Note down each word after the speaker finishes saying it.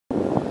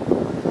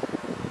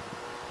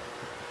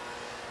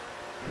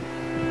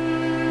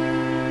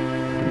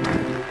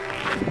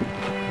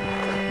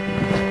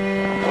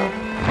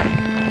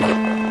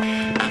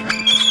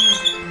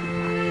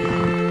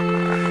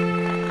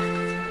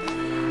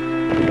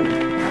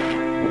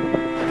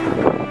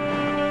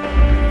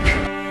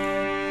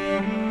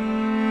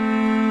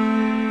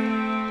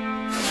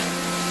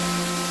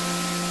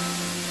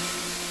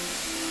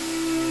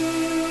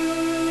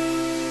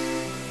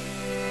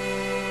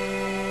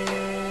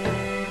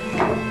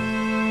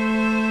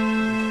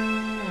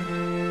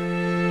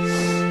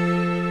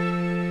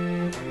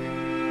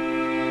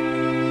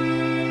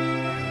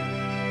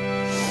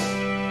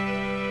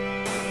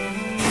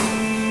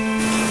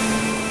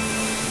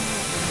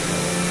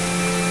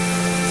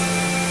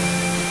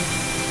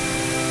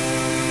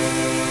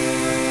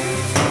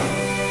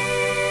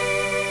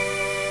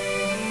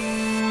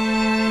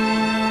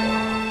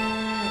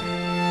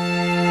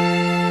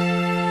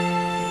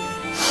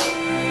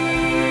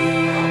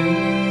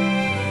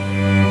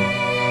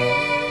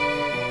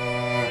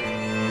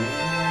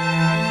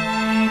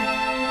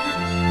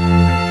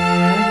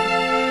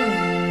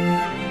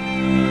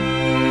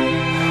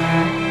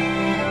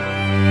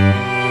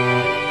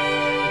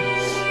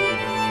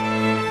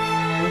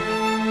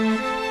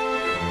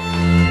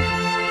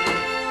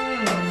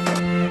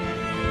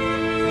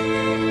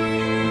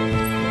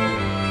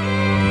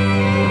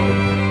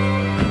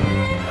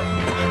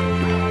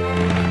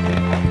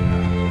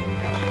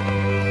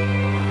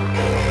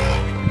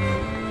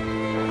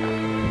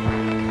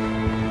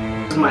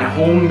My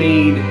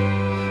homemade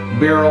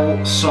barrel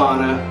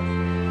sauna.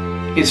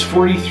 It's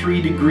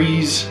 43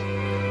 degrees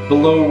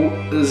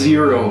below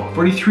zero.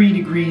 43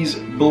 degrees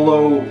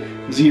below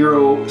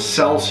 0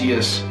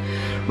 Celsius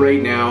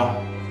right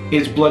now.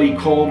 It's bloody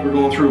cold. We're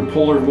going through a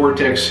polar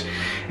vortex,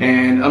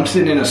 and I'm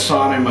sitting in a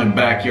sauna in my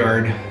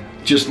backyard,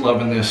 just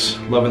loving this,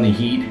 loving the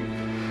heat.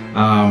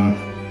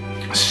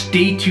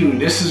 Stay tuned.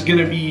 This is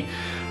gonna be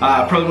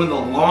probably one of the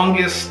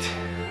longest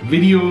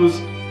videos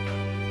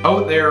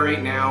out there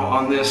right now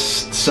on this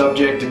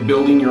subject of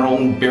building your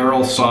own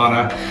barrel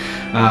sauna.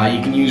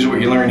 You can use what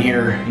you learn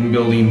here in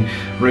building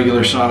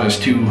regular saunas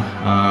too.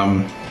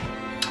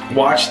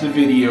 Watch the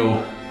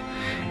video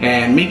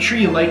and make sure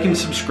you like and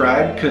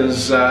subscribe,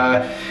 because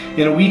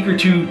in a week or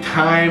two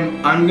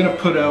time I'm gonna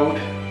put out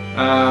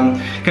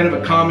kind of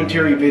a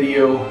commentary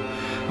video,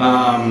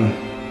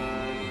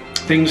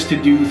 things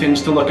to do,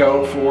 things to look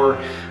out for,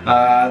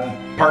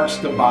 parts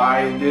to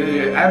buy,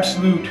 the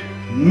absolute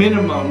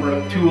minimum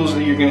of tools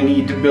that you're going to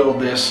need to build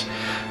this,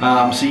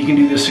 so you can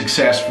do this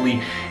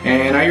successfully.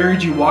 And I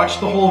urge you, watch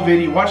the whole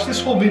video, watch this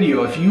whole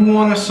video. If you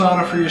want a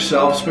sauna for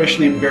yourself,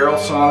 especially a barrel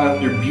sauna,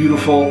 they're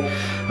beautiful,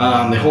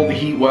 they hold the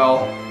heat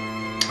well,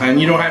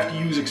 and you don't have to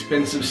use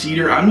expensive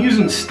cedar. I'm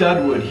using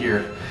stud wood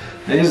here.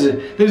 This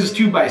is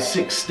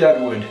 2x6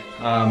 stud wood.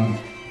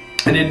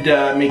 I did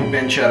make a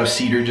bench out of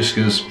cedar just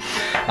because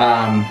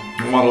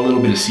I want a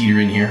little bit of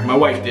cedar in here. My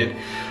wife did.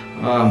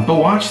 But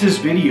watch this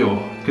video,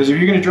 because if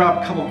you're going to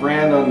drop a couple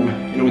grand on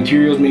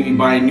materials, maybe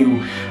buy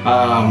new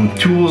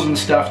tools and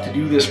stuff to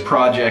do this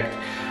project,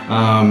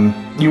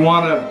 you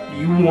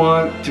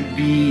want to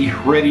be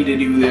ready to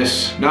do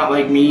this. Not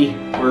like me,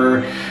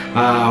 where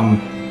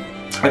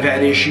I've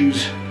had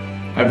issues,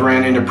 I've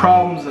ran into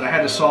problems that I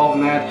had to solve,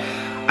 and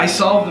that I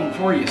solved them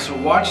for you. So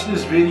watch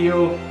this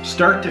video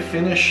start to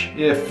finish.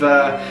 If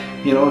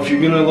if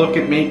you're going to look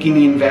at making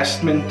the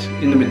investment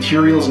in the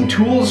materials and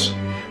tools,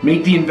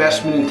 make the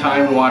investment in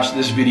time and watch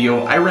this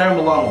video. I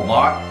ramble on a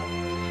lot,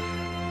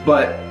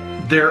 but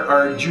there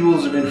are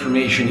jewels of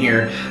information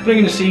here that are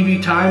going to save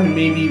you time and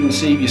maybe even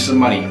save you some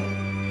money.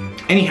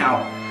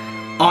 Anyhow,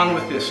 on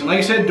with this. And like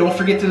I said, don't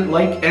forget to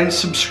like and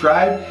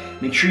subscribe.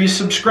 Make sure you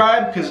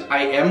subscribe, because I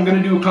am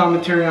going to do a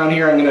commentary on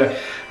here. I'm going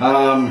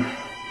to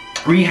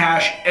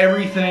rehash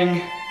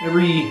everything,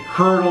 every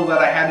hurdle that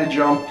I had to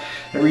jump,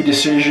 every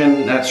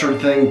decision, that sort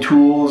of thing,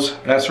 tools,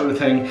 that sort of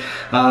thing,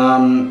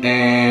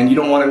 and you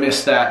don't want to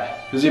miss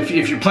that, because if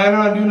you're planning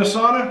on doing a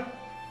sauna,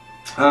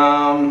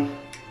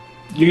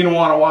 you're going to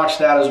want to watch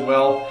that as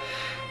well.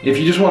 If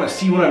you just want to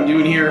see what I'm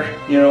doing here,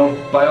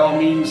 by all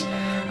means,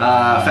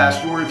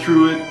 fast forward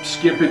through it,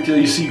 skip it till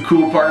you see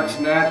cool parts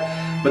and that.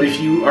 But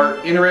if you are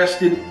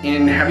interested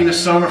in having a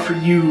sauna for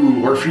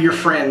you or for your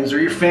friends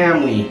or your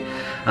family,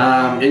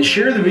 and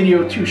share the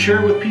video too.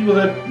 Share it with people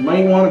that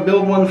might want to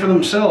build one for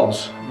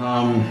themselves.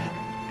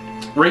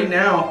 Right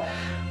now,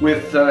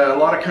 with a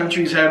lot of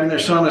countries having their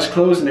saunas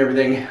closed and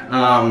everything,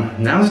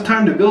 now's the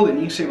time to build it. And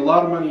you can save a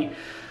lot of money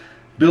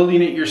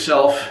building it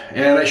yourself,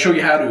 and I show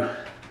you how to.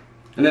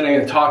 And then I'm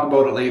going to talk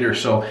about it later.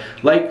 So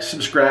like,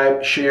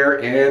 subscribe,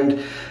 share,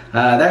 and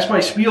that's my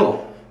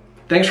spiel.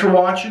 Thanks for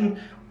watching.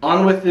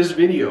 On with this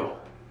video.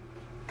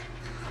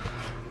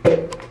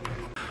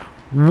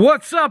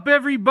 What's up,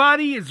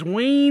 everybody? It's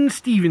Wayne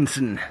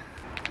Stevenson.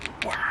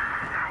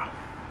 Wow.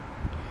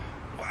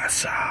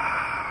 What's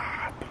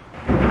up?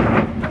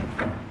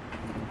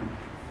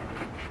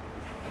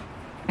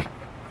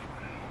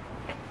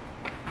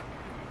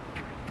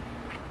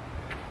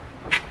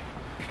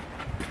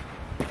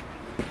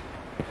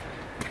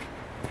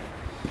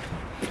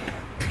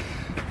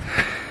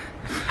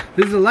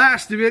 This is the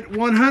last of it.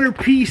 100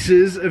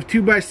 pieces of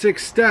 2x6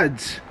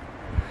 studs.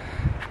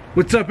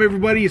 What's up,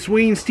 everybody? It's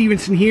Wayne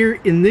Stevenson here.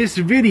 In this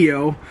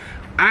video,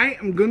 I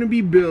am going to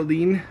be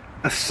building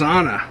a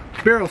sauna,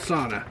 barrel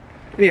sauna.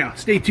 Anyhow,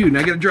 stay tuned.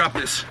 I got to drop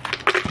this.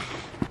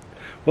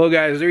 Well,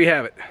 guys, there you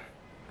have it.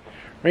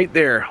 Right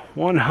there,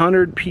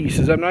 100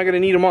 pieces. I'm not going to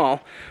need them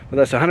all, but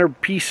that's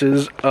 100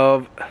 pieces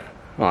of,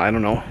 well, I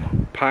don't know,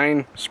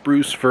 pine,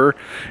 spruce, fir.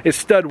 It's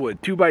stud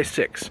wood,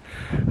 2x6.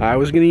 I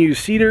was going to use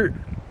cedar.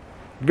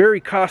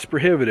 Very cost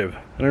prohibitive.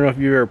 I don't know if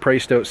you've ever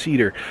priced out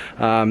cedar.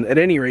 At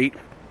any rate,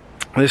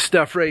 this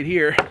stuff right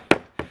here,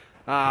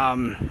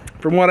 from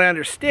what I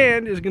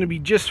understand, is going to be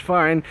just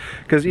fine,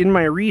 because in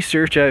my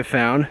research I've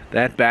found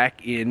that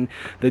back in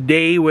the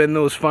day when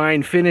those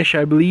fine Finnish,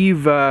 I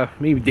believe,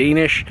 maybe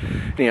Danish,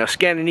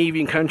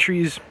 Scandinavian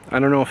countries, I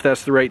don't know if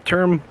that's the right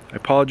term, I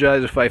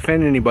apologize if I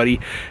offend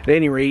anybody. At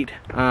any rate,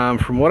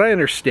 from what I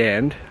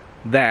understand,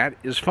 that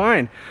is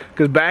fine,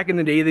 because back in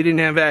the day they didn't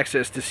have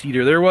access to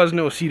cedar. There was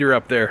no cedar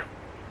up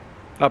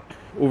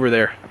over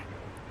there,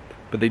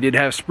 but they did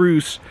have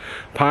spruce,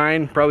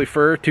 pine, probably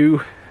fir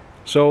too.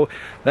 So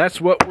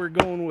that's what we're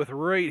going with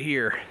right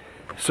here.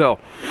 So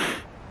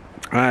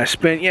I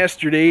spent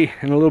yesterday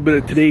and a little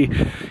bit of today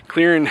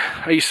clearing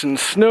ice and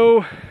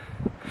snow.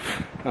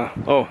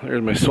 Oh,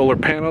 there's my solar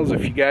panels.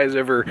 If you guys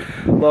ever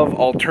love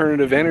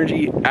alternative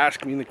energy,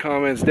 ask me in the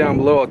comments down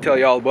below. I'll tell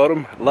you all about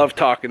them. I love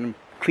talking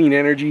clean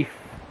energy,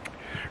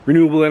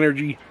 renewable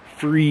energy,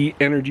 free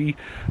energy.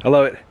 I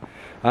love it.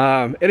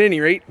 At any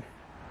rate,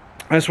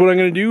 that's what I'm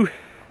going to do.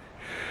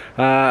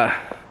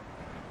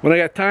 When I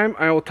got time,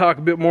 I will talk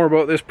a bit more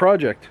about this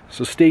project,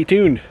 so stay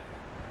tuned.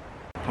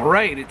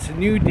 Alright, it's a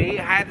new day.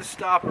 I had to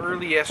stop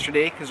early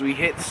yesterday because we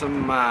hit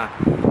some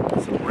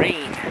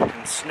rain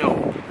and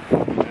snow.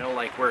 I don't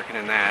like working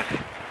in that.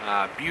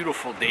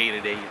 Beautiful day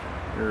today.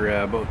 We're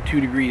about 2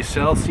 degrees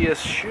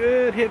Celsius.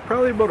 Should hit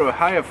probably about a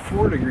high of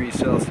 4 degrees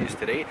Celsius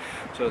today.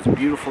 So it's a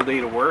beautiful day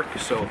to work.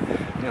 So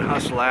I'm going to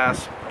hustle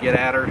ass, get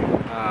at her.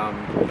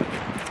 I'm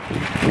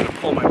going to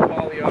pull my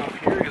poly off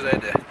here because I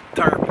had to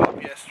tarp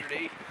up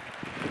yesterday.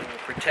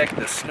 Protect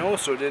the snow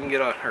so it didn't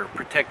get all, or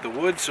protect the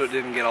wood so it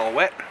didn't get all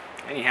wet.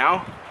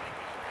 Anyhow,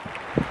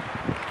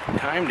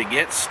 time to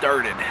get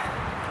started.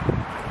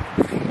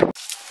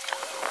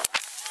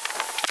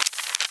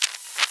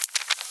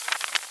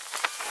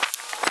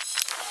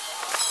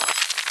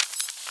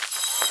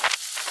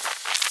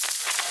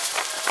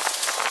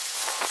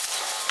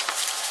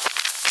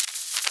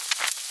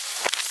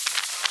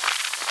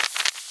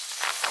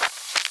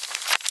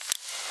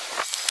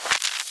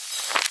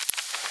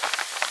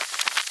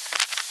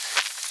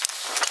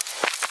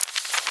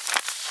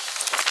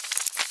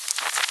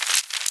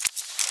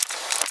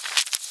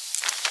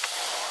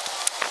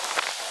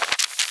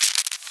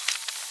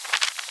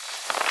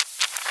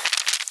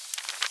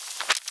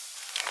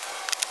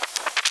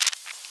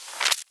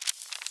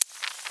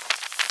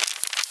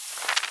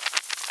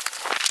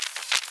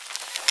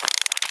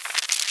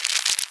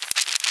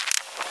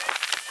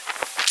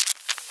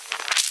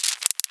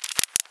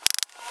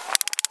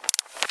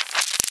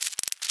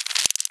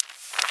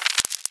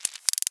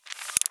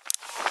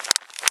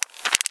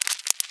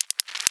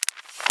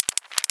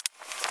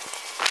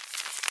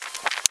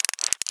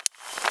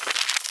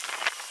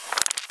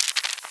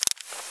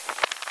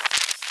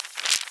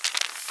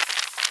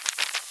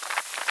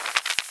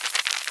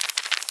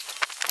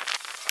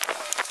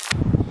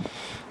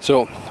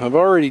 So I've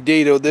already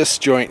dadoed this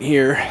joint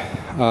here.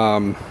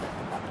 I'm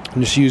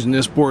just using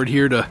this board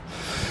here to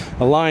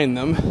align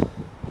them.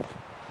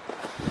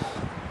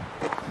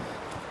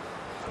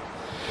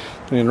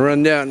 I'm going to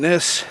run down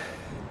this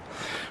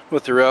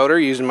with the router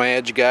using my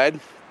edge guide.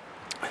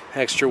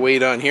 Extra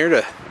weight on here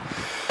to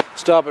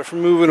stop it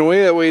from moving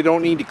away. That way you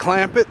don't need to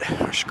clamp it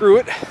or screw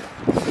it.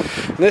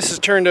 And this has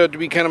turned out to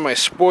be kind of my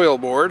spoil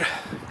board,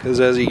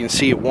 because as you can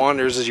see, it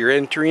wanders as you're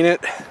entering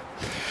it.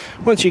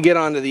 Once you get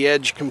onto the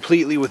edge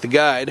completely with the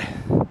guide,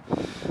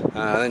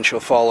 then she'll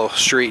follow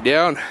straight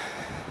down.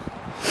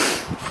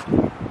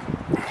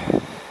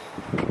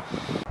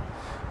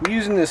 I'm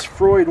using this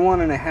Freud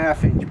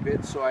 1.5 inch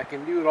bit so I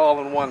can do it all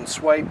in one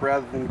swipe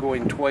rather than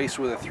going twice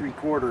with a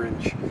 3/4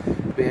 inch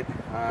bit.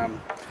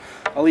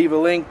 I'll leave a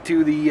link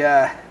to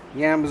the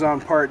Amazon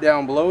part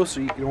down below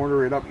so you can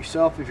order it up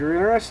yourself if you're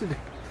interested.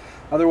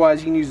 Otherwise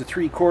you can use a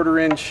 3/4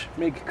 inch,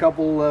 make a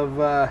couple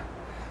of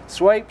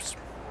swipes,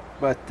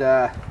 but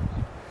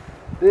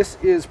this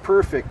is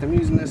perfect. I'm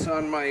using this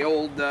on my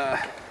old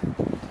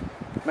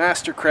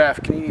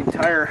Mastercraft Canadian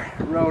Tire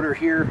router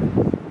here.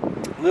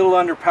 A little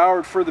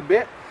underpowered for the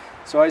bit,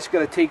 so I just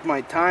got to take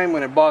my time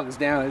when it bogs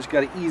down. I just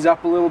got to ease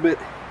up a little bit,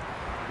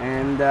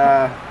 and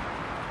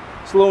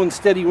slow and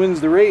steady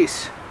wins the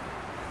race.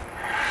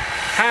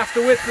 Half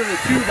the width of the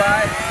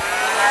 2x.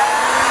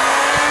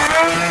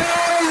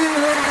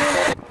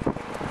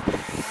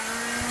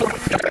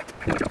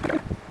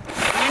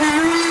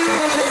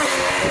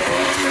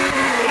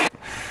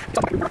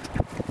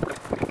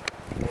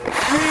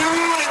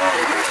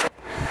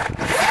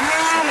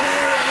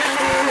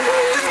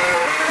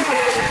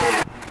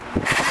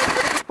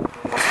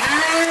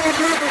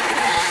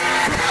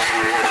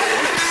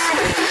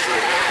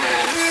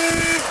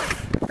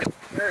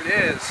 There it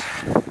is.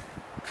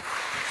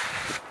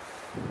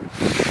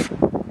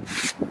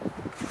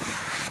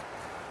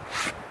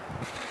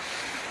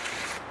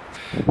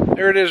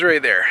 There it is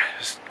right there.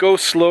 Just go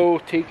slow,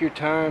 take your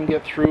time,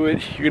 get through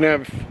it. You're gonna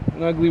have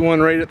an ugly one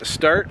right at the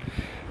start.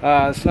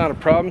 It's not a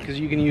problem because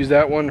you can use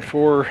that one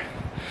for,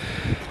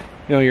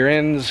 you know, your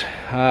ends.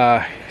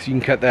 So you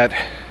can cut that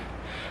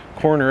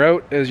corner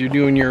out as you're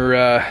doing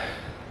your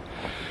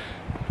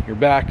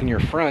back and your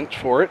front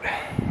for it.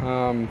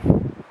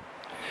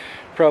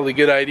 Probably a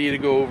good idea to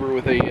go over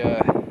with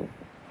a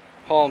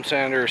palm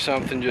sander or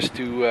something just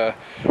to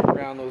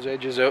round those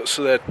edges out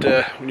so that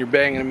when you're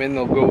banging them in,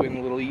 they'll go in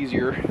a little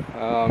easier.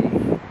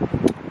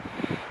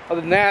 Other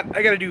than that,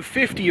 I got to do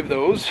 50 of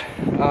those.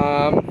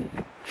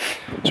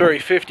 Sorry,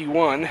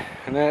 51,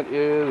 and that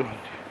is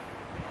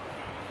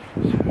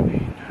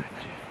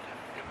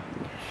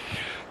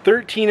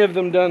 13 of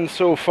them done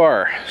so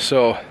far.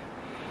 So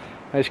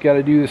I just got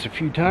to do this a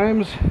few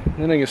times,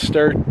 then I can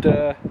start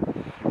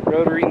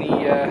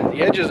rotering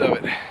the edges of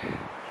it,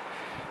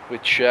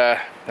 which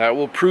that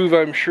will prove,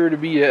 I'm sure, to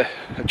be a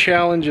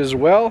challenge as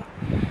well,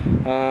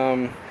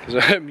 because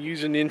I'm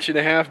using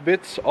 1.5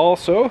 bits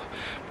also.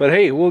 But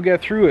hey, we'll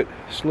get through it.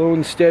 Slow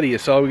and steady,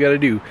 that's all we got to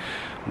do.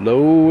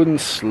 Low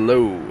and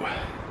slow.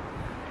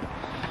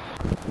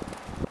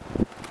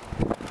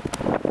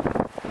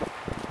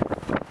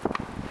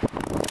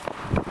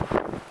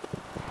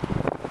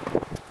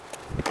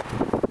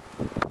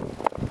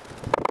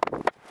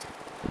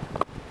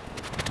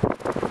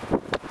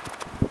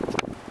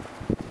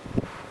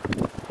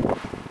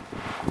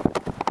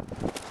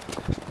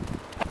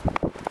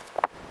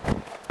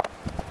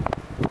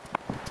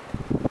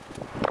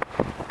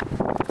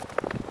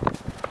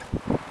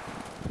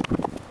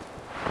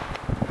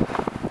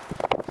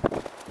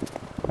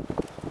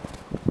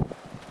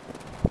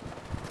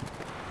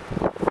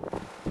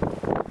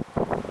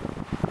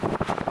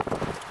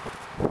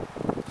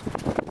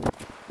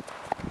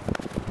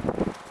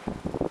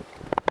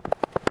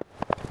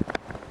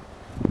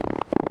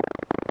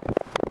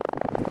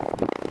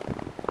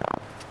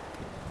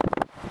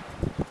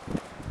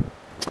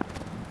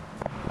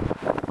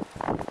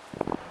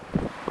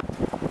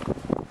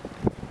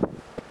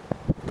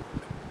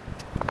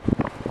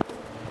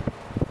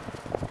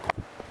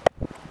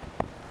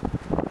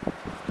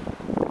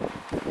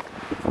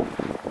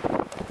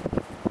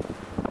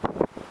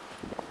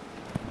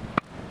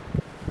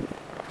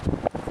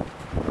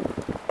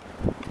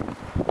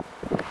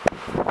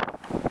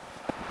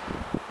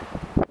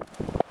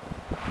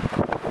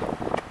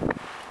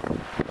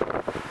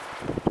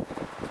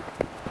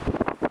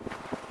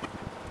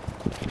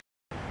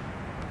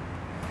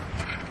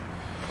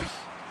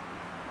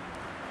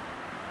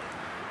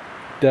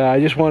 I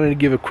just wanted to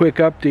give a quick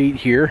update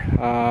here,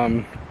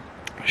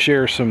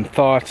 share some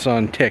thoughts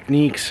on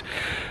techniques.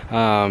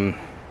 My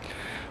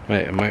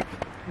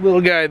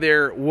little guy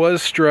there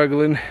was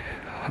struggling.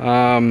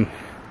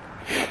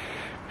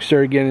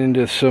 Started getting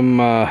into some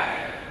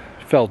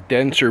felt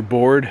denser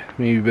board,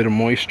 maybe a bit of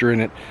moisture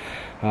in it.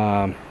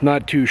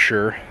 Not too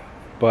sure,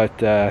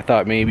 but I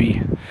thought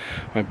maybe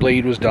my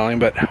blade was dulling,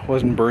 but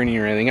wasn't burning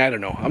or anything. I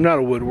don't know. I'm not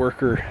a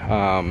woodworker.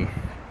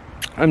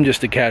 I'm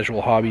just a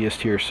casual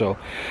hobbyist here, so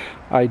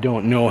I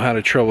don't know how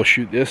to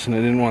troubleshoot this, and I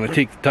didn't want to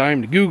take the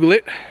time to Google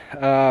it.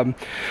 So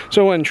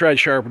I went and tried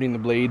sharpening the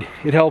blade.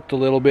 It helped a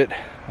little bit.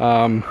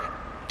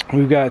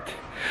 We've got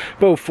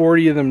about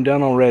 40 of them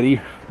done already,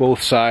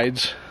 both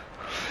sides.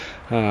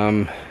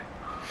 And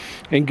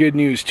good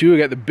news too, I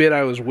got the bit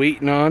I was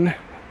waiting on.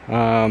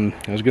 I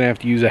was gonna have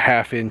to use a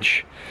 1/2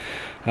 inch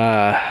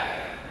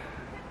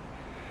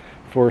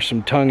for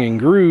some tongue and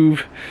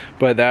groove,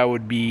 but that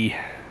would be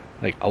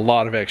like a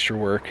lot of extra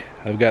work.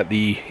 I've got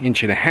the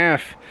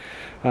 1.5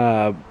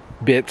 inch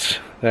bits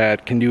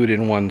that can do it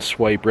in one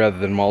swipe rather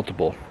than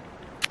multiple.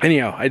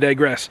 Anyhow, I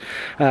digress.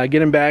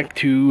 Getting back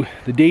to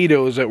the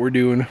dados that we're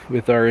doing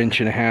with our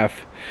 1.5 inch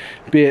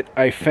bit,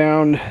 I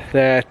found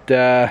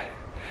that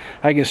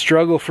I can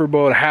struggle for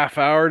about a half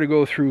hour to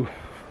go through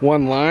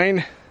one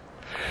line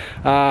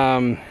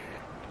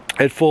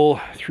at full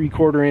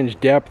 3/4 inch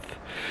depth.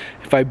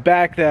 If I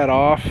back that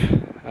off,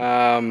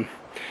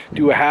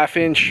 do a 1/2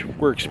 inch,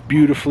 works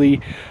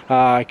beautifully.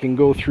 I can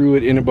go through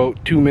it in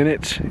about 2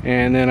 minutes,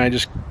 and then I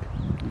just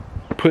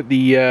put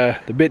the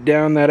bit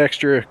down that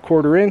extra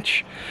 1/4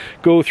 inch,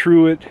 go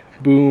through it,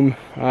 boom,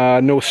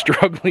 no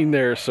struggling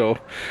there. So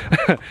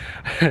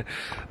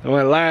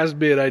my last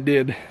bit I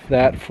did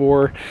that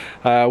for,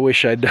 I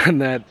wish I'd done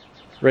that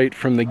right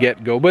from the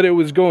get-go, but it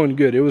was going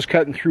good. It was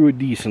cutting through it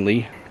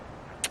decently.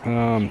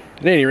 At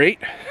any rate,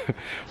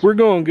 we're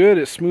going good.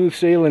 It's smooth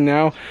sailing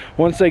now.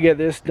 Once I get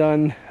this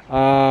done,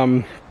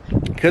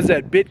 because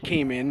that bit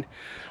came in,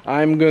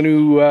 I'm going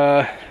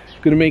to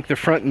make the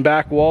front and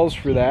back walls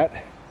for that.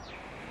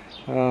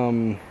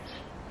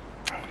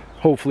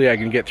 Hopefully I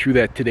can get through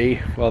that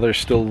today while there's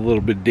still a little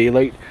bit of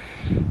daylight.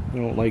 I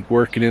don't like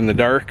working in the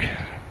dark.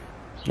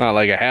 Not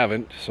like I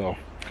haven't, so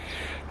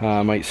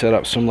I might set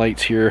up some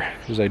lights here,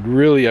 because I'd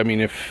really, I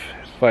mean, if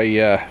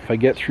I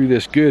get through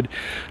this good,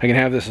 I can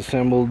have this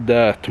assembled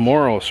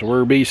tomorrow. So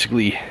we're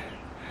basically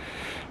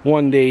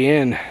one day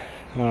in.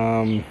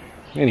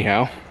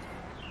 Anyhow,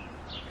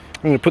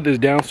 I'm gonna put this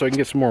down so I can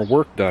get some more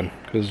work done,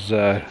 because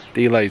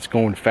daylight's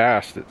going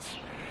fast. It's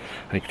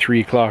like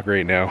 3 o'clock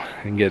right now,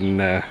 and getting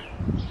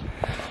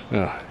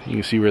you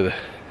can see where the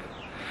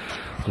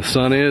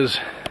sun is.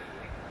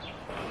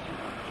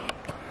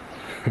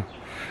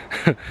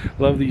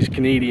 Love these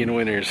Canadian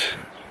winters.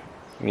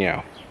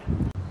 Yeah.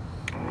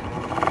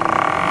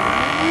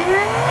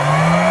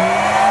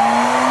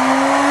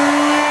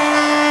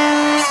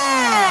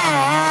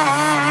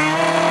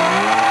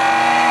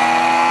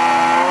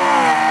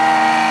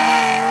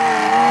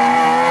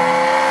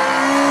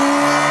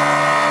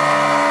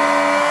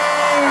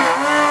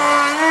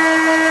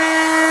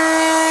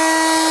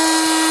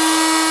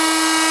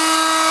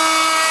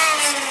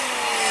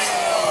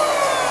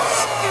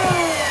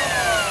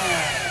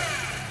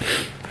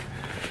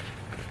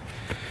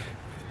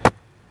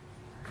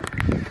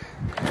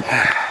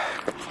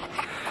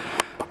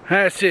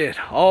 That's it,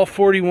 all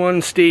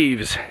 41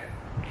 staves.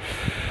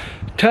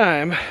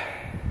 Time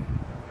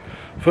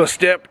for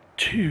step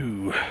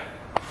 2.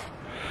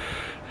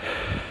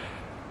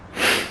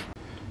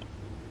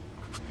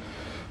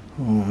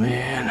 Oh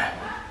man,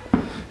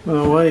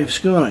 my wife's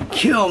gonna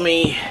kill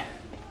me.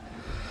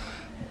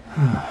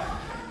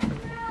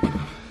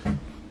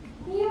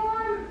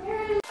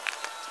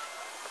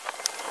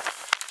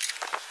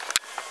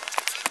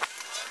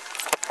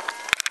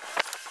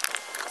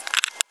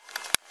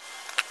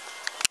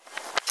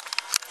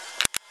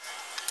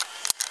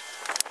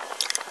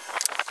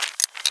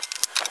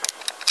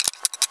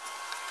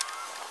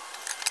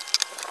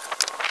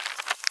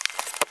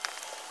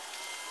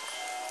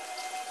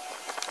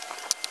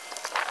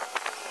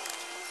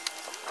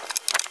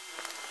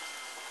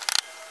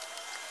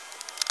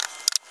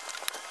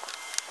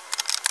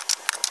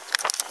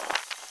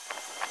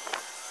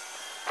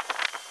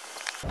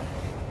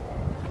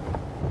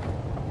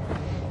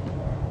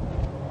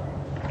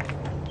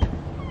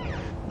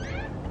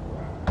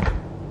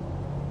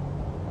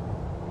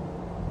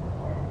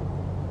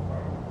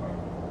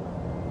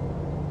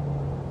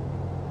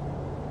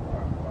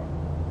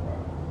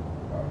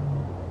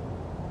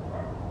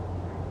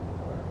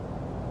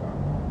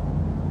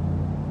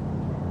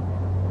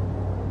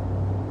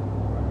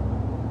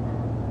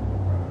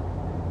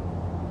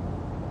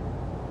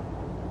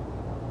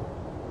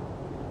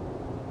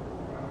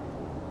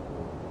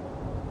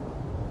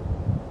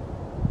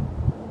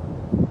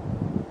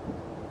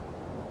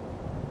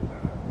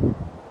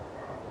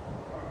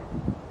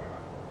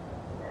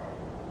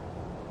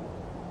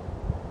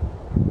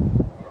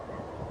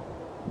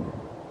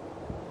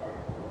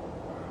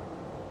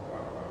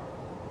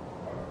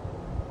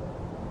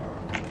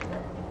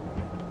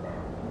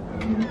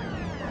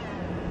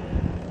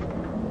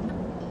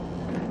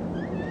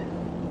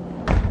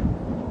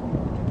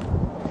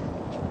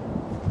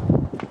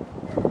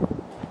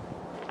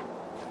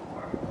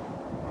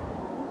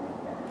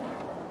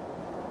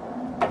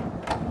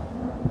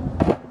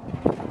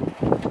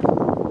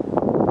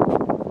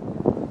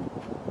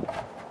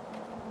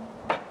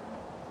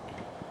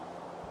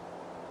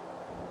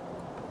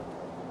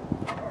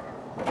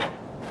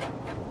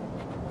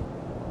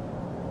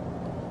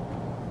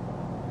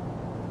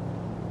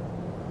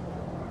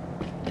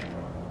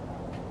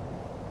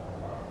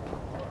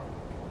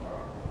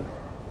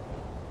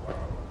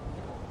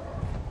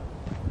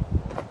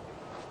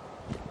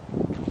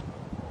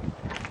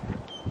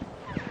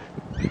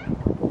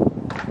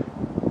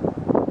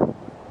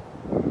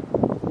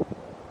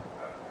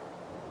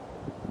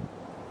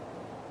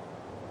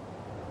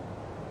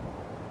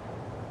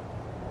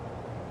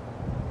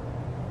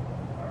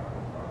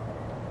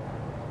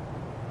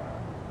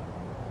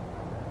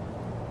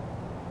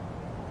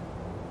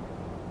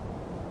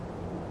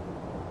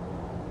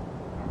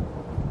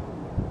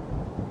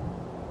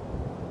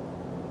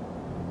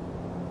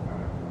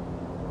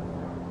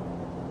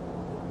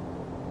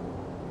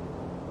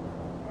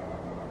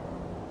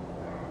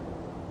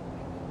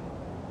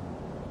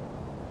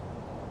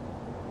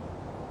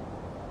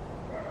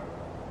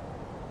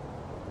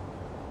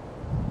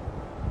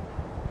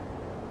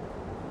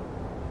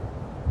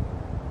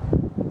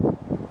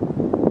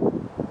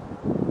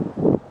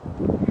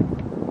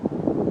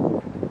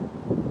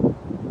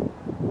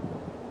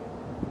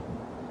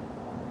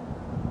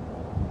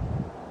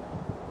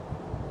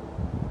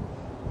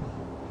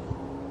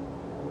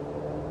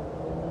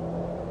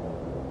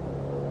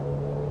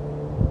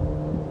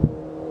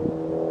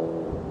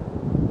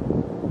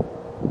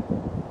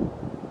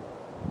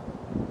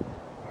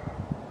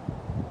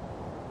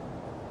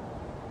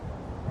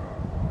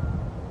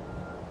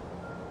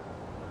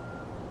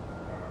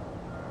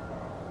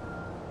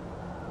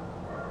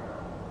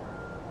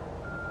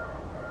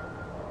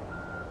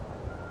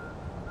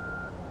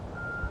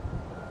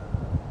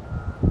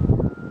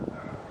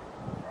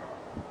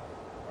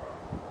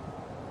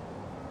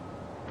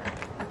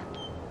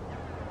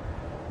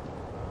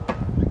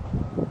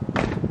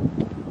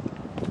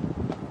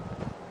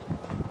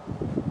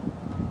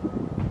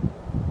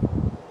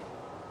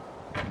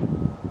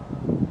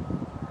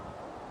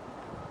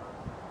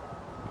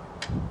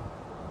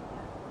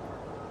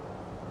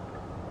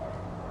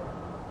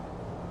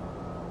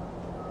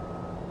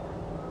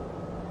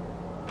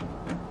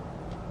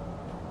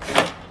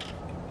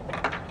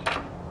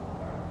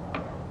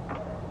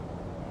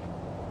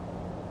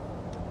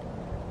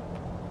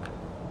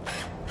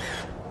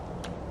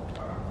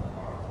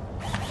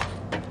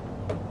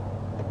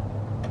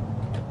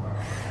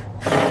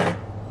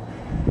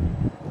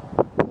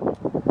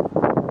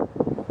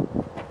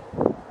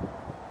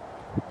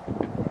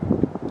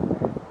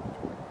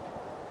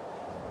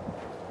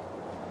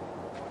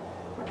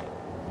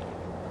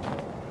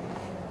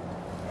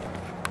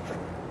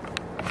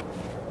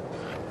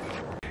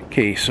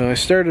 Okay, so I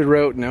started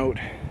routing out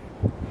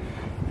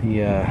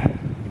the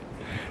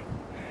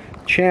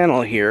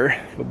channel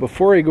here, but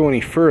before I go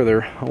any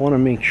further, I want to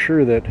make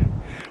sure that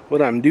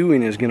what I'm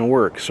doing is going to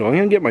work. So I'm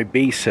going to get my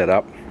base set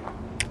up.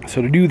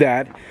 So to do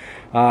that,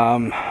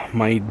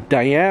 my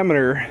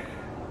diameter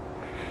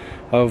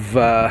of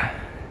the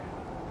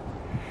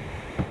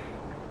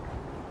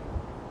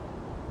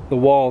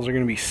walls are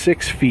going to be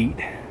 6 feet.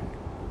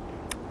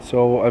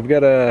 So I've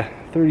got a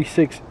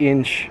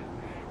 36-inch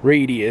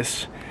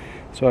radius.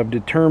 So I've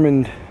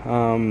determined,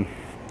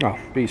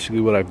 basically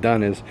what I've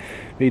done is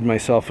made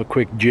myself a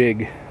quick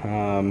jig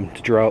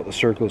to draw out the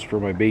circles for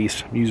my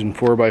base. I'm using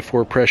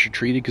 4x4 pressure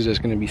treated because it's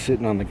going to be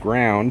sitting on the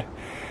ground.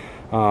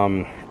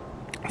 So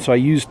I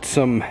used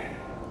some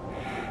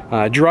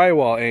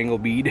drywall angle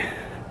bead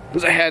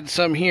because I had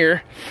some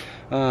here.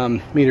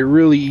 Made it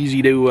really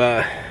easy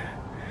to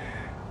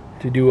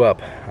do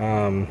up.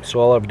 So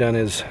all I've done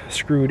is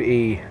screwed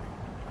a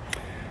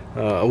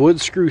wood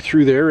screw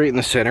through there right in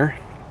the center,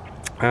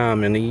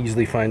 and it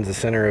easily finds the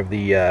center of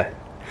the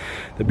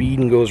bead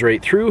and goes right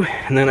through.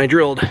 And then I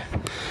drilled a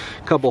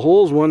couple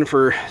holes, one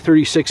for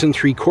 36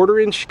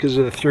 3/4 inch because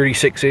of the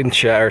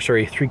 36-inch, or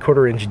sorry,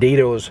 3/4 inch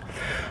dados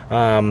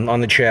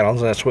on the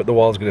channels, and that's what the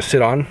wall is going to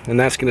sit on, and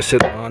that's going to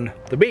sit on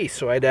the base.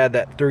 So I'd add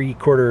that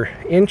 3/4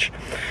 inch,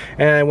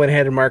 and I went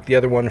ahead and marked the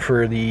other one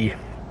for the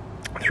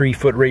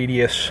 3-foot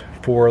radius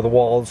for the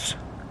walls.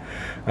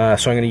 So I'm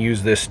going to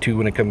use this too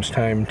when it comes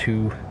time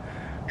to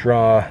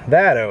draw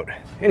that out.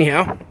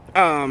 Anyhow,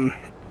 so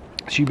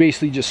you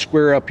basically just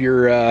square up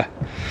your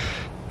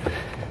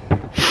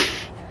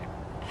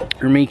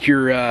or make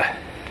your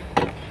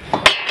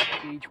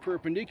gauge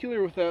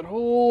perpendicular with that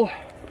hole.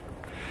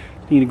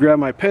 Need to grab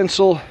my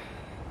pencil,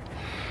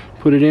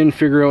 put it in,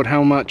 figure out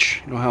how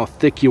much, how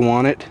thick you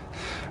want it.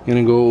 I'm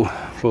gonna go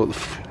about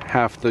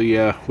half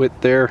the width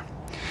there,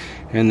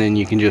 and then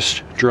you can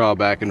just draw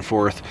back and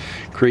forth,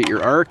 create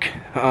your arc.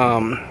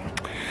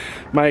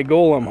 My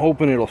goal, I'm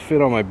hoping it'll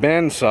fit on my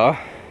bandsaw.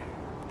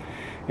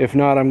 If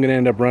not, I'm gonna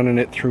end up running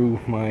it through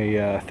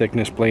my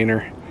thickness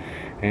planer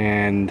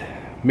and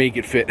make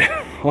it fit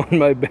on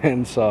my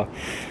bandsaw.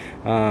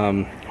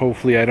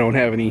 Hopefully I don't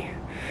have any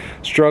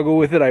struggle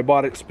with it. I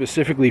bought it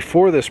specifically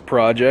for this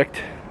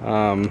project.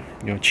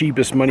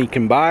 Cheapest money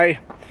can buy.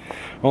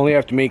 Only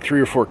have to make 3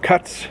 or 4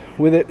 cuts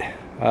with it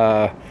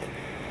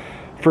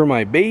for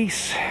my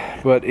base,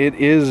 but it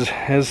is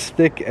as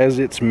thick as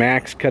its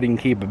max cutting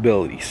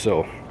capability.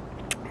 So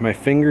my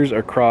fingers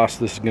are crossed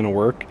this is going to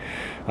work.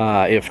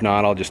 If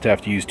not, I'll just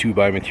have to use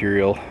 2x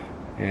material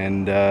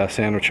and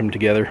sandwich them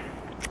together.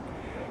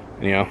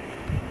 Anyhow,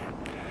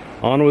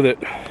 on with it.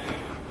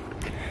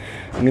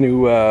 I'm going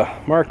to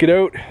mark it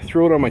out,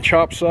 throw it on my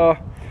chop saw.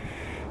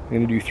 I'm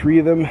going to do 3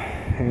 of them,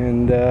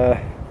 and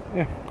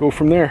yeah, go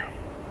from there.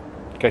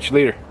 Catch you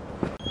later.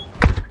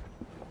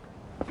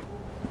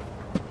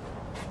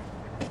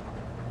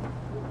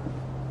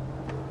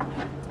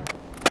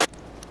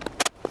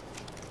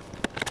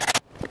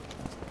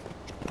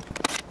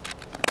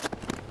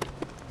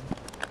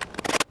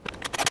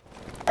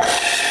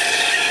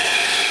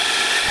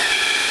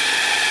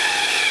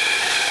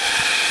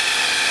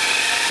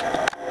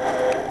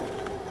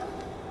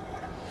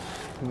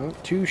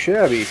 Not too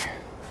shabby.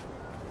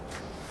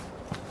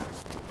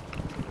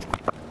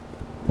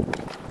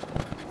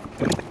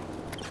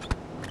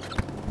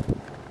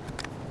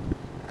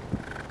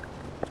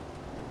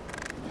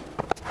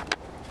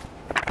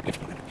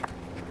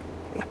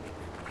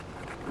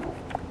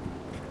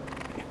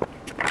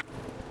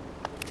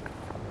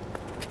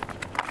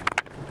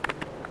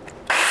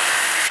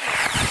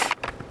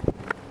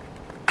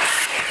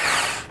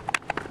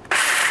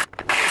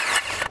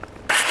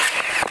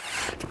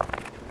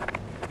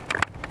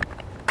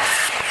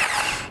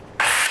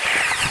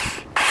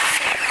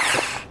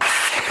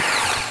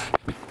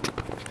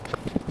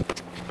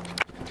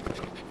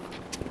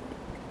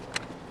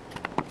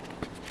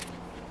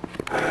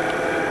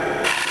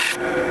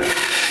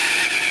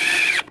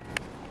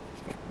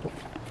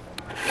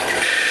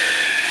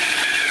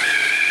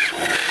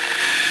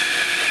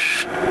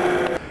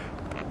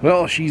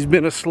 Well, she's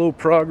been a slow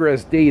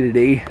progress day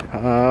today,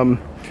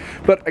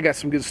 but I got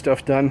some good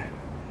stuff done.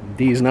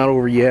 The day's not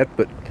over yet,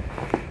 but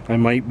I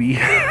might be.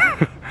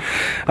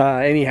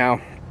 Anyhow,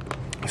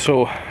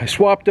 so I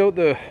swapped out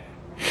the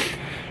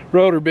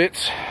router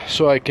bits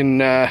so I can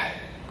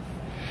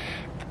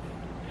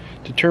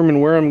determine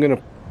where I'm going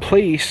to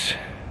place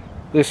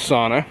this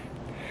sauna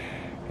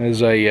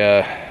as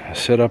I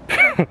set up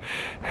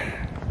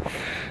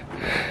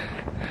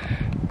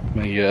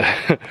my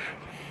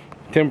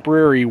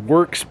temporary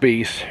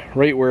workspace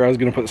right where I was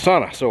going to put the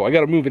sauna. So I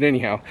got to move it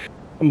anyhow.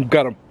 I'm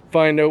got to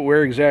find out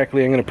where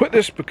exactly I'm going to put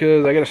this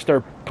because I got to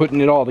start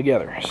putting it all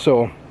together.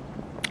 So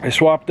I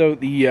swapped out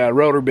the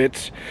router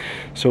bits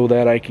so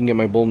that I can get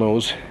my bull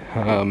nose.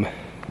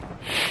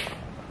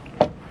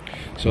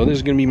 So this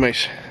is going to be my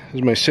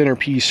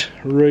centerpiece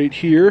right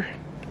here.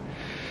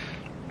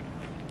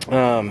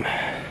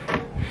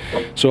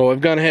 So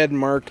I've gone ahead and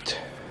marked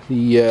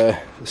the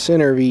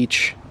center of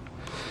each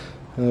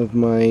of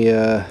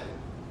my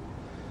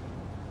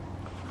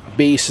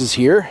bases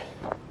here,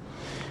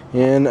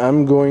 and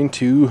I'm going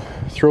to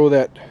throw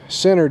that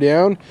center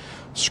down,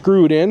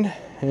 screw it in,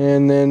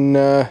 and then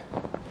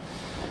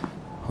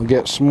I'll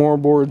get some more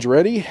boards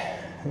ready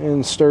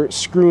and start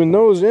screwing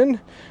those in.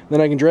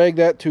 Then I can drag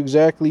that to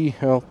exactly,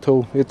 well,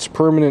 to its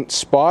permanent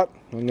spot.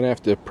 I'm gonna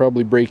have to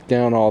probably break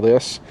down all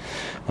this.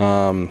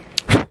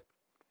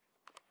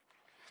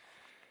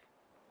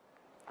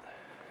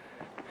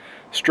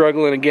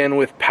 Struggling again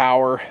with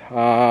power.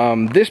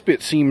 This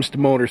bit seems to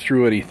motor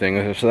through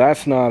anything, so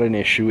that's not an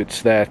issue.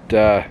 It's that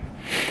the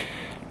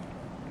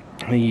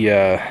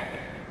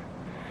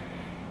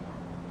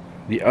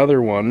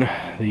other one,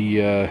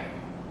 the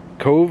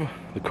cove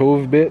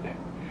bit,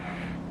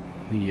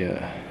 the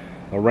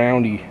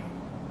roundy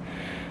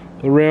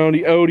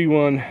outy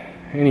one,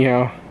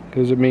 anyhow,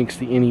 because it makes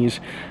the innies.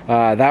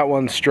 That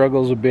one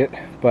struggles a bit,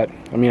 but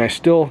I mean, I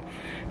still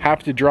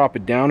have to drop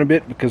it down a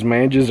bit because my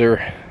edges are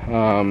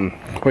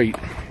quite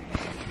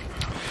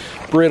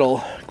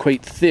brittle,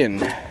 quite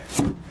thin,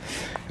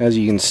 as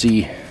you can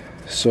see.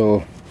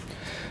 So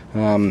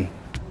I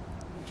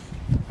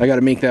got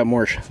to make that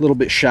a little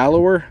bit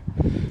shallower,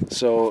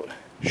 so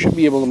should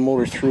be able to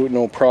motor through it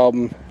no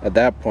problem at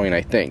that point,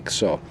 I think.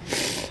 So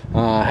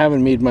I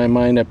haven't made my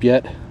mind up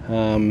yet.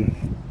 You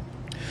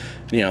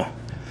know,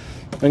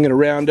 I'm gonna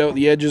round out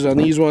the edges on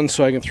these ones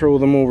so I can throw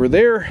them over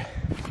there,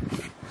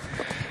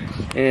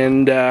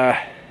 and then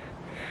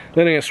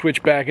I'm gonna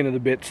switch back into the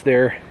bits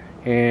there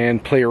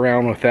and play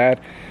around with that.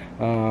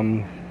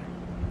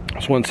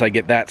 So once I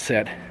get that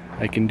set,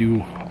 I can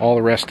do all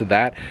the rest of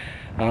that.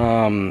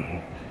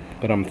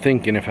 But I'm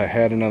thinking if I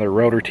had another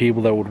router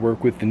table that would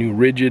work with the new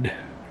rigid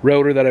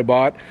router that I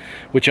bought,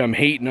 which I'm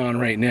hating on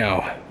right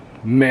now.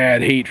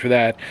 Mad hate for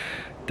that.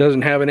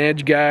 Doesn't have an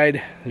edge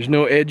guide. There's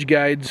no edge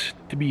guides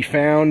to be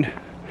found.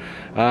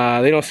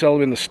 They don't sell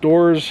them in the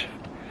stores.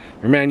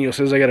 Their manual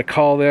says I gotta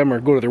call them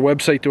or go to their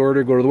website to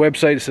order. Go to the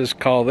website, it says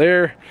call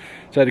there.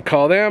 So I had to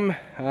call them.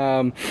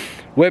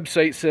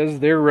 Website says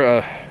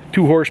their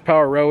 2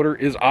 horsepower router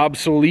is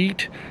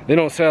obsolete. They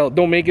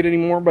don't make it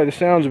anymore by the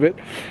sounds of it.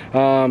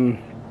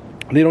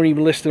 They don't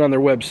even list it on their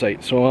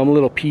website, so I'm a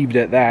little peeved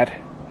at that.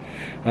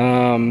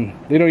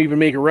 They don't even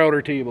make a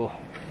router table.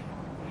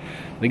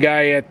 The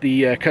guy at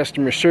the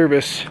customer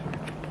service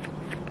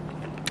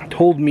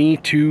told me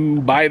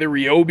to buy the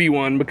Ryobi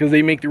one because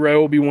they make the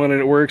Ryobi one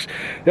and it works.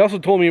 They also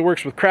told me it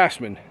works with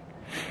Craftsman.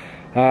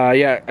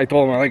 Yeah, I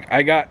told him,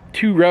 I got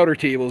 2 router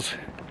tables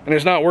and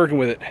it's not working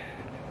with it.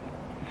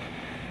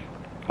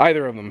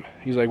 Either of them.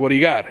 He's like, what do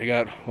you got? I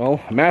got,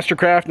 well, a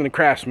Mastercraft and a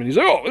Craftsman. He's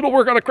like, oh, it'll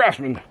work on a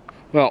Craftsman.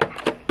 Well,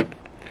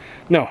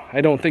 no,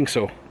 I don't think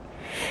so.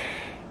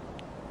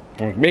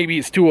 Or maybe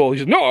it's too old. He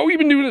says, no, we've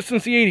been doing this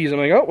since the 80s. I'm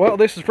like, oh, well,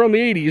 this is from the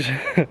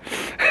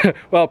 80s.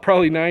 Well,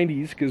 probably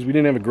 90s, because we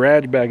didn't have a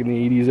garage back in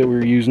the 80s that we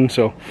were using.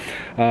 So,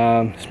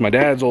 it's my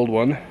dad's old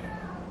one.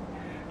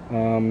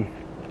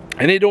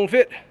 And it don't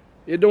fit.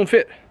 It don't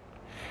fit.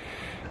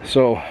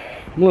 So,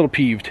 I'm a little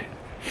peeved.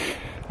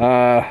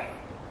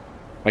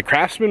 My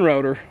Craftsman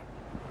router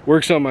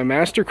works on my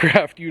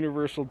Mastercraft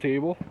universal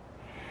table.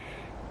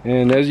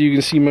 And as you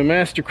can see, my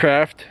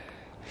Mastercraft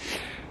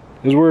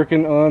is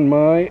working on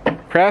my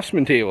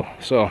Craftsman table.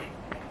 So,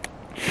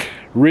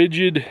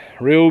 rigid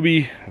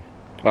Ryobi,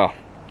 well,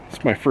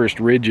 it's my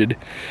first rigid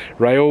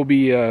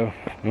Ryobi.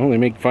 Well, they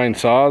make fine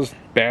saws.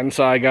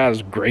 Bandsaw I got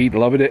is great,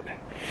 loving it.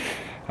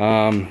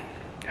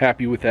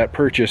 Happy with that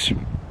purchase.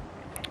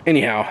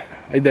 Anyhow,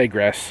 I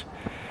digress.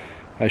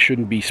 I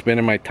shouldn't be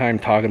spending my time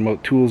talking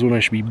about tools when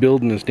I should be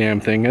building this damn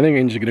thing. I think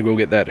I'm just gonna go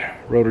get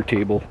that router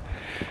table,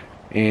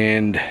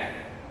 and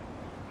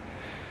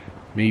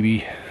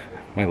maybe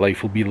my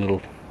life will be a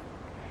little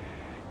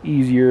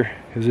easier,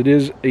 because it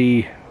is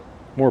a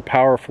more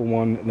powerful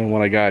one than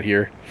what I got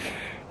here.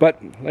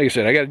 But like I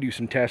said, I got to do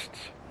some tests,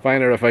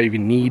 find out if I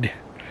even need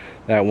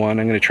that one.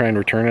 I'm going to try and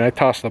return it. I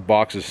tossed the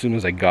box as soon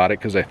as I got it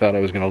because I thought I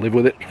was going to live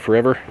with it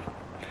forever.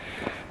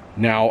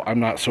 Now I'm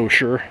not so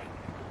sure.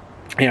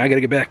 Yeah, I got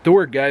to get back to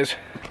work, guys.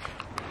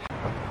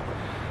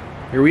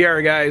 Here we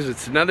are, guys.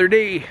 It's another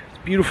day. It's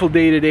a beautiful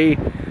day today.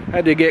 I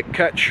had to get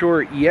cut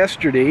short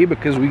yesterday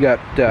because we got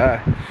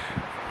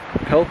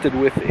pelted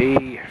with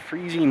a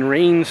freezing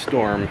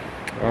rainstorm.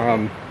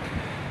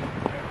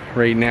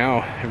 Right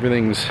now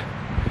everything's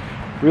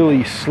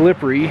really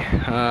slippery.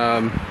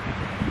 Well,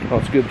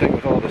 it's a good thing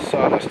with all the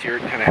sawdust here,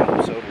 it kind of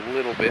helps out a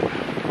little bit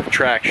with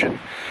traction,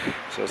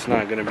 so it's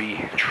not going to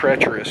be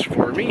treacherous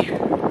for me.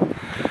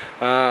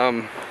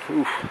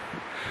 Oof,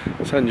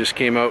 the sun just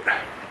came out.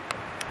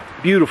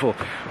 Beautiful.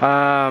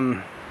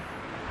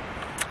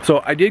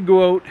 So I did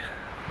go out,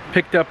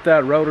 picked up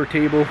that router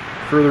table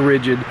for the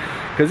rigid,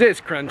 because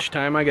it's crunch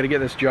time. I got to get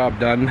this job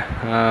done.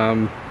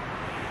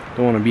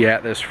 Don't want to be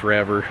at this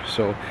forever.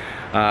 So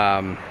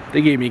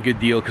they gave me a good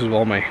deal because of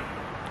all my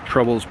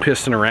troubles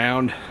pissing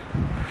around,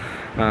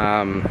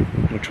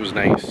 which was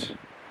nice.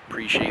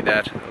 Appreciate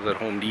that. I was at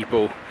Home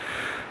Depot.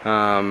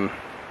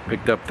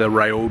 Picked up the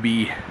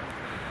Ryobi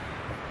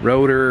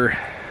router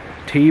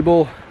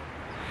table.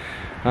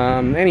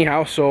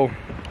 Anyhow, so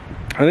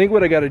I think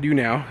what I got to do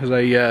now is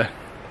I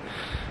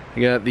I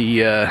got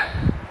the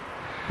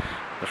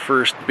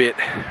first bit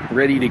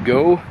ready to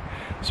go,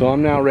 so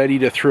I'm now ready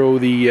to throw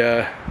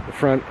the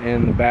front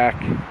and the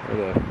back, or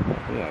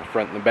the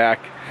front and the back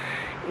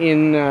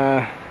in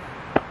to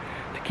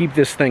keep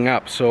this thing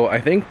up. So I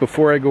think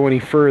before I go any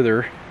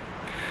further,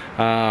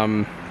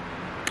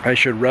 I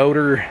should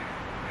router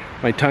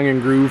my tongue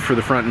and groove for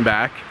the front and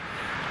back,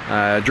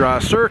 draw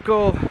a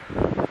circle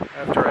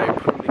after I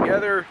put them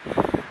together,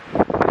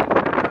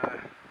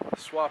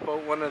 swap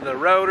out one of the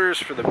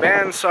routers for the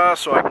bandsaw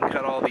so I can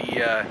cut all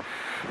the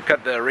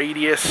cut the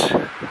radius,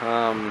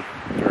 or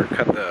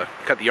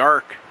cut the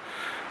arc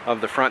of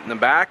the front and the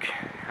back.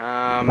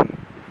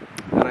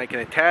 Then I can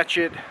attach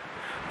it,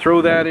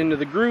 throw that into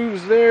the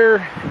grooves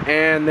there,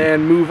 and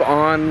then move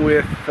on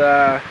with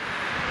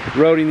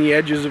routing the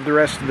edges of the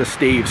rest of the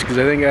staves, because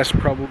I think that's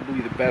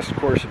probably the best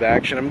course of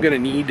action. I'm going to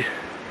need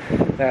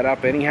that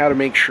up anyhow to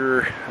make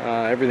sure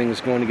everything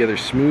is going together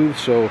smooth.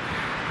 So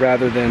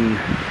rather than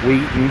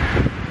waiting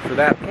for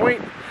that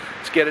point,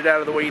 let's get it out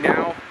of the way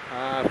now.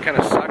 It kind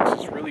of sucks,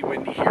 it's really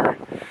windy here,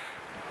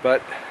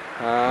 but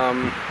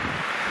a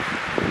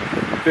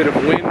bit of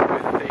wind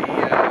with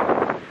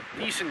a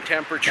decent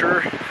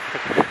temperature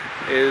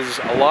is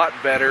a lot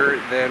better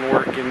than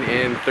working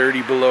in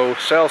 30 below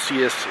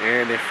Celsius,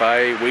 and if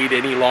I wait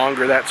any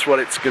longer, that's what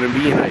it's going to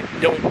be, and I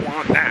don't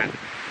want that.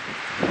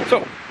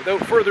 So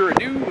without further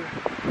ado,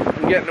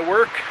 I'm getting to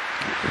work.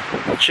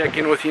 I'll check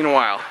in with you in a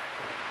while.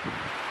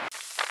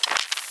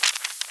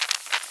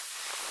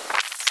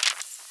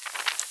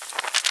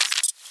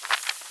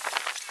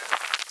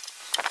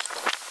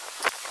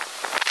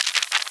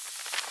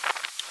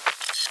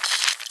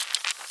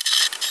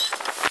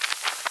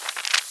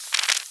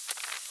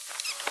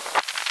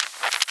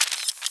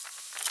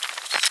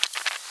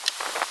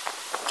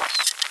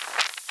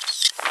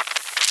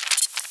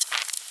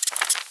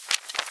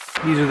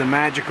 These are the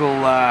magical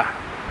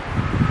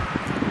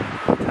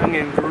tongue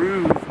and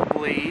groove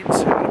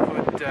blades. I'm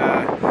going to put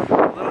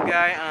a little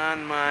guy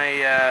on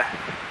my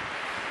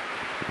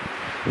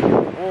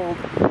old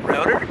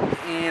router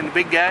and the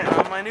big guy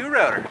on my new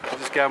router. I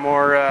just got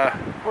more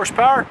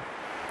horsepower,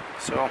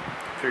 so I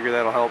figure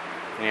that'll help.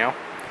 Anyhow,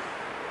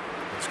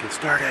 let's get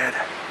started.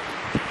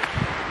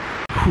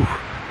 Whew.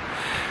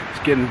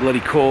 It's getting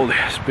bloody cold.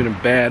 It's been a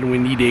bad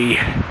windy day.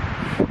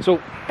 So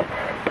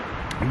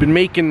I've been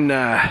making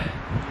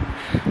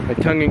my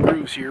tongue and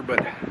grooves here,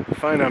 but I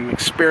find I'm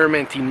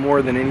experimenting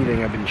more than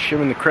anything. I've been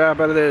shimming the crap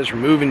out of this,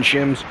 removing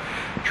shims,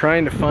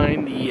 trying to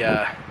find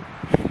the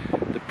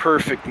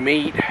perfect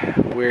mate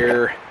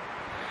where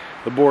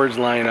the boards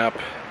line up.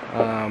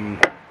 I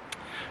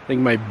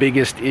think my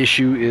biggest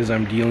issue is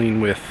I'm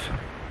dealing with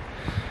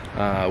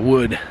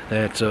wood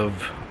that's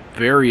of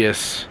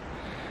various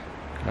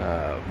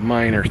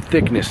minor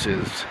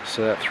thicknesses,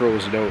 so that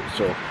throws it out.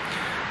 So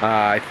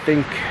I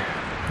think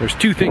there's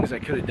two things I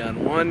could have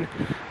done. One,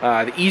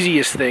 the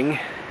easiest thing,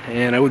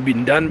 and I would be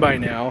done by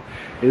now,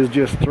 is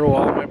just throw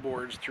all my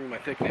boards through my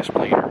thickness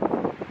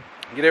planer,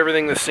 get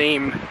everything the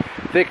same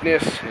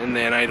thickness, and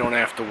then I don't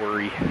have to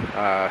worry.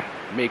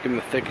 Make them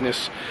the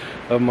thickness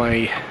of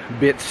my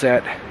bit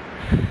set,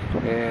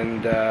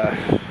 and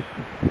that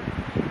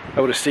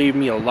would have saved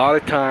me a lot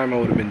of time. I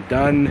would have been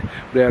done,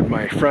 would have had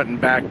my front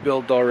and back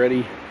built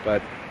already,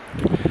 but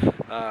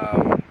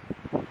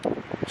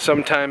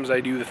sometimes I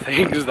do the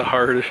things the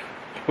hard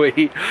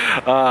way.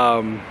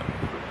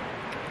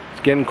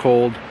 It's getting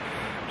cold,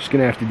 just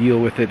gonna have to deal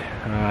with it.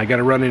 I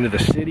gotta run into the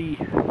city,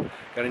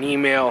 got an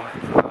email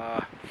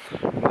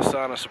from the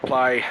sauna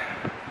supply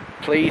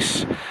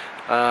place,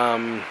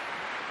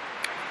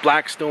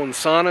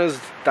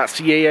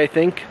 blackstonesaunas.ca, I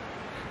think.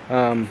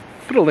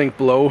 Put a link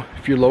below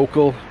if you're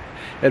local,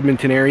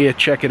 Edmonton area,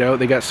 check it out.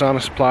 They got sauna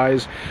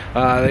supplies.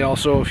 They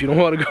also, if you don't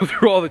want to go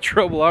through all the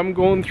trouble I'm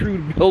going through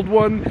to build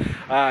one,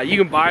 you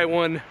can buy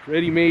one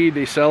ready-made.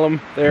 They sell them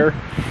there.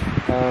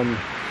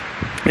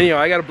 Anyhow,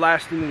 I got to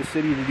blast into the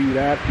city to do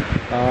that.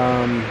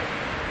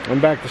 I'm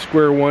back to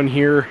square one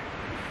here.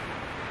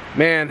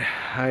 Man,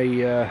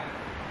 at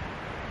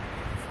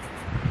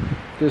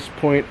this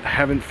point I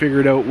haven't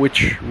figured out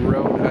which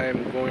route I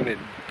am going to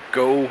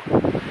go,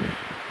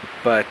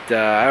 but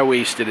I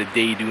wasted a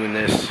day doing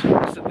this.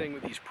 That's the thing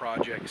with these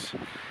projects,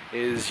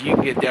 is you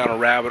can get down a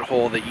rabbit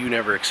hole that you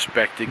never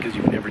expected because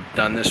you've never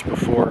done this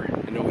before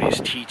and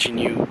nobody's teaching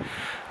you.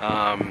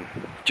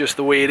 Just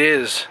the way it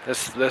is.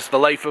 That's the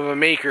life of a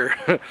maker.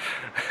 It's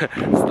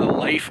the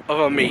life of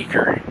a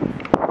maker.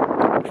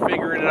 We're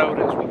figuring it out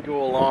as we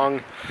go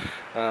along.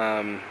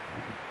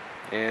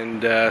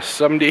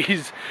 Some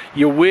days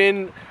you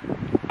win,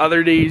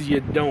 other days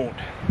you don't.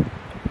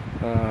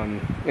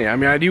 Yeah, I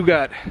mean, I do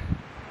got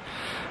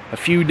a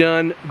few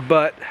done,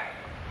 but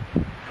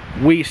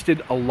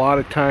wasted a lot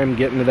of time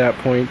getting to that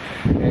point,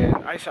 and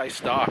I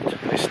stopped, and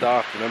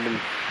I've been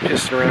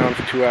pissing around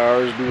for 2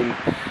 hours doing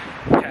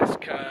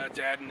test cuts,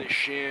 adding the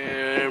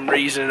shim,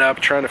 raising it up,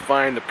 trying to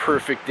find the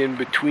perfect in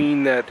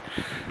between that.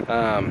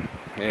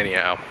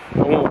 Anyhow, I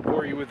won't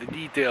bore you with with the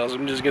details.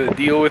 I'm just gonna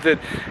deal with it,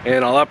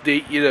 and I'll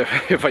update you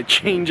if I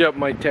change up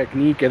my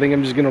technique. I think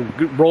I'm just gonna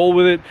roll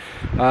with it.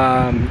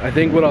 I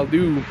think what I'll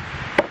do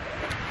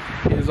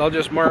is I'll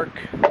just mark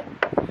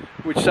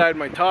which side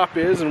my top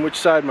is and which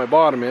side my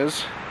bottom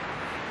is.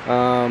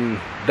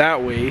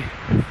 That way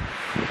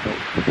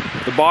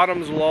the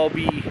bottoms will all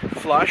be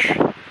flush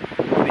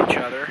with each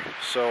other,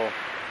 so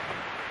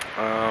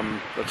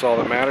that's all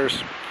that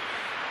matters.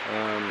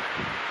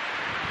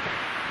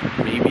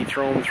 Maybe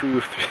throw them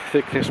through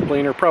thickness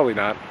planer, probably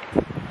not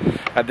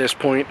at this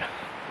point.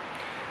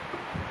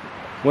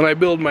 When I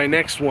build my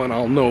next one,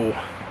 I'll know.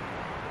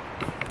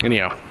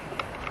 Anyhow.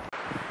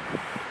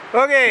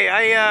 Okay,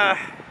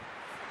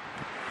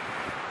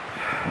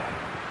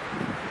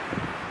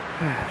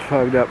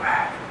 fogged up.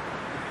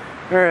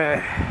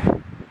 Alright.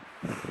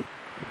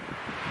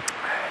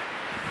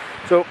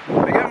 So,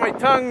 I got my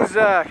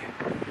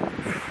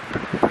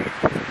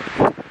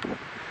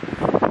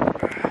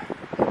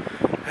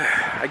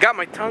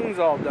tongues,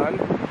 all done.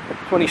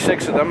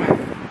 26 of them.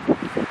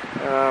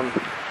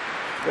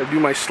 Gotta do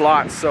my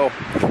slots, so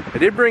I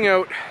did bring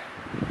out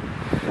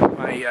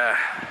my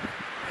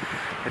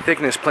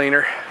thickness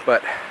planer,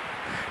 but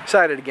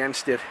decided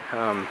against it.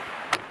 All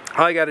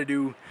I gotta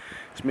do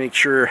is make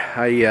sure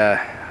I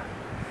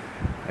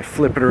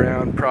flip it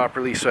around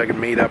properly so I can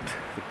mate up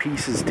the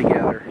pieces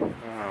together.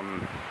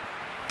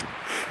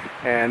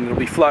 And it'll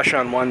be flush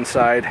on one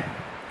side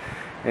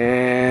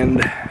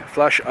and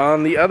flush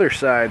on the other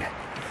side,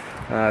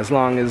 as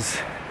long as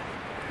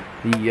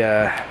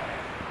the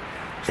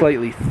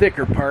slightly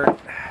thicker part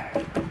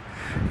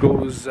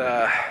goes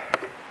in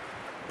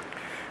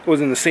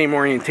the same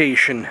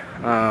orientation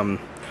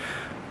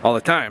all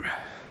the time.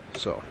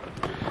 So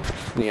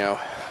anyhow,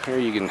 here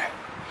you can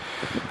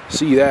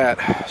see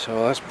that.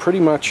 So that's pretty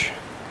much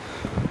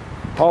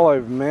all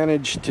I've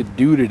managed to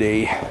do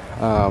today.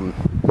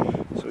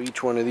 So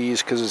each one of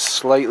these, because it's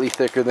slightly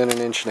thicker than 1.5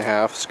 inches,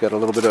 it's got a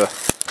little bit of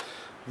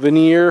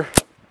veneer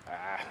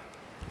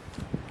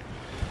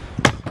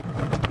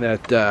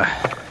that'll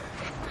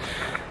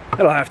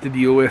have to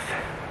deal with.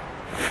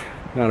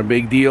 Not a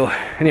big deal.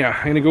 Anyhow,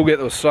 I'm gonna go get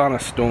those sauna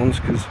stones,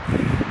 because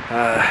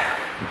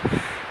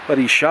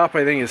buddy's shop,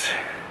 I think, is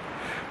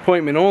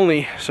appointment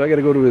only, so I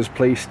gotta go to his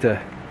place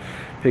to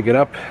pick it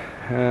up.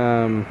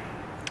 And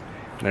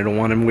I don't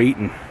want him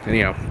waiting.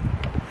 Anyhow.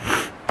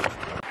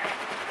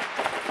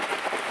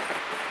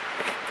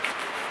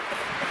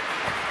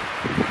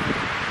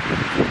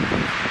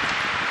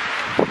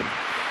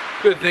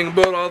 Good thing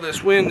about all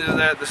this wind is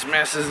that this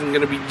mess isn't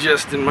gonna be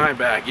just in my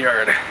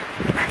backyard.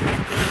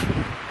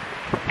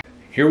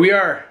 Here we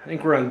are. I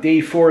think we're on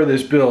day 4 of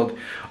this build.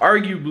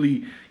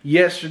 Arguably,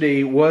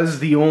 yesterday was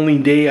the only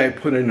day I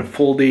put in a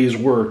full day's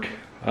work.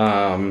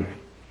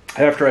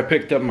 After I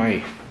picked up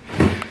my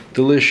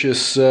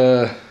delicious,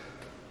 where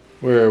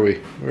are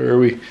we? There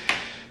we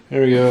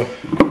go.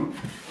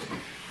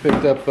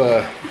 Picked up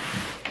a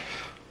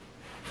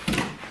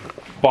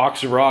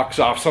box of rocks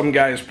off some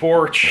guy's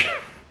porch.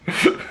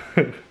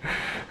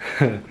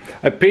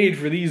 I paid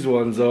for these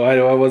ones, though.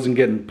 I wasn't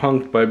getting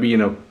punked by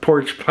being a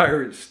porch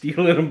pirate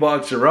stealing a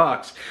box of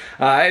rocks.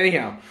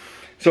 Anyhow,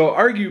 so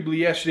arguably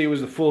yesterday was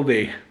the full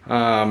day.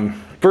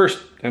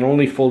 First and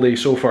only full day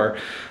so far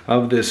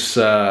of this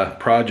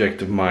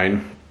project of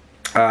mine.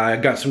 I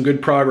got some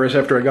good progress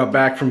after I got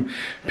back from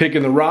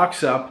picking the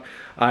rocks up.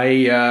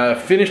 I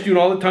finished doing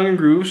all the tongue and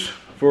grooves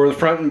for the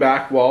front and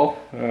back wall,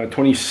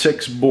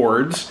 26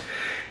 boards.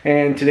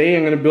 And today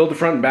I'm going to build the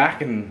front and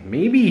back and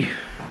maybe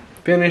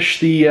finish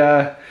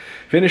the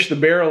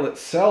barrel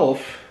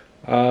itself.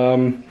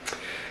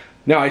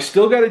 Now I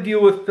still got to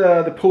deal with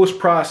the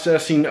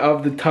post-processing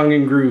of the tongue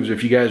and grooves.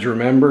 If you guys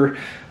remember,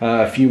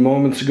 a few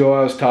moments ago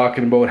I was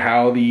talking about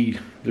how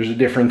there's a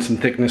difference in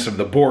thickness of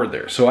the board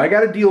there. So I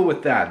got to deal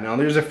with that. Now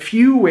there's a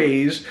few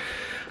ways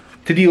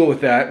to deal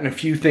with that and a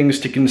few things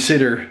to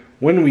consider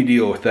when we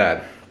deal with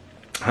that.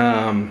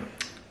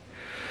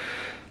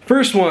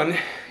 First one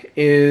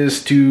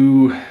is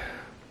to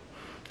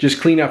just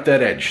clean up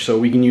that edge. So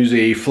we can use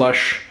a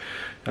flush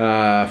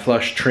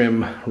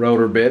trim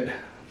router bit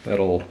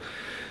that'll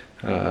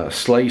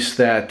slice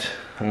that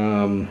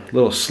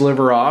little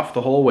sliver off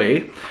the whole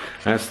way.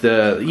 That's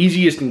the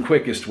easiest and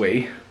quickest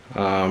way.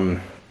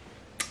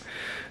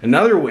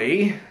 Another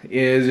way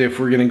is, if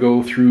we're going to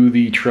go through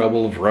the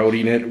trouble of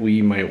routing it,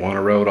 we might want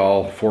to route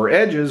all 4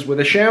 edges with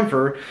a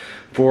chamfer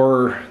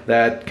for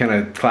that kind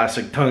of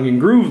classic tongue and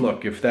groove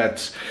look, if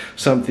that's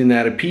something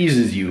that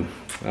appeases you.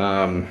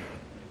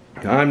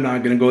 I'm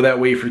not going to go that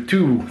way for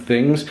 2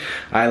 things.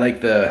 I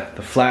like the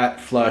flat,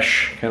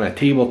 flush, kind of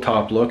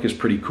tabletop look is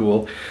pretty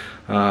cool.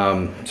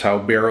 It's how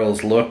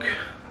barrels look.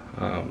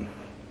 You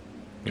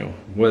know,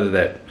 whether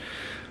that...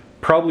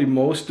 Probably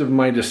most of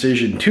my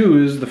decision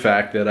too is the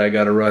fact that I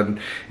got to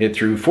run it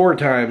through 4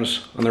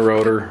 times on the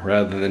router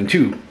rather than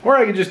 2. Or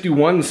I could just do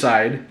one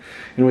side,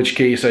 in which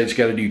case I just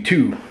got to do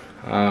 2.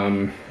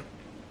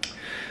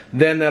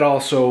 Then that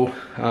also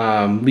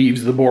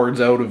leaves the boards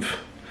out of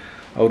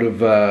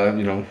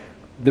you know,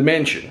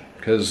 dimension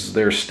because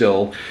they're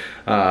still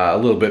a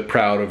little bit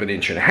proud of 1.5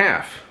 inches.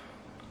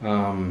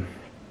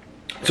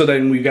 So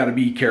then we've got to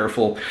be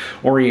careful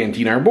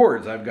orienting our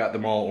boards. I've got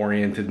them all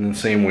oriented in the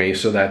same way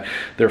so that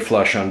they're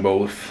flush on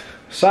both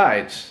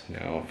sides.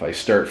 Now if I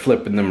start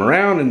flipping them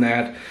around and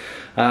that,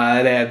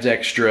 it adds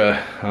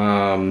extra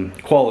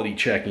quality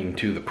checking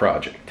to the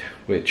project,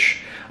 which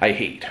I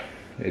hate.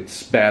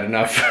 It's bad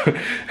enough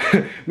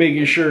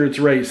making sure it's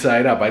right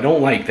side up. I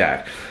don't like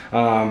that.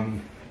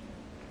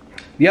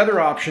 The other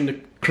option to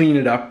clean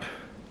it up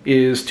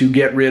is to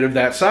get rid of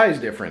that size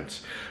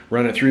difference.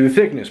 Run it through the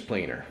thickness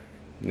planer.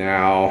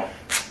 Now,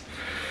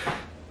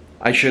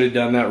 I should have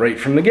done that right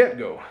from the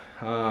get-go.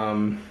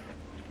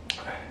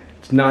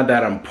 It's not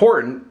that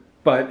important,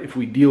 but if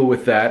we deal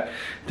with that,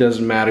 it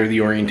doesn't matter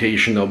the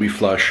orientation, they'll be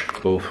flush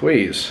both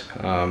ways.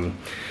 And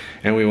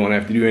we won't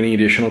have to do any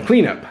additional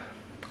cleanup.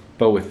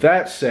 But with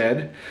that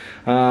said,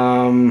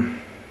 that's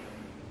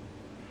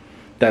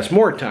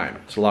more time.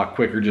 It's a lot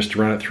quicker just to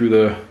run it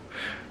through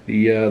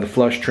the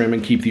flush trim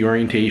and keep the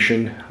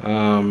orientation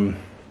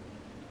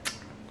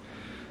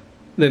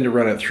than to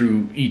run it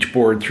through each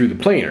board through the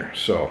planer.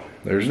 So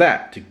there's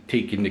that to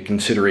take into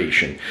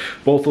consideration.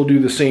 Both will do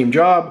the same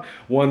job.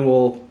 One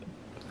will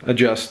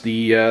adjust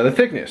the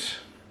thickness.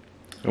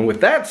 And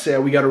with that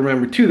said, we got to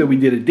remember too that we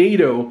did a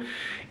dado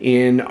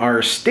in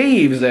our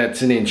staves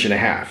that's 1.5 inches.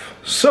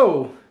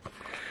 So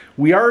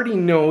we already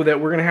know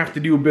that we're going to have to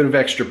do a bit of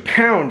extra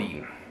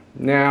pounding.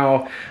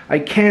 Now, I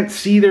can't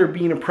see there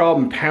being a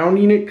problem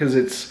pounding it because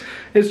it's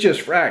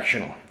just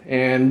fractional,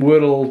 and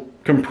wood will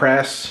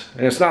compress,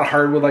 and it's not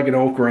hardwood like an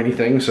oak or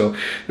anything. So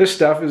this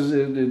stuff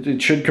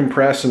it should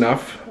compress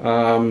enough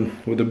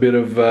with a bit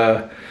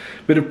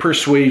of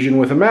persuasion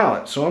with a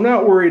mallet. So I'm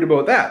not worried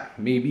about that.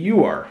 Maybe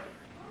you are.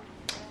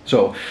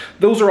 So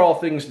those are all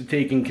things to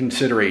take in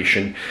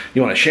consideration.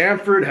 You want a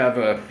chamfered, have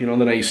a the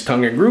nice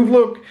tongue and groove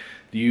look.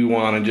 Do you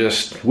want to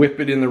just whip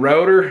it in the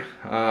router?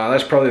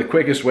 That's probably the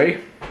quickest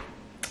way.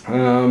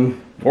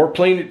 Or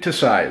plane it to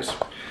size.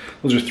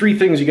 Those are 3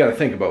 things you got to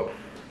think about.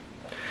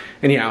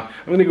 Anyhow,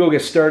 I'm going to go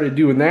get started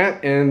doing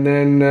that, and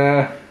then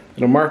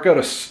mark out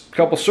a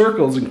couple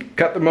circles and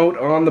cut them out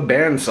on the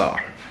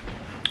bandsaw.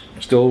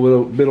 Still a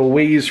little bit of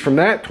ways from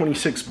that.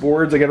 26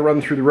 boards I got to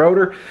run through the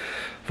router.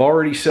 I've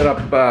already set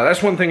up.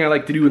 That's one thing I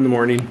like to do in the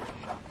morning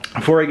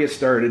before I get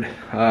started.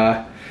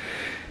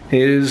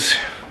 Is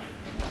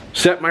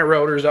set my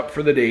routers up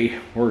for the day,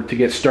 or to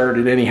get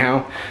started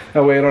anyhow.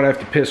 That way I don't have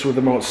to piss with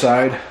them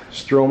outside.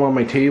 Just throw them on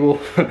my table.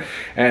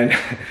 And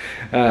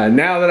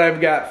now that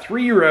I've got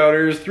 3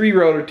 routers, 3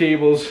 router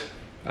tables,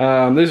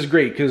 this is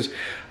great because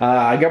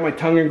I got my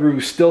tongue and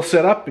groove still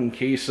set up in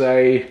case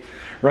I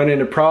run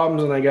into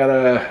problems and I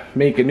gotta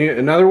make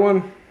another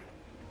one.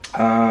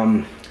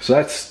 So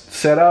that's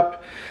set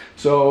up.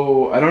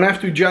 So I don't have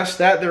to adjust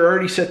that. They're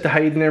already set to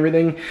height and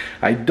everything.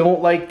 I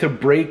don't like to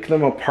break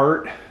them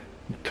apart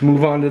to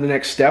move on to the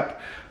next step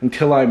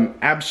until I'm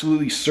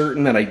absolutely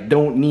certain that I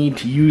don't need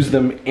to use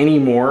them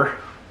anymore,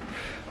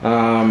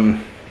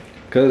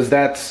 because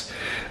that's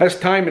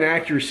time and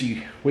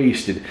accuracy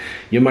wasted.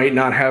 You might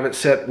not have it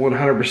set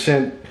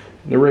 100%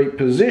 the right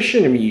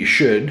position. I mean, you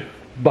should,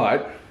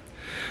 but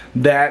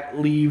that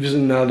leaves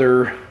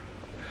another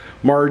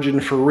margin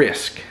for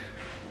risk,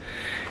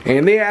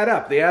 and they add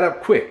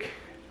up quick.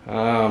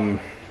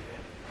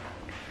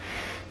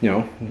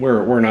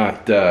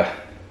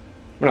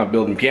 We're not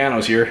building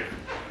pianos here.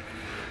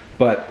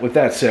 But with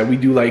that said, we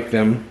do like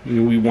them.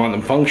 We want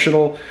them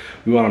functional.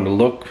 We want them to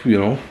look, we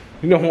don't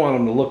want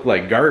them to look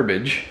like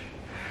garbage.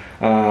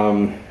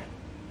 And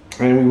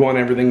we want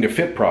everything to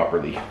fit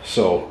properly.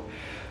 So,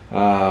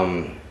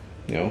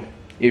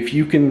 if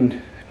you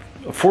can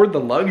afford the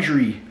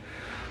luxury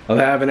of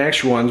having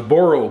extra ones,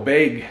 borrow,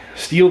 beg,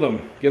 steal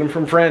them, get them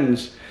from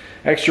friends.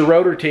 Extra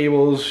router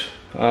tables,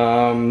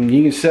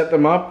 you can set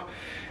them up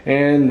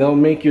and they'll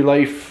make your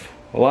life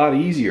a lot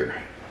easier.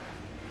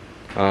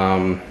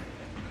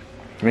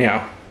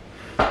 Anyhow,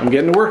 I'm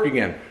getting to work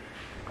again.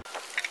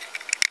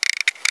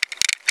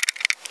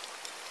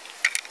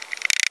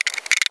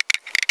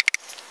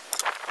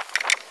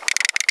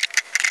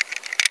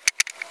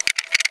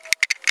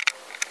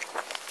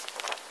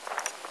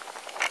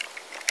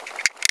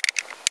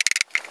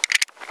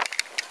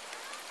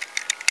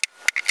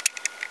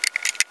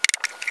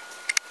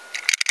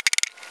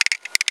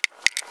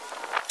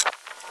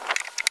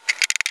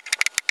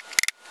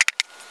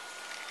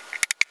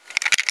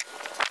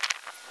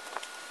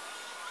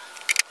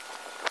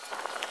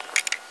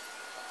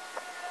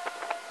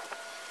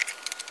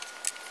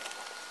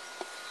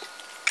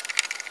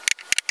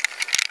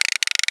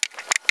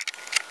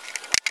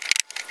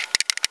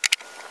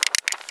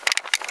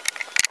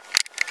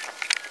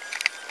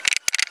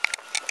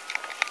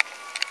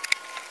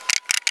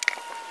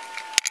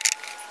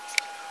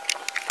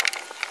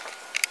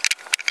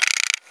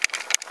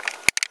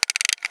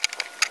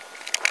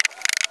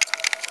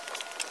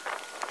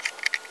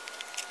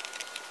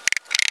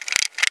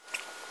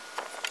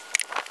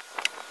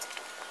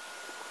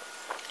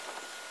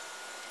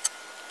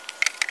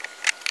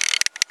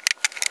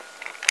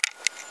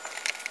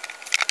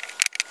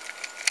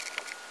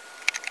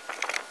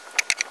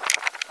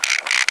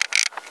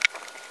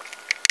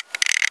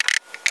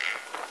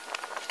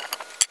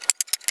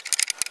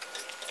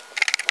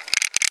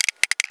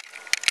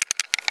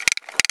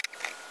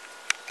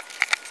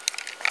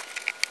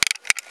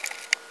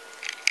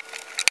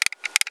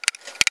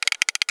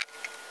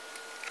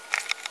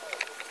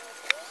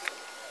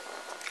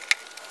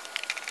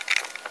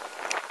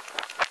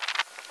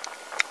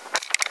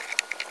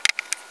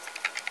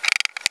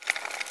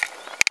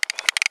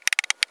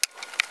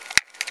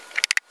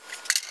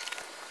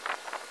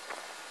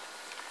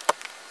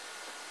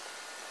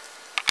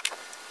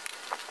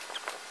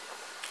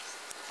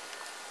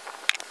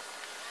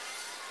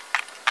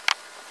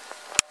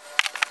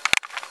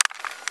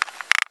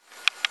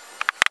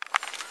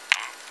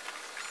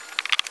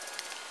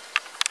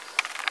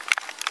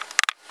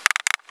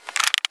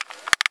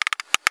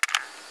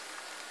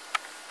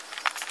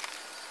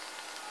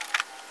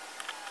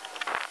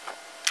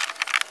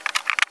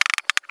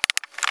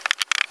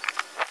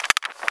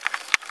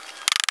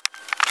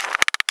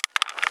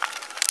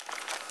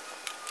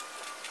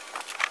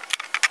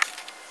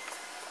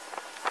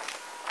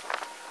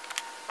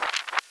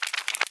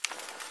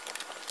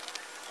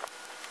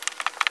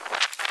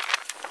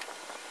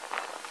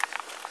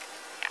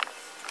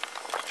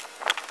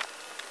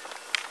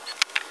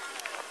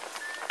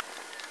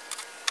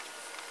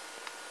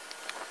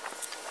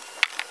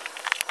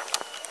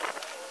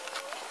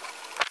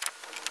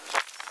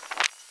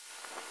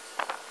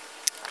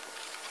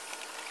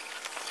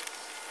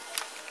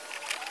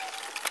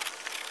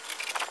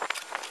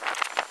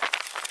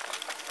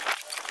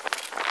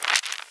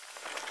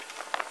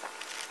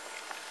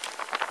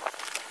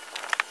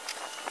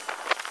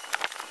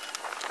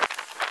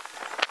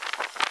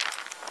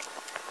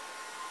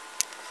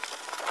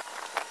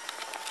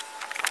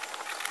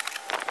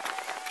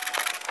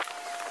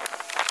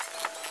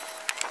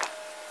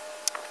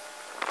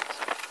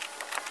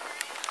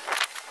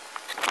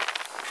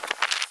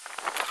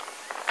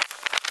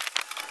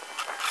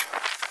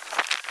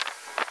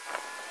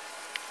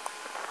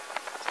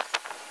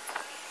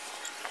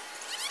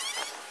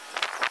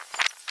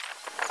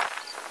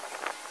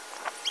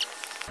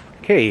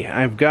 Okay,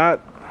 I've got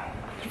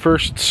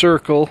first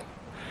circle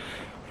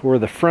for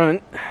the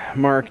front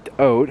marked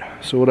out.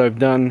 So what I've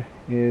done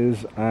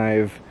is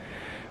I've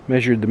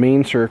measured the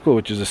main circle,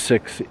 which is a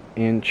 6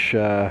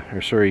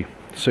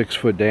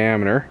 foot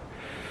diameter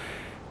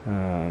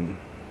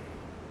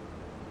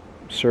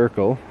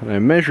circle, and I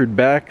measured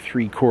back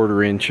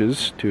 3/4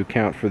 inches to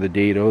account for the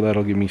dado.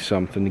 That'll give me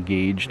something to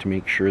gauge to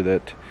make sure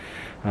that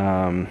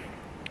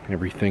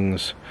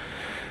everything's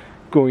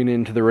going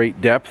into the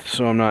right depth,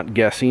 so I'm not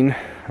guessing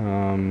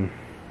when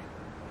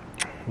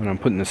I'm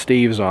putting the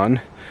staves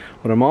on.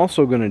 What I'm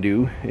also going to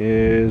do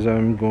is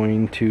I'm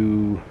going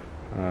to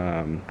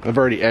I've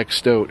already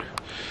X'd out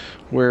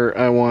where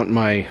I want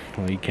my,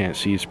 well, you can't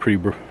see, it's pretty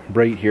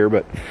bright here,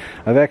 but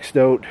I've X'd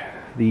out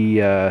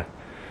the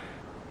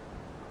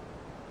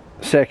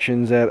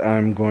sections that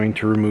I'm going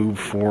to remove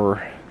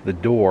for the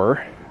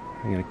door.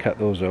 I'm going to cut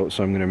those out,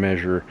 so I'm going to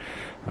measure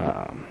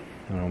I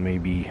don't know,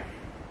 maybe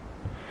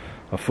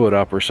a foot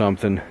up or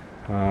something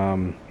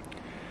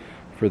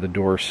for the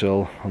door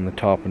sill on the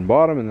top and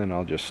bottom, and then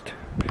I'll just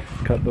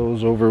cut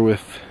those over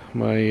with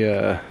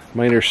my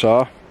miter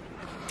saw.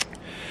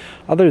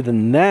 Other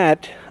than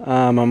that,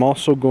 I'm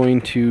also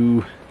going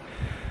to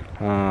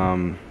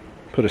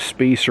put a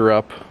spacer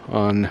up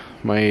on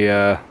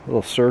my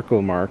little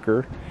circle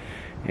marker,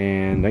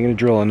 and I'm going to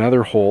drill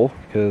another hole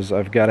because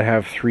I've got to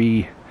have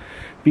 3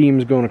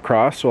 beams going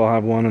across, so I'll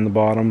have one on the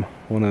bottom,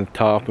 one on the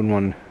top, and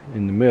one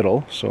in the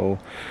middle. So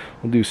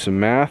we'll do some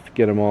math,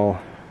 get them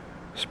all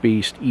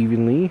spaced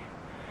evenly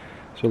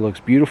so it looks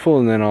beautiful,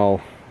 and then I'll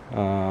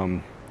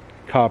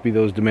copy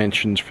those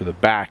dimensions for the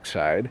back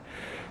side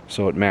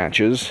so it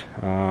matches.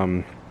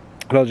 But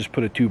I'll just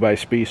put a 2x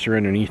spacer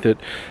underneath it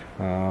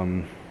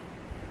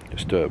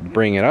just to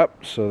bring it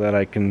up so that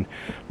I can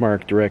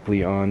mark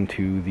directly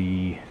onto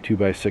the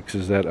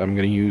 2x6s that I'm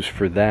going to use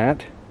for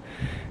that.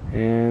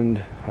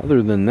 And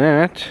other than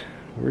that,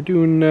 we're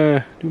doing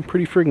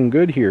pretty friggin'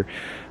 good here.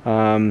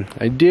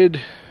 I did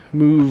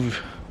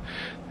move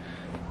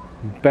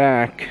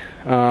back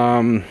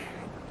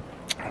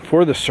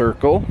for the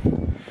circle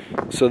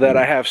so that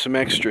I have some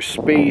extra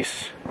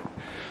space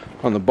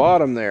on the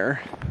bottom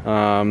there,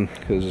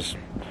 because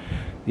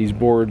these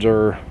boards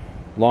are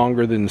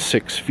longer than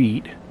 6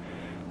 feet,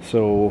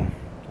 so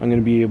I'm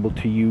going to be able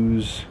to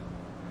use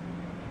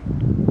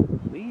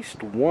at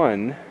least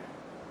one,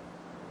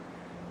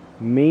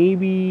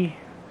 maybe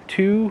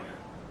 2,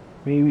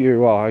 maybe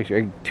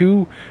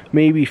 2,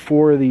 maybe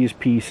 4 of these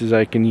pieces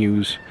I can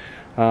use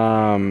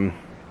on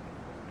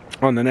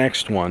the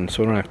next one,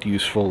 so I don't have to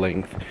use full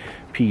length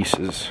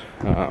pieces.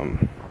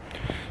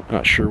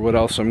 Not sure what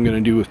else I'm going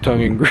to do with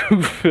tongue and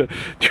groove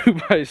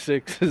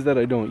 2x6s that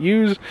I don't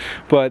use,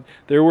 but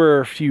there were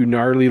a few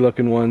gnarly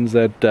looking ones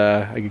that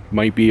I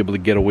might be able to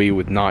get away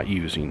with not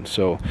using.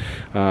 So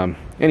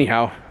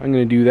anyhow, I'm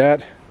going to do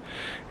that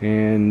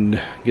and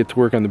get to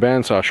work on the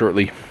bandsaw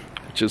shortly,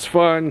 which is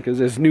fun because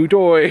it's a new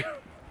toy.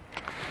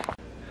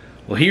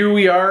 Well, here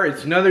we are,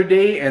 it's another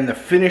day and the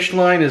finish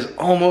line is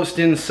almost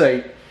in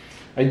sight.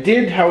 I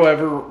did,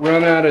 however,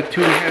 run out of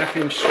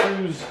 2.5-inch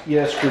screws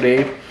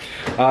yesterday,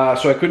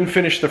 so I couldn't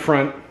finish the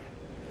front.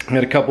 I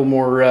had a couple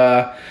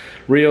more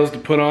rails to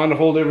put on to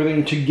hold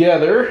everything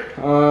together.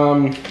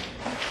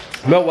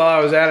 But while I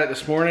was at it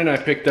this morning, I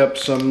picked up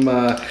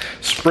some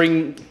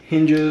spring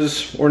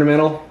hinges,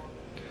 ornamental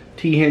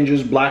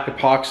T-hinges, black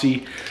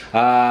epoxy.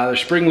 They're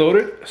spring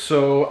loaded,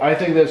 so I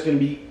think that's going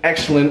to be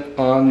excellent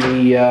on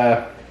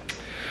the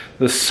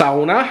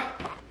sauna.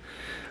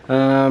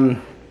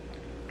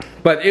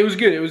 But it was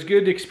good. It was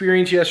good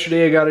experience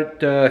yesterday. I got it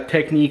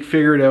technique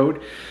figured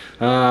out.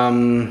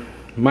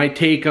 My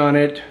take on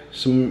it,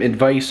 some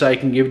advice I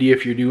can give to you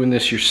if you're doing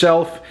this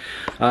yourself.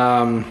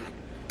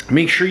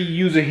 Make sure you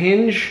use a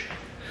hinge.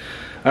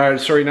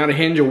 Sorry, not a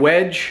hinge, a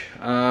wedge.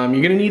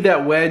 You're gonna need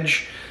that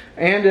wedge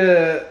and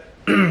a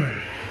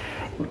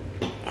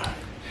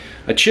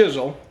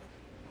chisel.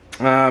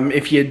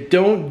 If you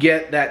don't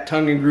get that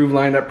tongue and groove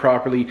lined up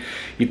properly,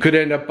 you could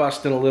end up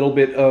busting a little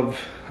bit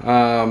of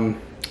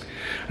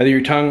either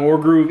your tongue or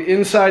groove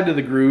inside to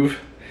the groove,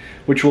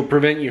 which will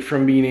prevent you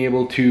from being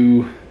able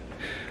to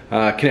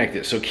connect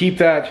it. So keep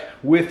that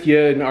with you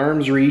in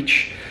arm's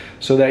reach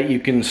so that you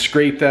can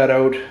scrape that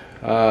out,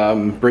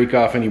 break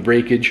off any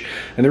breakage.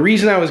 And the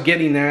reason I was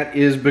getting that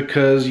is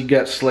because you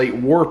got slight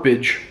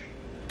warpage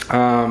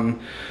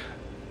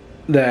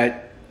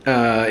that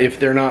if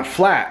they're not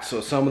flat, so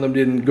some of them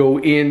didn't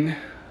go in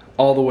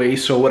all the way.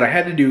 So what I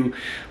had to do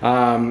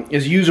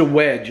is use a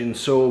wedge, and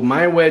so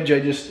my wedge I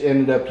just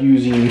ended up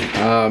using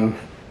a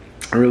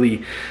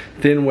really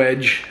thin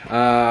wedge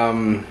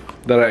that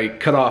I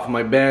cut off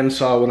my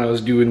bandsaw when I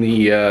was doing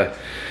the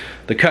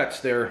cuts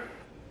there.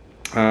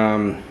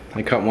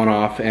 I cut one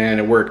off and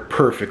it worked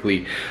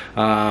perfectly,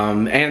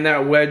 and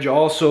that wedge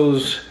also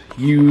is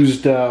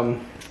used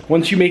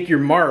once you make your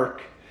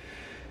mark.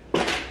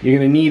 You're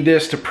gonna need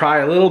this to pry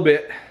a little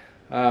bit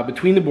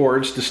between the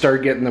boards to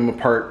start getting them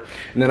apart,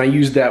 and then I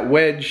used that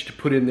wedge to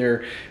put in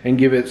there and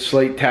give it a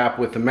slight tap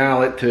with the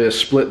mallet to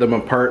split them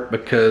apart,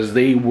 because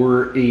they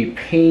were a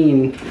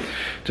pain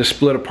to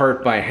split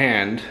apart by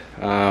hand,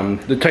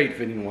 the tight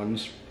fitting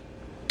ones.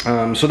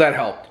 So that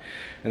helped,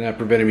 and that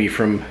prevented me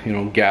from, you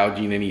know,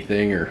 gouging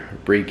anything or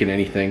breaking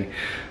anything.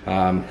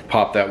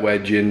 Pop that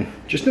wedge in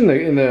just in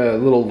the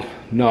little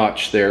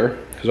notch there,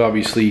 because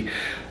obviously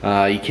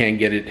you can't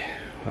get it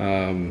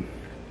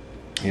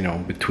you know,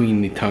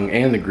 between the tongue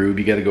and the groove.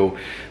 You got to go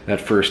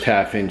that first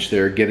 ½ inch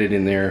there, get it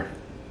in there,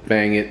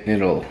 bang it, and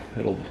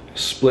it'll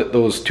split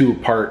those two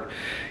apart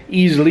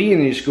easily,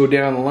 and you just go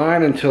down the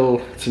line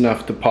until it's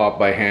enough to pop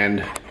by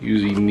hand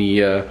using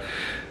the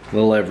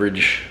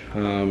leverage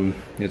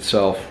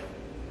itself.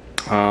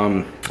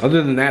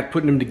 Other than that,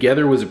 putting them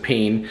together was a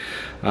pain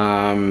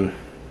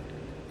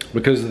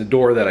because of the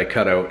door that I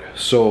cut out.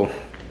 So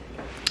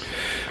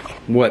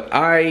what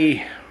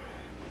I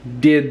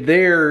did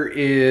there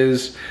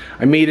is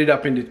I made it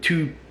up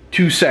into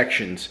two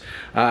sections.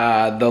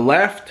 The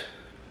left,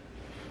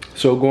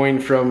 so going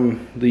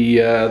from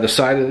the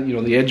side of, you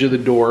know, the edge of the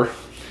door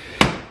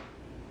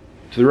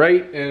to the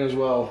right, and as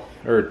well,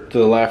 or to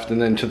the left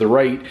and then to the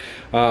right,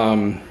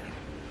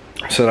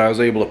 so that I was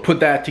able to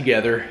put that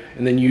together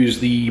and then use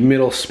the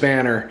middle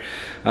spanner,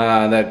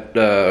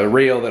 that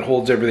rail that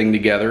holds everything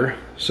together.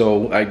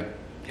 So I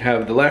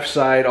have the left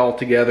side all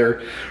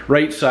together,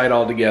 right side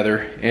all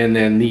together, and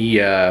then the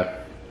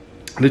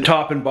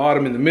top and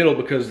bottom in the middle,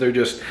 because they're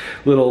just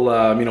little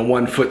you know,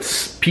 1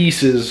 foot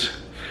pieces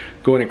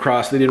going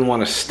across. They didn't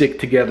want to stick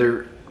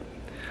together,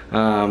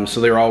 so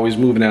they were always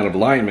moving out of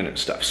alignment and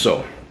stuff.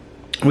 So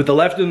with the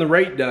left and the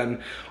right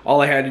done,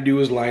 all I had to do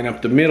was line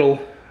up the middle,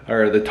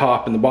 or the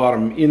top and the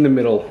bottom in the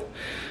middle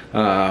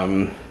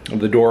of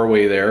the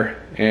doorway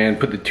there, and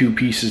put the two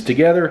pieces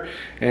together,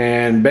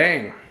 and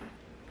bang.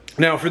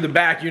 Now for the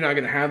back, you're not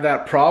going to have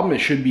that problem. It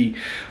should be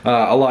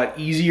a lot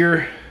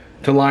easier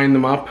to line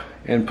them up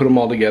and put them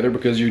all together,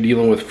 because you're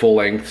dealing with full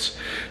lengths,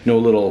 no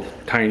little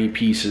tiny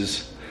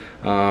pieces.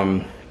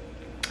 And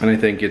I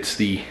think it's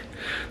the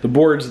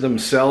boards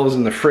themselves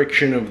and the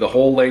friction of the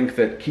whole length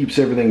that keeps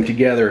everything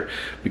together,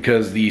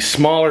 because the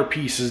smaller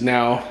pieces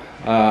now,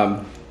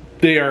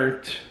 they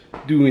aren't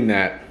doing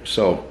that,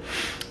 so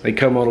they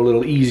come out a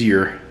little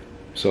easier.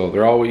 So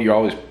you're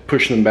always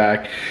pushing them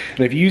back, and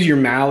if you use your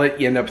mallet,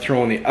 you end up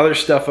throwing the other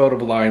stuff out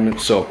of alignment.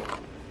 So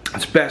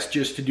it's best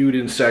just to do it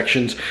in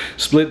sections.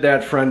 Split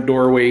that front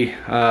doorway,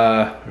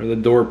 or the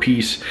door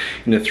piece,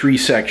 into 3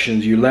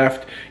 sections: your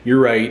left, your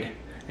right,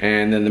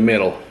 and then the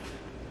middle.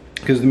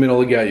 Because the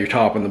middle, you got your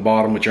top and the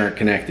bottom, which aren't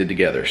connected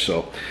together.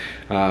 So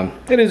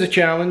it is a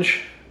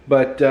challenge,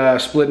 but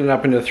splitting it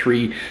up into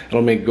 3,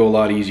 it'll make it go a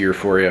lot easier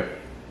for you.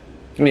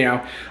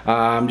 Anyhow,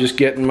 I'm just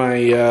getting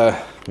my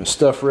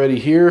stuff ready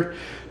here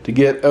to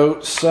get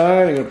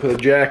outside. I'm gonna put a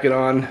jacket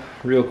on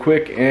real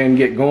quick and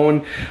get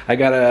going. I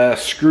gotta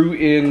screw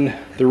in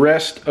the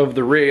rest of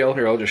the rail.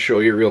 Here, I'll just show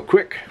you real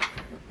quick.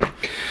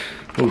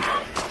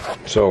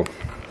 So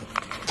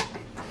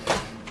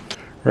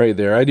right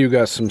there, I do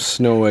got some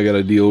snow I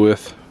gotta deal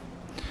with.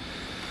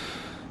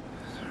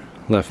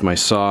 Left my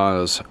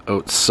saws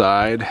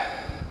outside.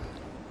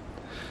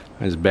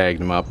 I just bagged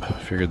them up.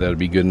 Figured that'd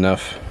be good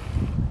enough.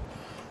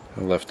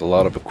 I left a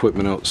lot of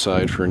equipment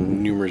outside for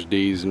numerous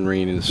days in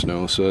rain and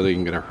snow, so they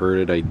ain't gonna hurt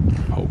it. I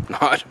hope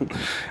not.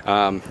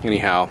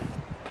 Anyhow,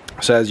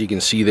 so as you can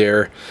see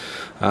there,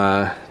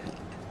 I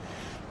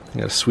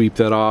gotta sweep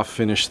that off,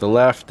 finish the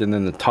left and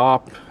then the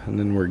top, and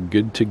then we're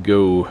good to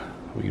go.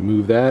 We can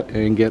move that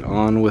and get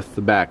on with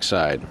the back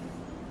side.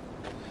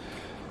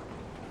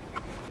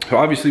 So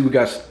obviously we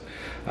got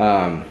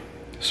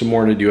some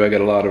more to do. I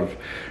got a lot of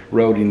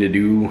routing to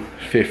do,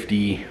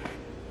 50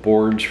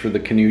 boards for the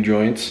canoe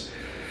joints.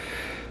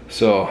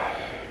 So,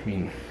 I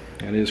mean,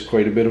 that is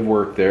quite a bit of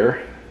work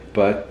there,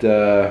 but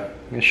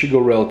it should go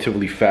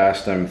relatively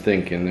fast, I'm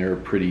thinking. They're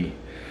pretty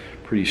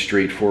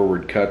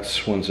straightforward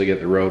cuts once I get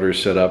the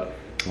routers set up.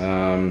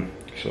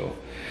 So,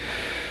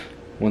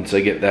 once I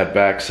get that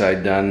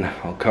backside done,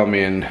 I'll come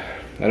in.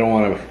 I don't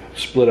want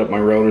to split up my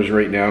routers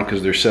right now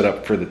because they're set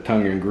up for the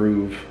tongue and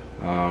groove.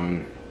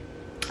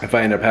 If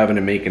I end up having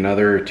to make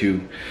another or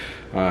two,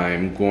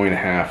 I'm going to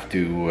have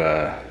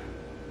to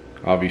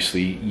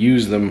obviously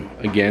use them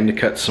again to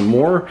cut some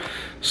more,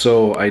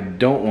 so I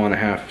don't want to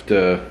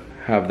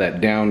have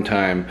that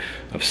downtime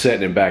of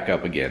setting it back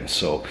up again.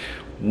 So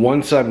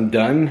once I'm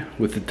done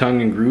with the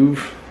tongue and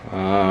groove,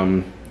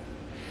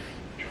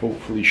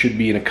 hopefully should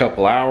be in a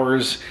couple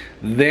hours,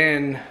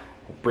 then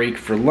I'll break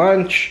for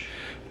lunch,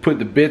 put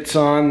the bits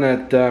on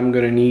that I'm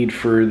going to need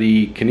for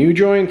the canoe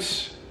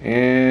joints,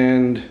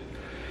 and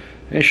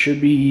it should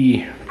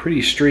be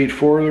pretty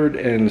straightforward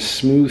and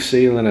smooth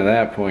sailing at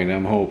that point.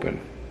 I'm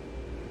hoping.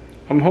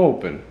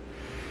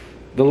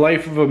 The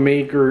life of a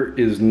maker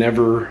is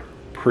never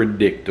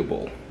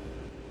predictable.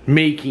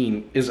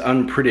 Making is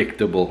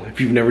unpredictable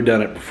if you've never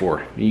done it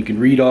before. You can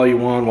read all you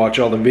want, watch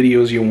all the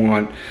videos you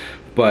want,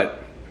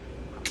 but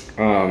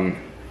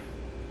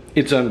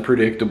it's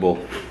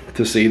unpredictable,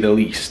 to say the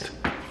least.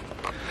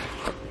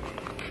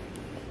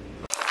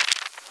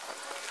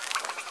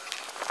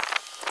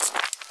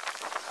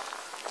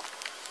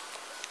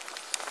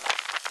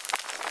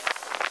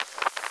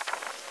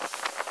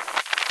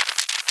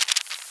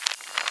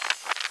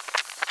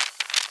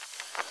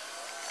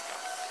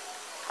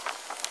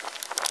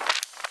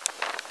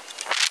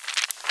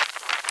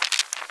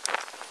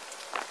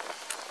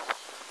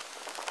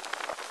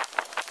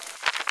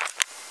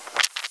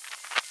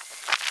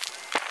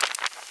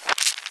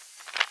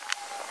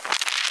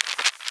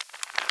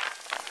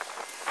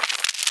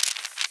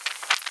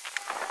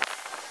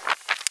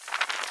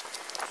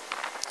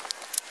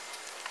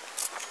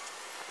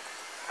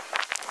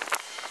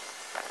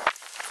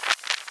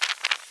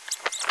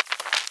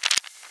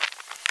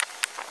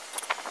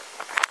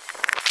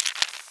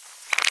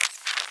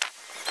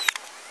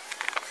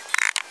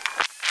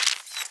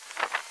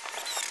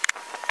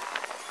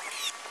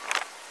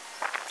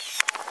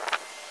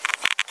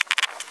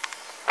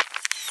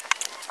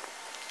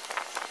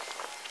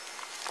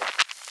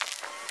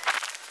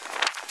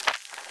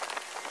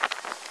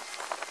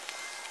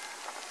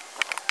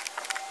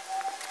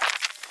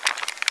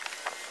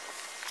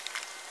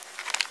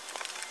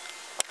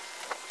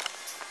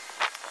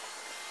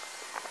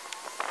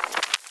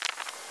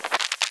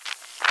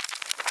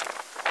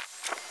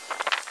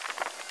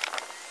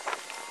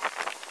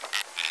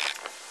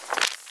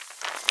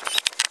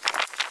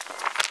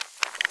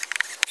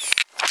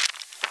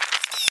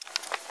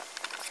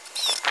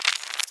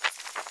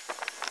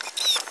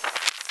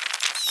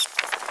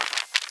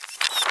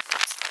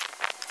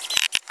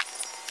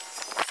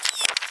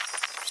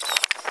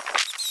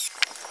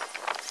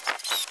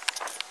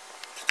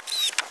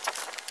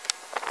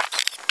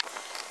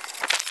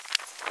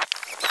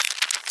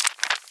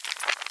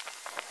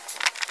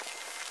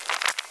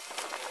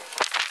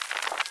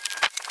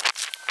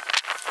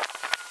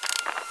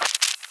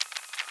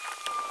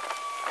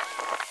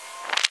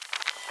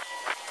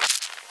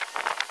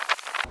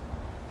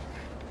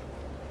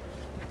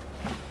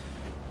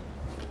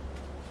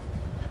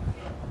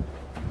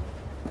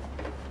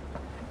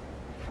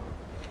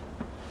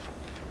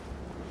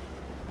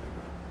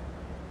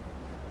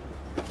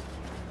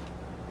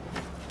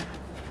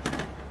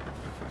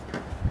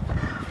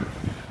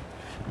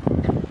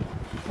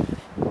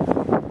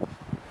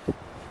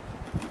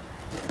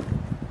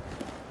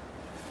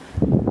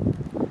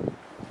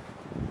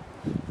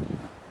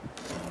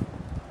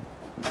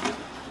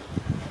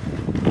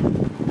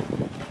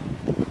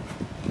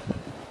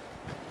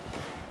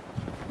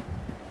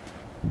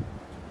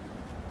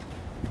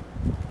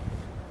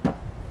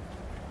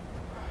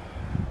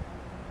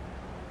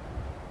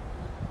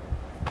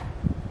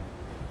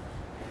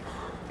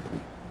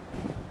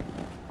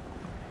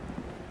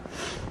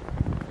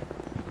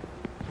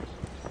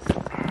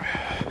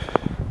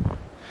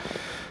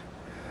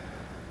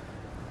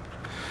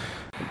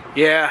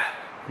 Yeah,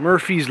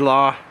 Murphy's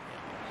Law.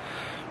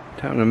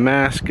 Time to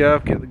mask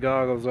up, get the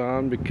goggles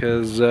on,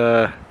 because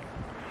I'm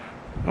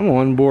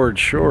one board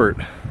short.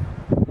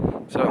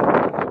 So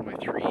I have my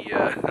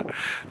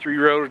three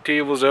rotor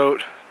tables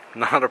out,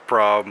 not a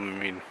problem. I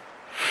mean,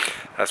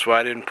 that's why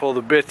I didn't pull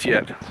the bits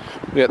yet.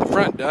 We got the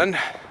front done,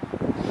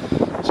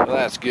 so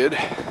that's good.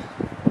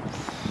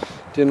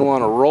 Didn't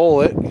want to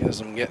roll it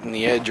because I'm getting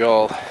the edge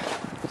all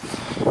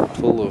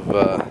full of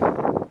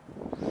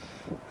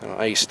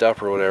iced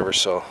up or whatever,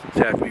 so I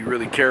have to be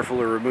really careful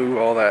to remove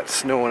all that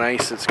snow and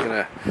ice that's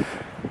gonna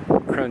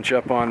crunch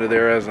up onto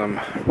there as I'm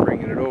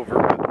bringing it over.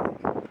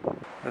 But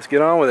let's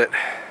get on with it,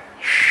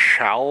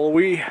 shall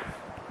we?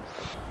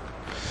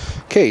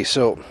 Okay,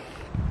 so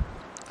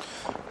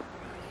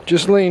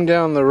just laying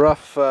down the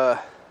rough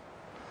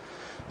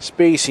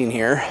spacing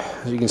here.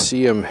 As you can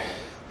see, I'm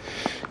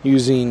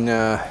using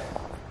two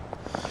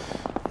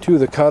of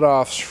the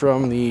cutoffs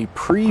from the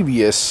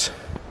previous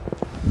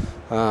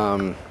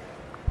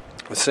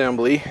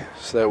assembly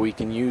so that we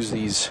can use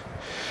these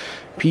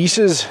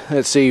pieces.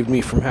 That saved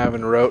me from having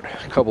to route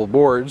a couple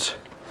boards.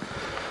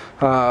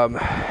 And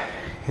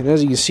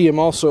as you can see, I'm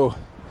also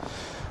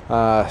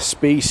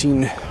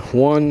spacing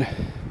one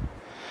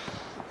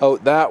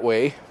out that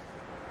way.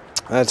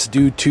 That's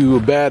due to a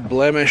bad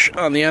blemish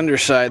on the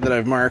underside that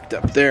I've marked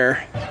up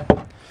there.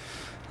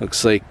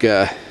 Looks like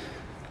got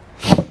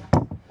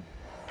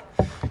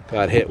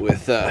hit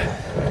with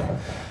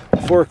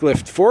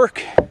forklift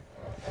fork.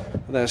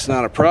 That's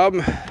not a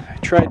problem. I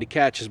tried to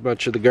catch as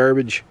much of the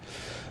garbage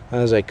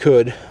as I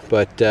could,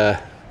 but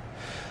that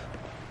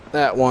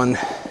one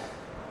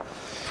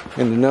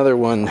and another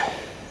one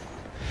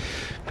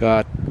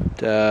got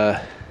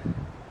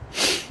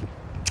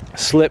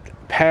slipped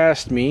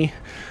past me.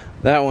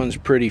 That one's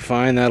pretty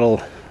fine.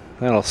 That'll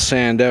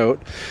sand out.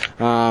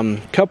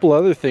 Couple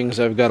other things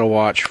I've got to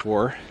watch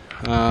for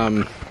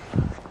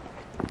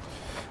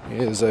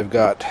is I've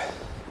got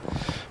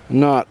a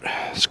knot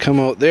that's come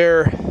out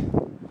there,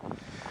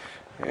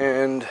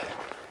 and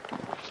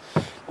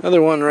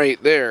another one right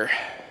there.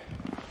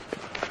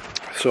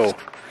 So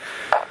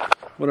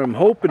what I'm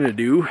hoping to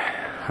do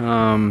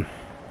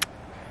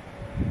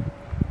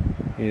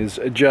is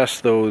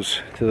adjust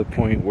those to the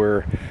point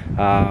where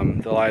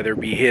they'll either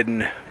be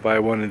hidden by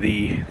one of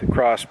the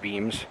cross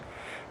beams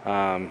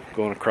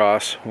going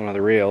across one of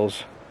the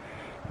rails,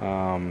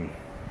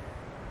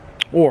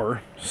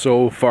 or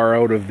so far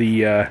out of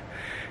the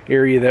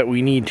area that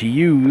we need to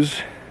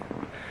use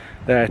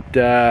that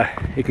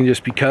it can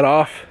just be cut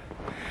off,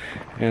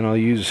 and I'll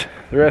use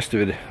the rest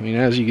of it. I mean,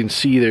 as you can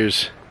see,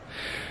 there's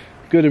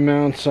good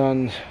amounts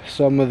on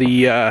some of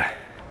the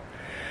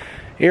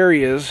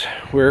areas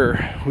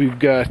where we've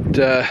got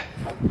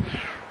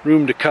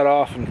room to cut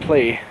off and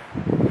play,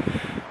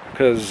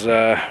 because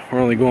we're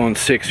only going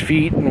 6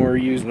 feet and we're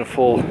using a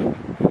full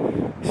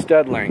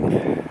stud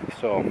length.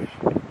 So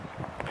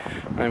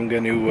I'm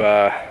going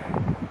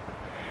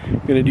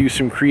to do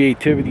some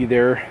creativity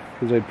there,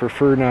 because I'd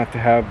prefer not to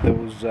have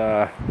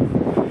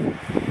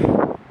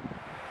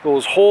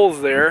those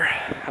holes there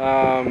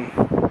on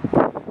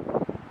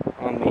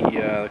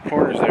the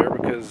corners there,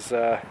 because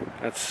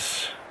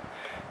that's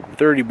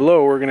 30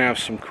 below. We're gonna have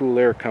some cool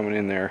air coming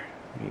in there.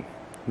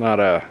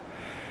 Not a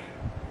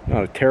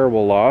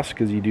terrible loss,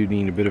 because you do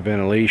need a bit of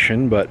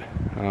ventilation, but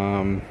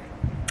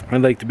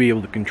I'd like to be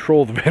able to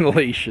control the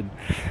ventilation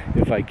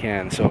if I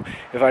can. So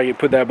if I can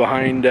put that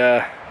behind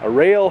a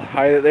rail,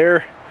 hide it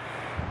there,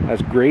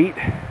 that's great.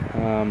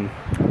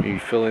 Maybe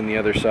fill in the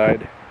other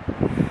side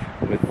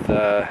with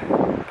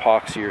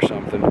epoxy or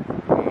something,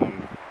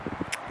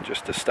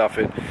 just to stuff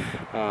it.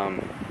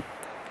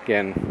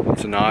 Again,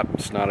 it's a knot,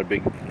 it's not a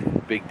big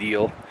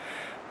deal,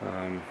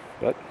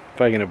 but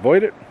if I can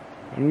avoid it,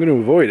 I'm going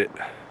to avoid it.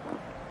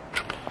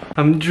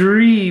 I'm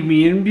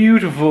dreamy and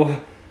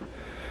beautiful.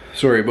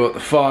 Sorry about the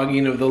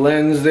fogging of the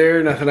lens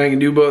there. Nothing I can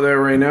do about that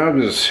right now,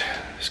 because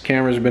this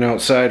camera's been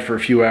outside for a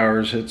few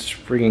hours. It's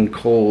freaking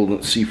cold.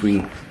 Let's see if we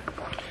can...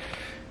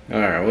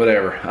 Alright,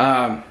 whatever.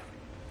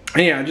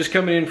 Yeah, I'm just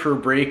coming in for a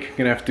break.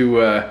 Gonna have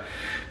to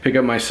pick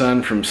up my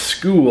son from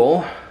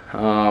school.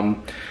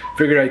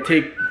 Figured I'd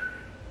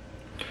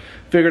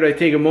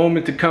take a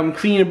moment to come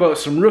clean about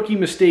some rookie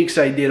mistakes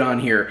I did on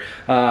here.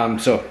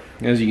 So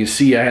as you can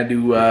see, I had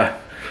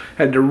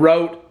to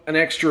route an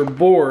extra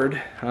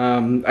board.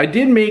 I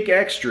did make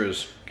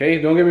extras,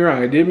 okay, don't get me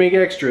wrong, I did make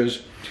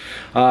extras,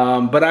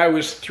 but I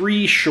was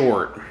 3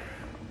 short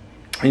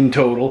in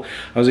total.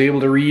 I was able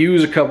to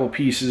reuse a couple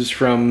pieces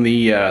from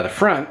the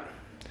front,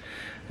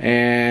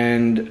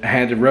 and I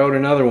had to route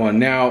another one.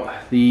 Now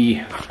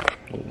the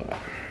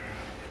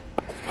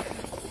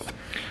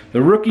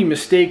rookie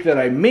mistake that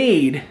I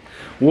made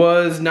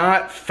was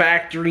not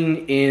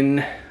factoring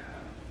in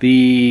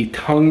the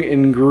tongue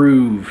and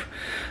groove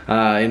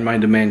in my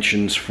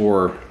dimensions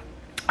for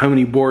how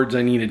many boards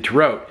I needed to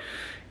route.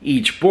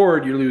 Each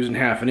board you're losing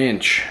 ½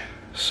 inch,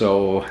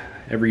 so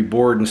every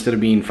board, instead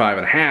of being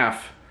 5.5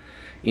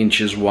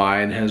 inches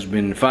wide, has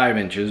been 5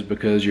 inches,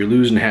 because you're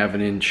losing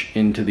 ½ inch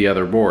into the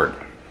other board.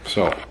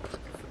 So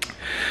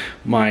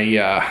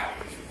my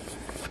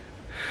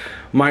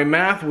my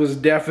math was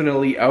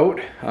definitely out,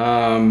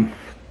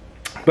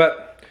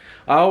 but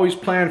I always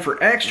planned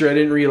for extra. I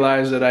didn't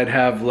realize that I'd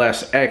have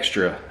less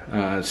extra.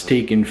 It's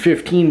taken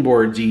 15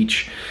 boards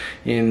each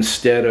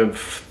instead of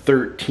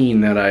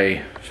 13 that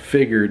I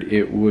figured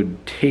it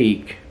would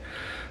take.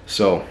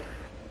 So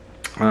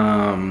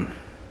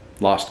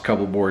lost a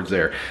couple boards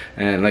there.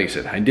 And like I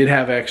said, I did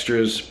have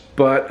extras,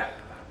 but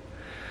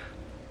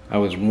I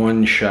was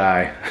one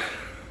shy.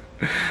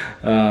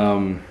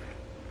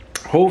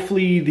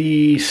 Hopefully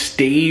the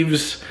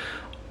staves,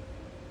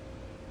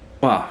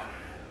 well,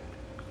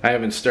 I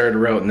haven't started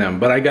routing them,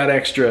 but I got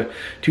extra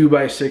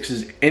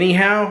 2x6s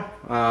anyhow.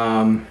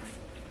 I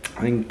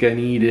think I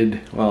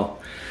needed, well,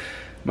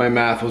 my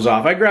math was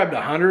off. I grabbed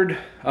 100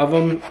 of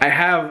them. I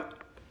have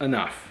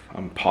enough.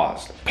 I'm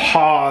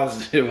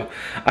positive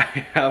I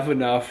have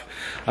enough.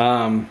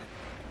 And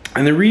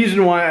the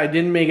reason why I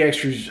didn't make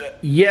extras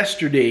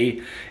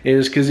yesterday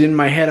is because in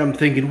my head I'm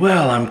thinking,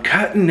 well, I'm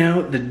cutting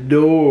out the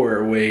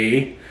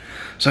doorway,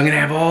 so I'm gonna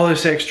have all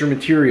this extra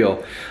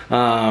material.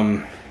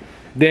 Then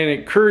it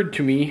occurred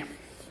to me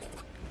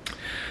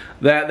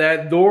that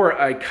that door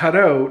I cut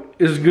out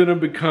is gonna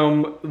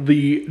become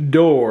the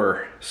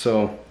door.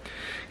 So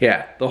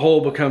yeah, the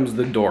hole becomes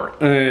the door.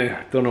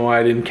 Don't know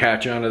why I didn't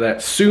catch on to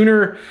that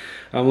sooner.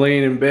 I'm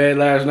laying in bed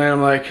last night,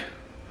 I'm like,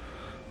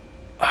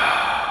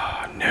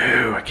 oh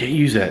no, I can't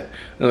use that.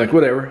 I'm like,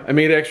 whatever, I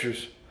made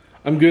extras.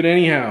 I'm good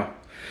anyhow.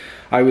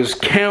 I was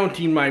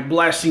counting my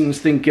blessings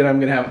thinking I'm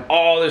gonna have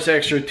all this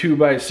extra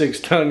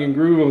 2x6 tongue and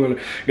groove. I'm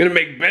gonna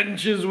make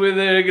benches with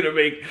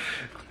it,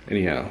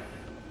 anyhow,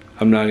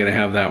 I'm not gonna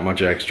have that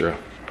much extra.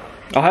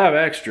 I'll have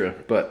extra,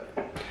 but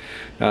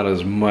not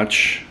as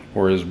much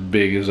or as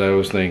big as I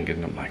was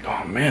thinking. I'm like,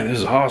 oh man, this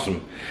is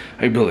awesome.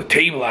 I can build a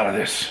table out of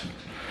this.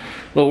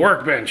 Little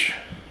workbench.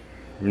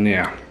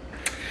 Yeah.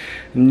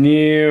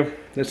 Yeah,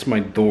 that's my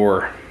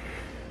door.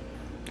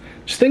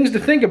 Just things to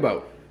think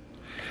about.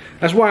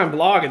 That's why I'm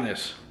vlogging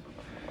this.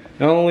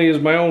 Not only is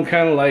my own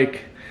kind of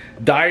like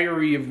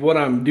diary of what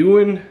I'm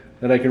doing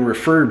that I can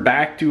refer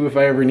back to if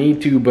I ever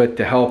need to, but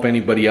to help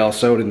anybody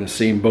else out in the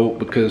same boat,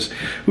 because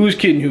who's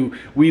kidding who?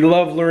 We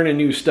love learning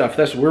new stuff.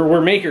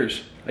 We're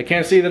makers. I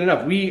can't say that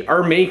enough. We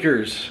are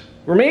makers.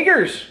 We're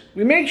makers.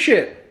 We make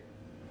shit.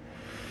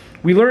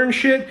 We learn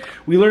shit.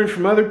 We learn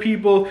from other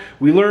people.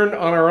 We learn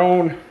on our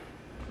own,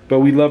 but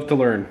we love to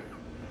learn.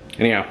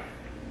 Anyhow.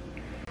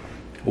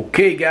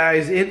 Okay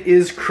guys, it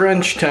is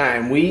crunch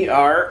time. We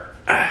are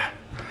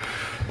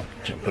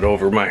jumping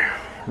over my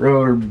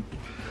rotor.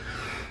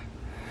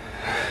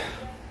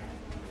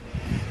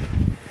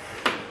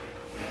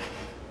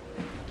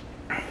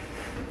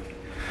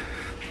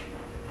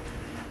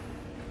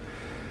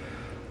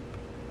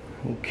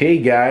 Okay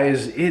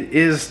guys, it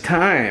is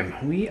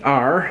time. We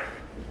are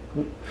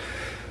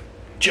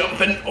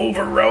jumping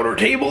over router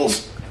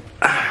tables.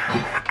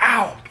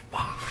 Ow!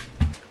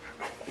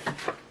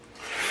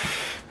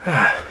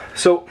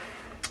 So,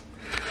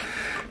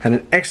 had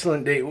an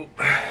excellent day.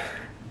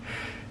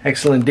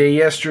 Excellent day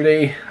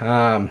yesterday.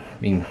 I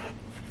mean,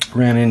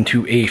 ran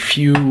into a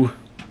few.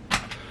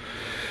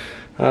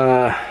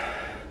 Well,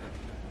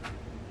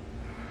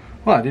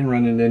 I didn't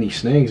run into any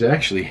snags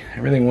actually.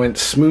 Everything went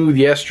smooth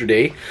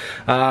yesterday.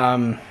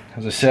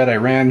 As I said, I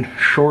ran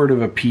short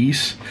of a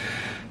piece,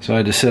 so I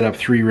had to set up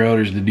 3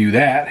 routers to do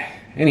that.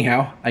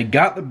 Anyhow, I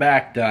got the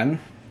back done,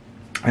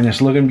 and it's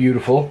looking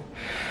beautiful.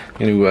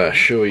 I'm going to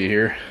show you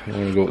here. I don't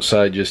want to go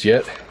outside just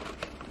yet.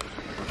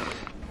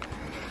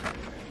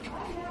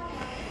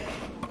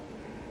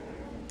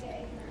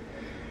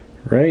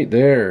 Right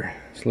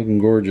there. It's looking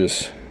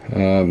gorgeous.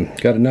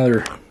 Got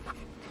another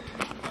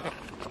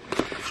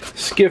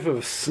skiff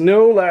of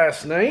snow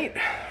last night,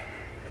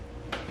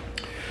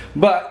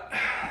 but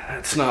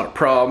that's not a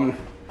problem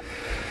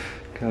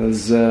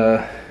because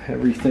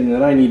everything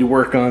that I need to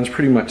work on is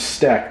pretty much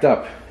stacked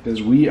up,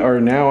 because we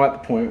are now at the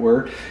point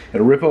where I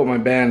gotta rip out my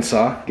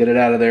bandsaw, get it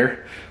out of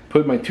there,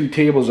 put my 2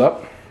 tables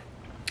up.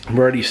 I've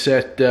already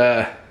set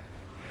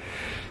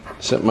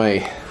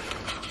my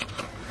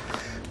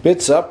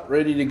bits up,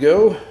 ready to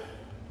go.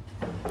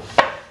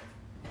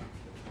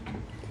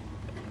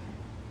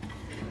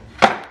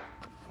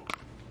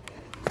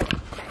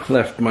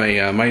 Left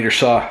my miter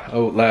saw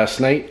out last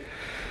night.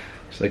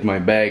 It's like my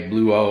bag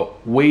blew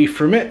away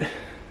from it,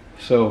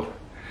 so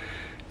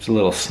it's a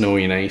little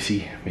snowy and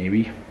icy,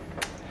 maybe.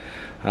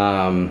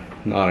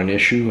 Not an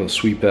issue. We'll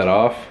sweep that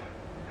off.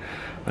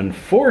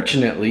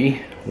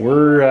 Unfortunately, it's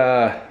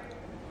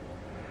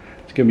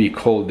gonna be a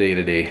cold day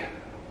today.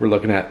 We're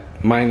looking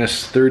at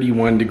minus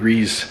 31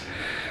 degrees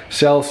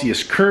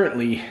Celsius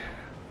currently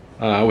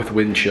with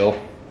wind chill.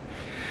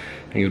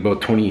 I think it's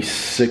about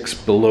 26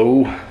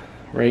 below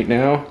right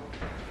now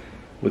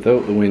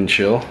without the wind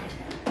chill,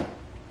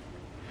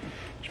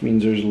 which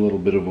means there's a little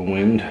bit of a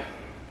wind.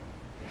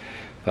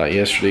 Thought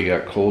yesterday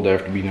got cold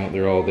after being out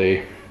there all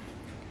day.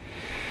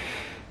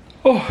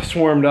 Oh, it's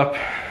warmed up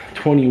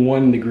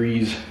 21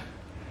 degrees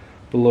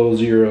below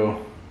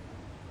zero.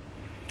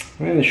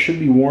 And it should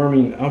be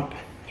warming up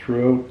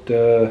throughout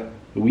the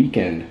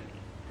weekend.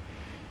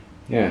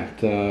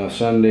 Yeah,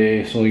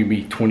 Sunday it's only gonna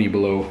be 20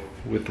 below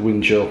with the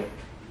wind chill.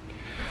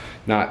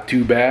 Not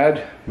too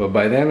bad, but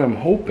by then I'm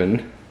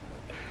hoping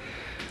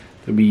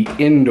to be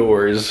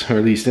indoors, or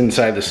at least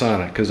inside the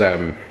sauna, because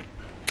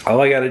all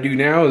I got to do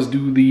now is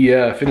do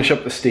the finish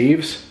up the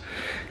staves.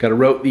 Got to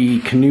route the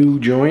canoe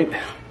joint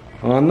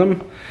on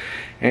them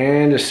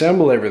and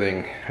assemble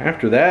everything.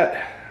 After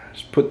that,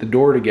 just put the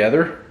door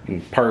together,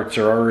 and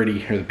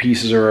the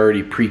pieces are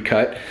already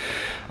pre-cut.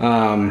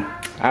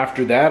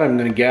 After that, I'm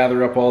going to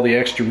gather up all the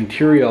extra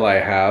material I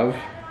have,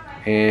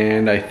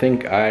 and I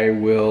think I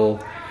will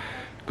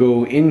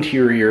go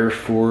interior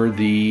for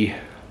the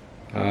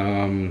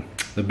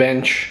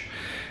bench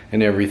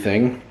and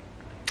everything.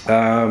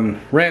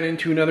 Ran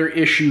into another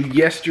issue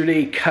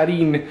yesterday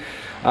cutting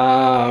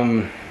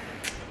the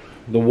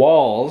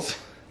walls.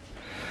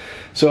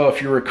 So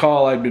if you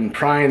recall, I've been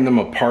prying them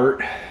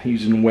apart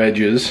using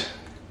wedges.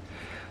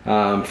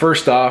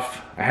 First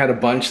off, I had a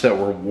bunch that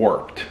were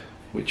warped,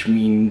 which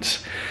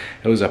means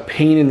it was a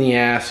pain in the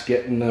ass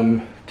getting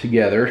them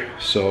together.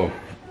 So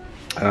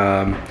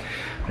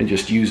I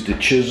just used a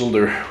chisel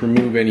to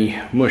remove any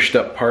mushed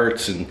up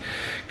parts and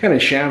kind of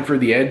chamfer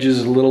the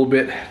edges a little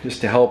bit just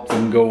to help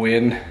them go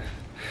in.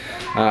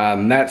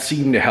 That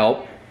seemed to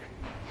help.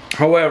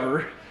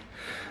 However,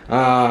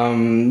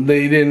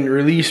 they didn't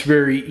release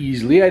very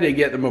easily. I did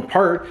get them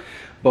apart,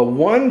 but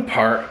one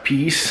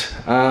piece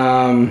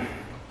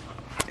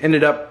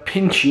ended up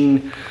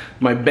pinching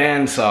my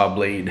bandsaw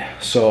blade.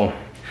 So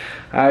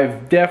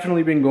I've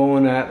definitely been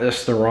going at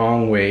this the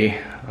wrong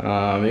way.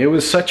 It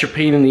was such a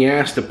pain in the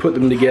ass to put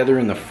them together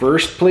in the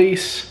first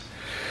place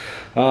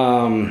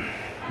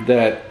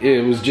that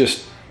it was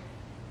just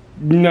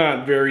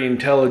not very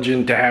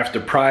intelligent to have to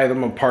pry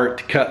them apart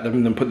to cut them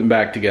and then put them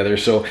back together.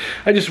 So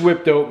I just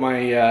whipped out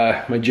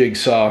my my jig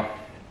saw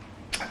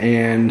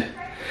and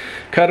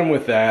cut them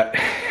with that.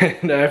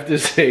 And I have to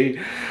say,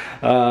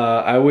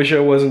 I wish I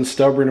wasn't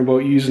stubborn about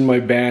using my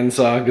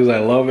bandsaw because I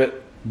love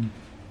it.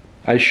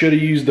 I should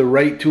have used the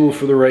right tool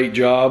for the right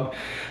job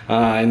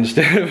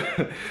instead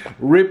of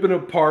ripping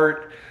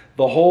apart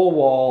the whole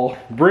wall,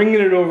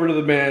 bringing it over to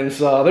the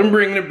bandsaw, then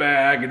bringing it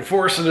back and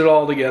forcing it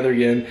all together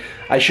again.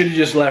 I should have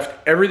just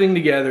left everything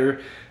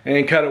together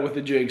and cut it with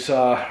the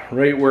jigsaw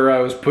right where I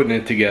was putting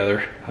it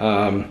together.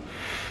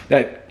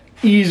 That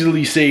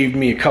easily saved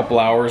me a couple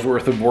hours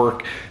worth of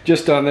work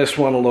just on this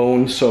one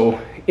alone.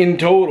 So in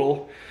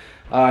total,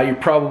 you're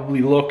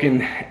probably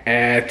looking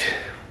at,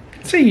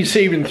 say you're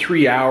saving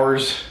 3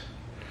 hours,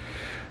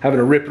 having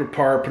to rip it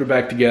apart, put it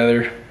back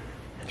together.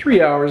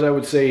 3 hours, I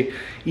would say,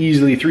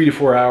 easily 3 to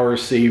 4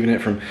 hours saving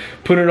it from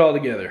putting it all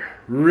together,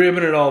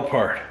 ripping it all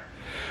apart,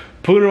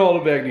 putting it all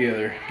back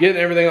together, getting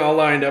everything all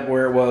lined up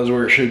where it was,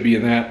 where it should be,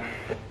 and that.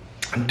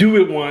 Do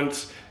it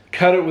once,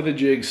 cut it with a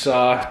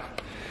jigsaw.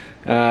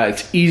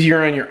 It's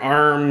easier on your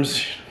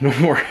arms, no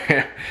more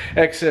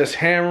excess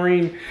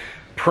hammering,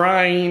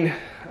 prying.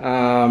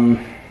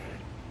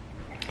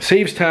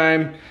 Saves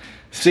time,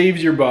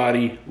 saves your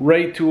body,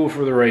 right tool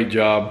for the right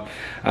job,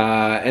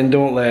 and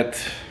don't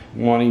let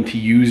wanting to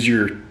use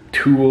your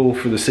tool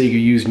for the sake of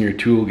using your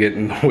tool get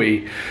in the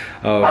way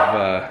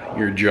of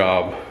your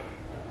job.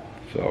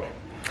 So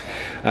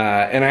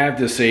and I have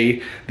to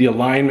say, the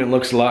alignment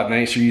looks a lot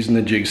nicer using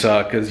the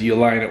jigsaw because you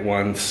align it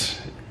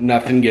once,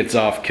 nothing gets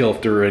off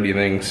kilter or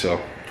anything. So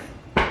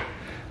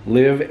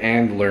live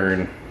and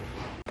learn.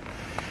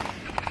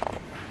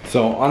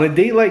 So on a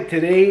day like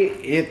today,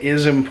 it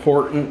is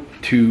important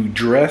to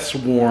dress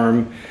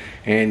warm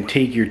and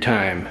take your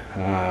time.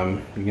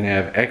 You're gonna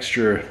have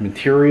extra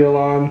material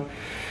on.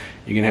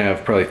 You can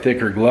have probably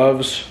thicker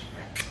gloves,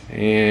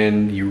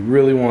 and you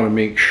really want to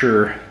make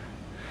sure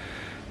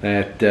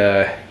that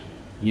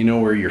you know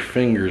where your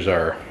fingers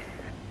are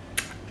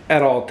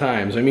at all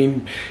times. I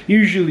mean,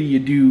 usually you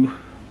do,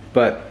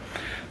 but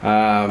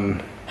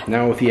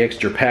now with the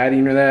extra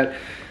padding or that,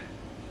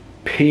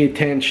 pay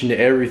attention to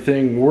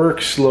everything,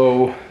 work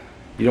slow.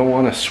 You don't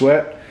want to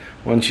sweat.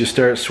 Once you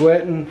start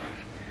sweating,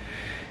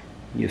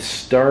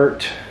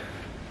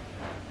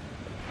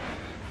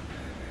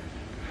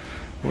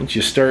 once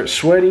you start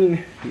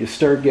sweating, you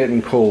start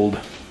getting cold.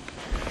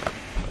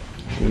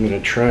 I'm gonna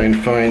try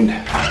and find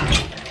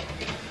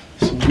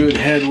some good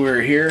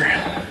headwear here.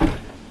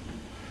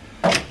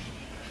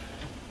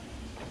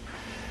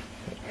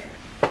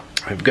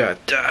 I've got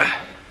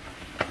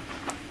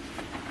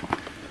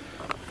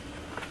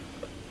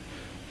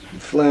some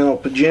flannel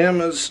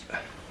pajamas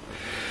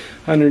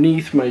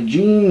underneath my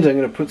jeans. I'm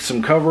gonna put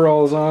some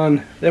coveralls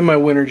on, then my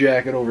winter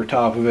jacket over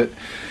top of it,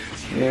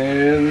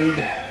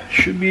 and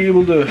should be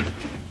able to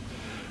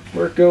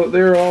work out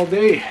there all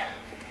day.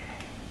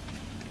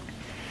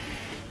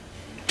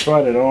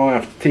 But I don't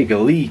have to take a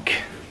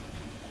leak.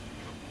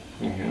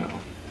 Yeah.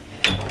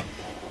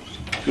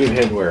 Good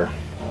headwear.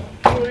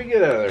 What do we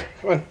get out of there?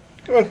 Come on,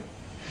 come on.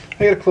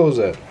 I gotta close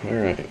that.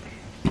 Alright.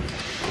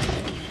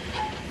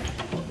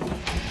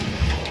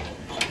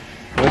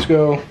 Let's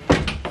go.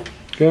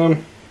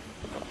 Come.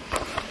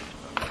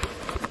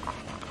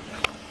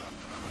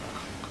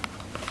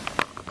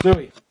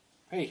 Zoe,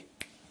 hey,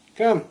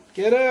 come,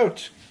 get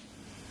out.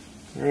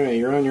 Alright,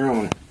 you're on your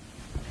own.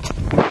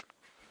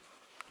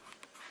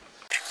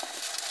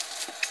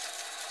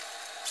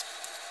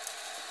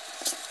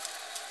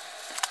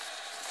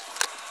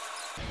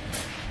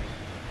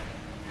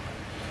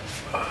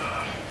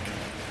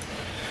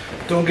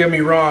 Don't get me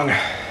wrong,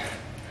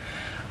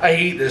 I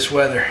hate this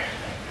weather.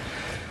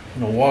 I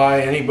don't know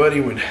why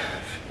anybody would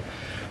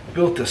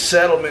build a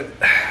settlement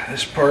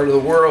this part of the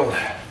world.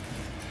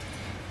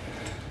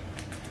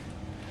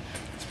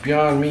 It's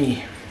beyond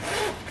me.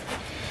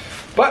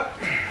 But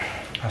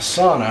a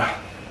sauna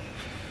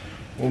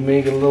will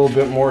make it a little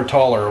bit more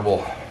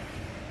tolerable.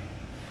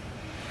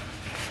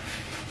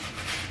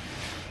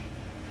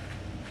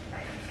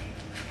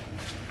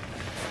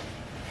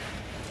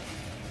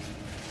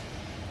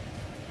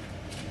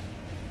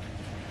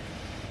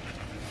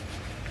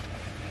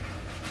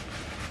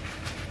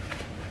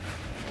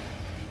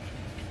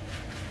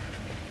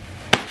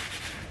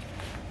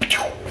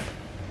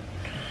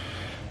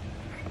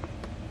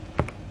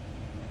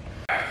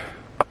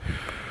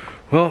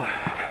 Well,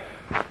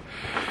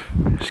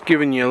 just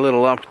giving you a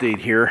little update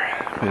here.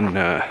 Been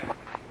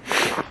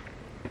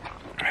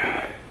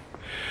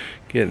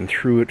getting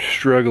through it,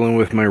 struggling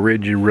with my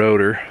rigid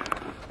rotor.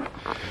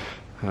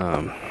 I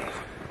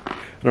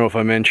don't know if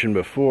I mentioned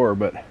before,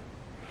 but a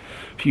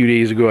few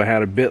days ago I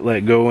had a bit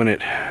let go and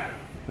it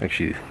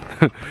actually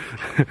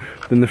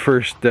in the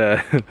first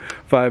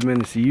 5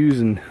 minutes of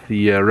using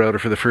the router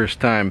for the first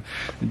time,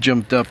 it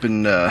jumped up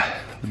and the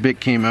bit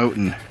came out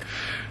and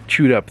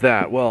chewed up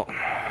that. Well,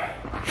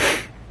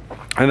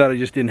 I thought I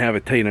just didn't have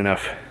it tight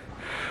enough,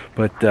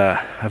 but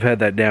I've had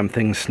that damn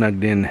thing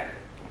snugged in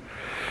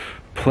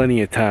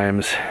plenty of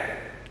times,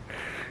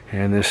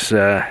 and this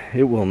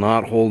it will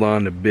not hold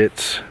on to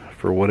bits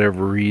for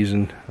whatever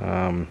reason.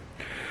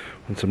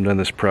 Once I'm done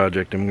this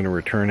project, I'm going to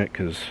return it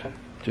because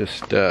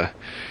just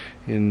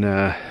in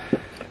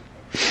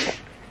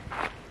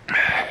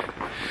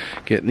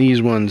getting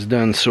these ones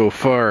done so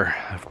far,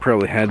 I've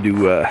probably had to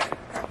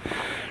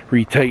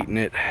retighten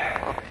it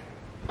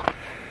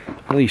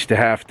at least a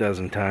half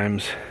dozen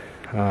times.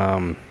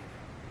 Never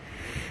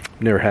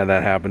had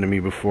that happen to me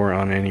before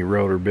on any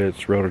rotor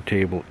bits, rotor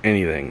table,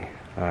 anything.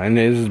 And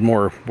this is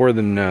more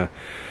than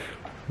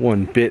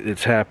one bit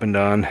it's happened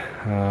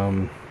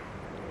on.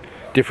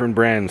 Different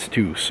brands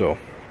too, so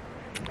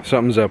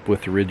something's up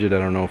with the rigid. I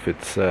don't know if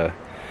it's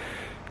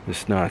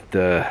just not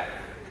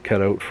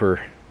cut out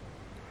for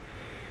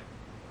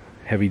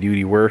heavy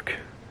duty work.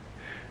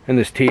 And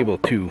this table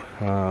too,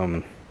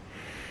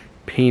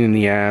 pain in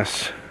the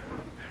ass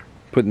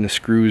putting the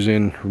screws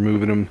in,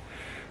 removing them.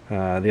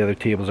 The other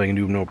tables I can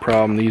do no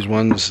problem. These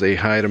ones, they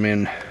hide them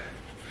in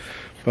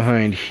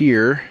behind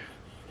here,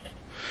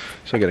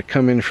 so I got to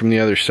come in from the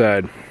other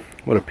side.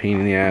 What a pain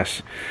in the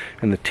ass.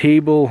 And the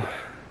table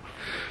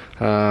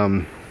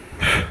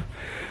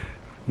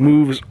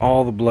moves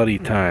all the bloody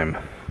time,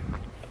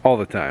 all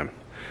the time.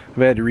 I've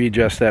had to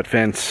readjust that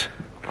fence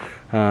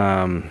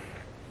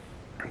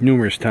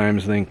numerous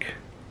times, I think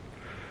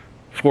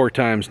 4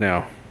 times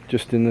now,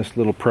 just in this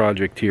little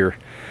project here.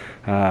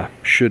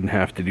 Shouldn't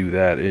have to do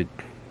that. I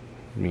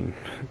mean,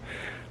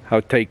 how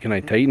tight can I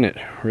tighten it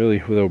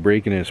really without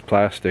breaking it? It's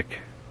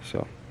plastic,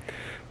 so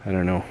I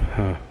don't know.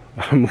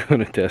 I'm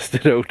gonna test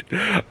it out.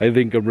 I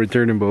think I'm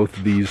returning both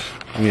of these.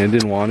 I mean, I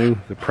didn't want to.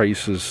 The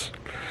price is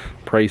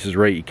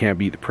right. You can't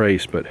beat the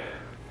price, but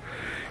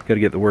gotta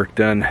get the work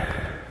done.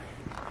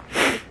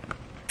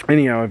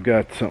 Anyhow, I've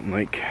got something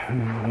like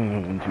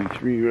 1, 2,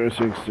 3, 4,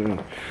 6,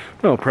 7,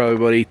 no, probably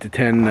about 8 to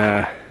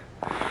 10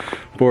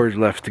 boards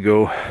left to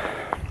go.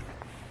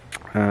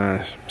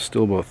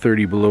 Still about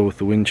 30 below with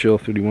the wind chill,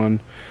 31,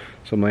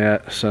 something like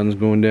that. Sun's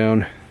going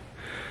down.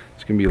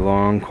 It's gonna be a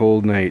long,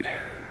 cold night.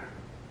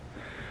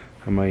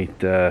 I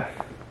might, well,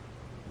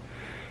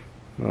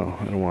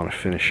 I don't want to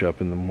finish up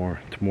in the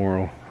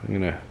tomorrow. I'm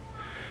gonna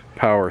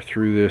power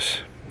through this.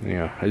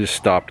 Yeah, I just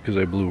stopped because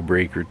I blew a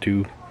break or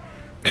two.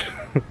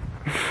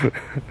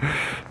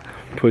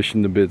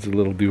 Pushing the bits a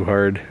little too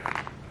hard.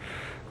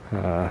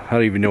 I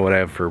don't even know what I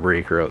have for a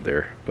breaker out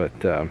there,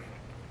 but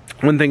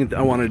one thing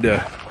I wanted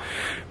to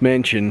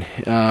mention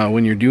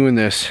when you're doing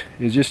this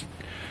is just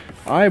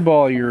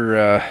eyeball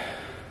your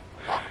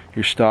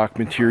stock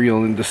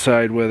material and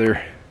decide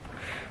whether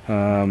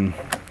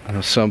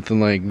something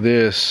like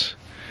this,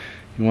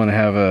 you want to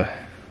have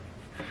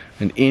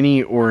an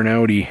innie or an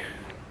outie.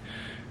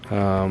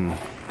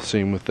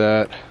 Same with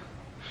that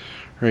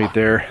right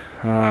there.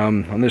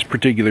 On this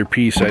particular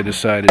piece, I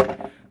decided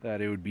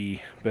that it would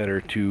be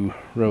better to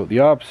route the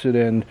opposite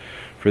end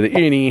for the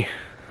innie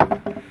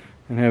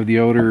and have the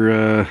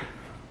outer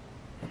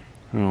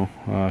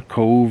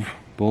cove,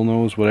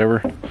 bullnose,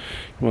 whatever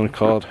you want to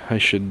call it. I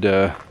should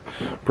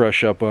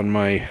brush up on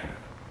my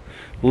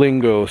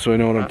lingo so I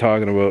know what I'm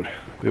talking about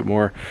a bit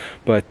more,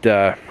 but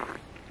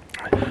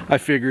I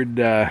figured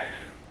it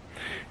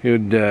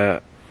would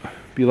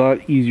be a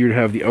lot easier to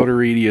have the outer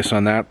radius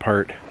on that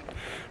part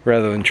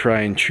rather than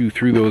try and chew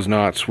through those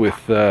knots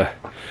with the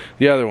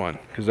other one,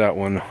 because that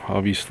one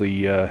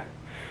obviously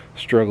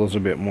struggles a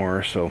bit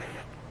more. So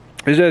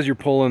is as you're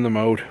pulling them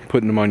out,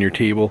 putting them on your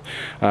table,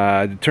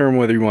 determine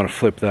whether you want to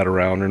flip that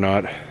around or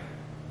not.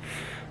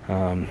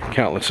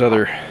 Countless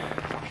other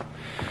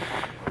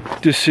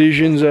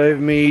decisions I've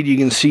made. You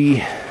can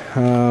see,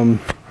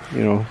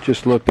 you know,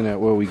 just looking at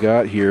what we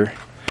got here,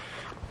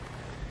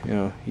 you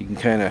know, you can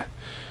kind of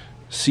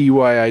see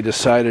why I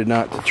decided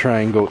not to try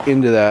and go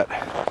into that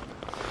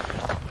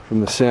from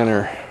the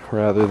center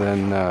rather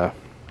than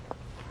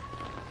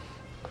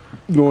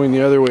going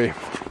the other way.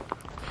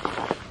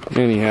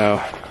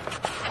 Anyhow,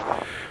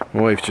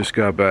 my wife just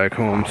got back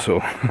home, so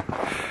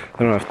I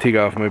don't have to take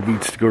off my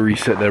boots to go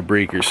reset that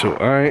breaker. So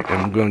I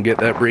am going to get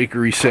that breaker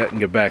reset and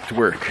get back to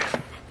work.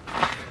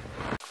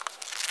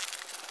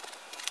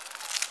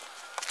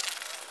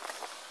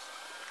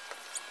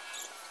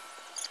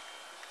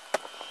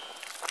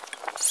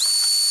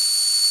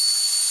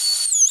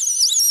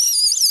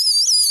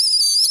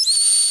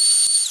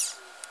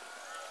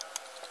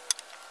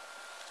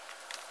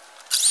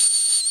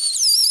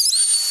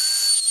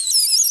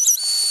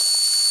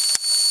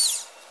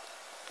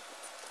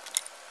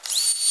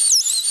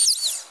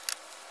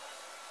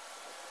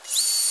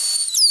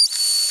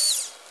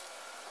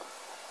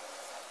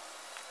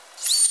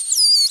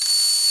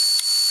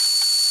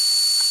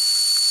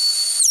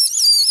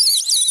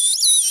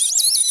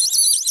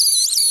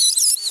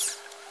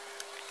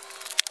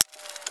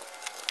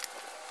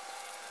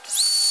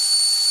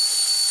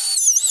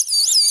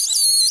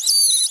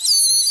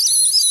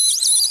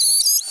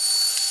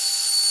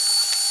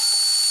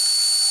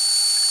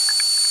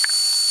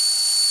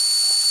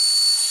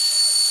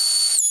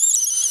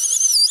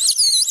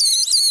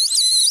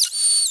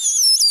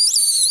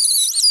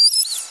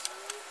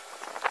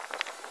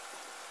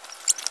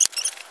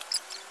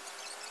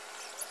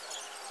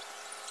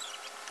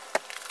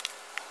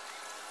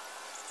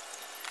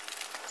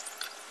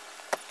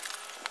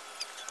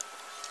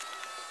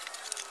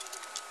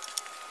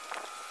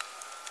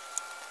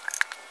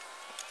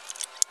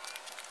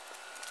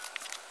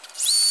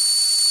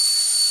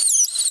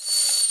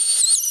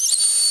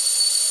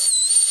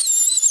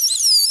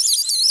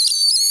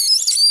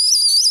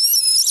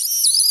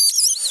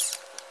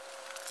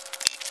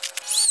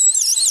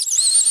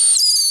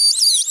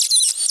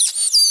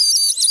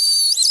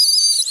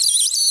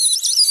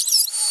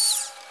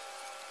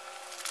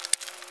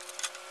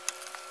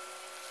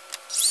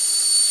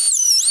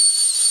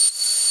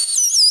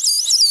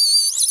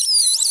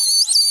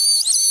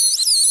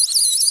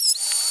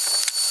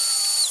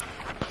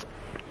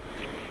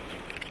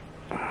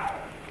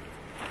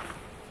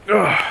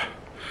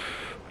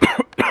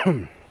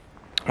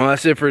 Well,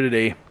 that's it for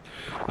today.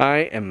 I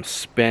am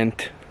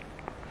spent.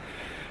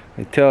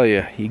 I tell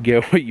you, you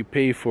get what you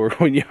pay for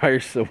when you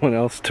hire someone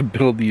else to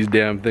build these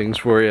damn things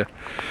for you.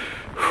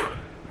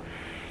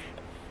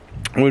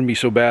 It wouldn't be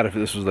so bad if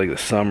this was like the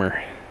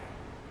summer,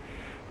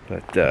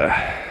 but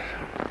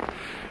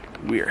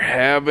we're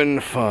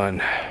having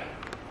fun.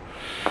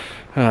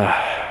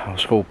 I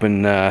was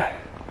hoping I'd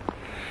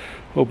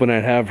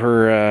have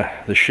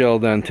her the shell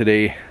done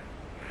today,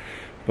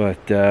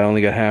 but I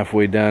only got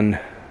halfway done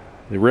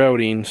the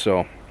routing,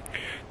 so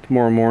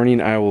tomorrow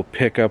morning I will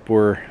pick up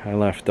where I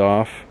left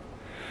off.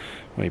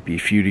 Might be a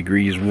few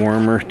degrees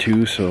warmer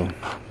too, so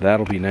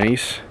that'll be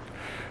nice.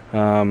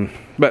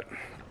 But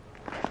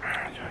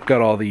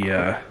got all the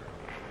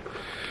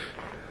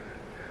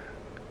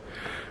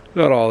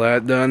got all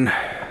that done.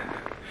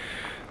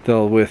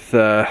 Dealt with you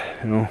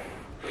know,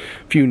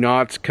 a few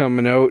knots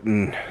coming out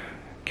and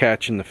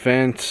catching the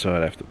fence, so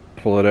I'd have to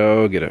pull it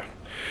out, get a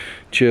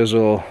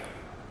chisel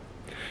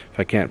if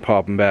I can't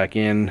pop them back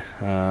in.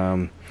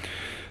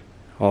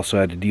 Also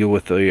had to deal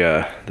with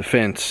the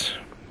fence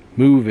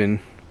moving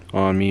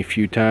on me a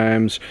few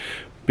times,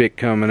 bit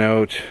coming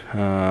out.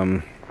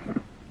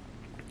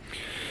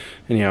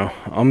 Anyhow,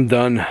 I'm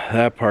done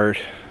that part.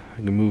 I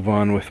can move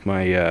on with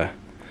my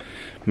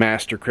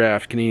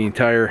Mastercraft Canadian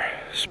Tire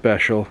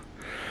special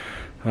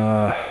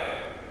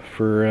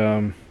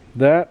for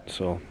that,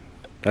 so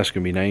that's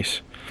gonna be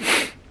nice.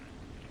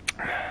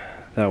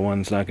 That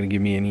one's not going to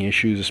give me any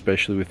issues,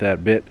 especially with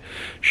that bit.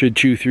 Should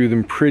chew through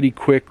them pretty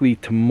quickly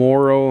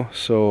tomorrow,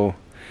 so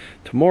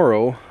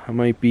tomorrow I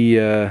might be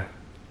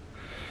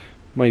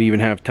might even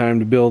have time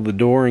to build the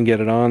door and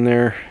get it on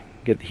there,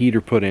 get the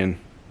heater put in.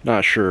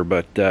 Not sure,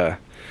 but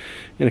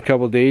in a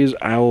couple of days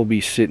I will be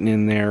sitting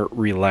in there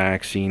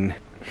relaxing.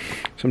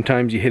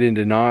 Sometimes you hit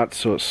into knots,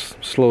 so it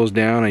slows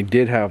down. I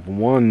did have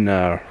one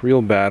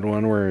real bad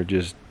one where it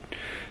just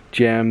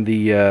jammed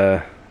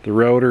the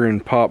router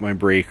and popped my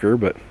breaker,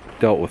 but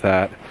dealt with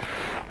that.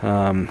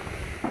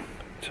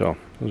 So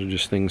those are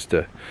just things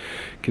to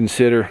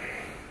consider.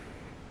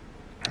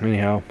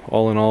 Anyhow,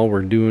 all in all,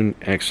 we're doing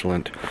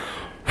excellent.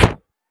 So my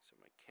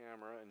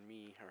camera and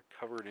me are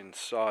covered in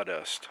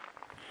sawdust.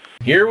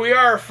 Here we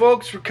are,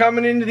 folks. We're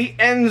coming into the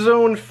end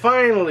zone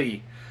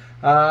finally.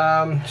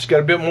 Just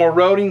got a bit more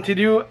routing to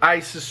do. I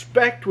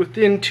suspect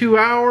within 2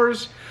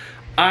 hours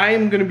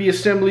I'm going to be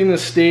assembling the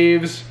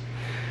staves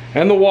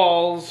and the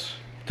walls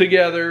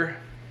together.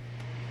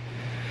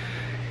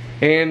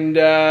 And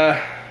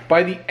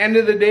by the end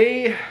of the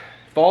day,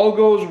 if all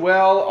goes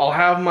well, I'll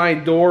have my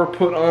door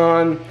put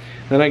on,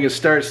 then I can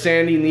start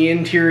sanding the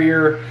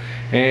interior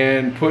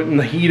and putting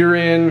the heater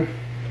in,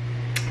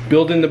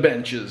 building the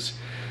benches.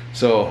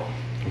 So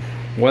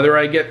whether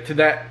I get to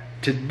that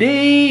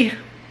today,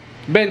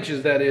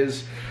 benches that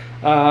is,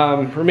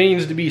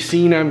 remains to be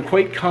seen. I'm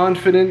quite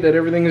confident that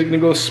everything is going to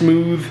go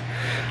smooth.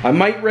 I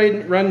might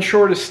run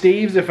short of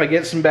staves if I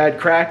get some bad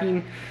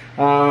cracking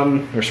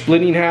or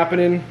splitting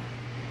happening.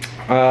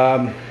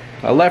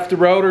 I left the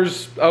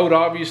routers out,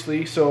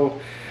 obviously, so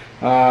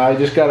I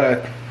just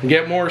gotta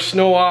get more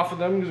snow off of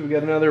them because we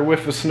got another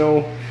whiff of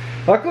snow.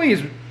 Luckily,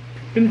 it's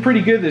been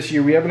pretty good this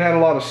year. We haven't had a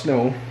lot of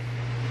snow.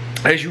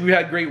 Actually, we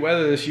had great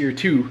weather this year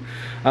too,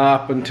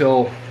 up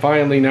until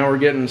finally now we're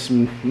getting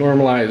some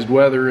normalized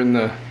weather in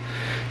the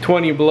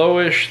 20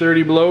 below-ish,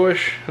 30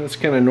 below-ish. That's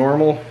kind of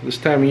normal this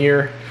time of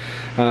year.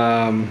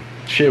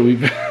 Shit,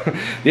 we've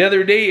the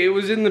other day it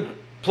was in the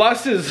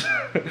pluses.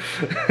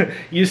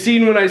 You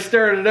seen when I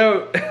started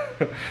out.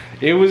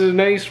 It was a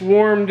nice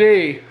warm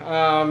day.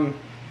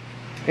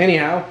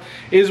 Anyhow,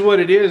 is what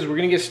it is. We're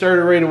gonna get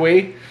started right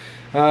away,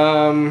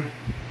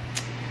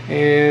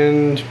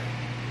 and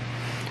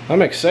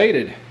I'm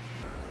excited.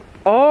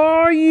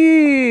 Oh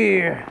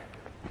yeah,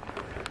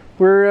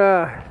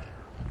 we're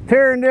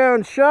tearing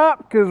down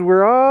shop because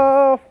we're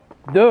all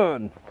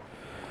done.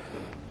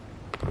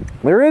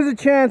 There is a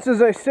chance,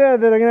 as I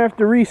said, that I'm gonna have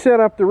to reset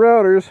up the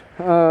routers,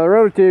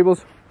 router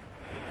tables.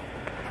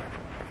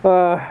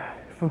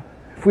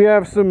 If we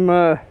have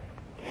some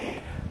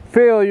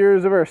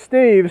failures of our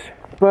staves,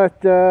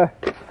 but I'm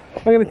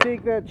gonna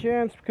take that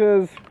chance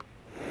because,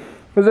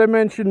 as I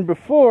mentioned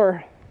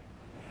before,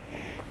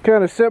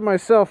 kind of set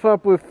myself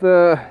up with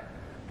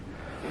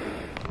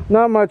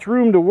not much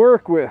room to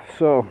work with.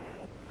 So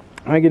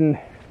I can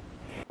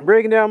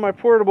breaking down my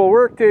portable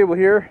work table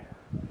here,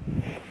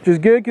 which is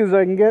good because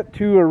I can get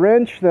to a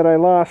wrench that I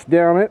lost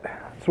down it.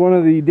 It's one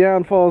of the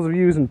downfalls of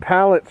using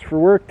pallets for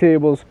work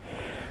tables.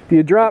 If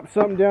you drop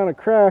something down a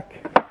crack,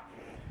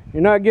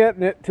 you're not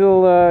getting it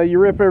till you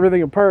rip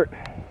everything apart.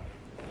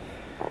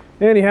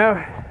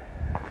 Anyhow,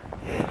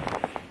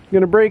 I'm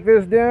gonna break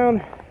this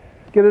down,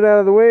 get it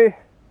out of the way,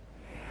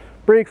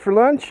 break for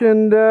lunch,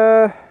 and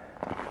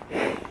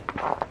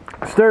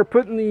start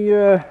putting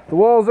the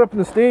walls up in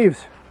the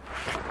staves.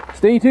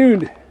 Stay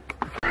tuned.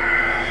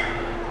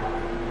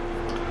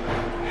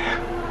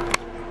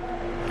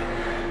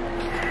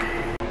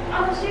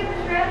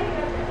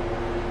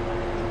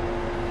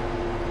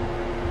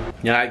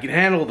 Yeah, I can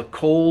handle the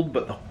cold,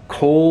 but the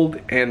cold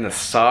and the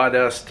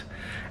sawdust,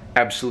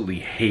 absolutely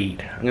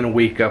hate. I'm gonna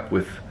wake up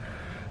with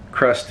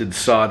crusted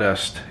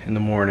sawdust in the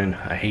morning.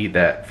 I hate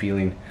that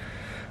feeling.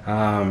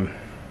 A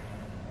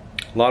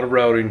lot of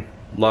routing,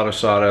 a lot of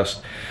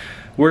sawdust.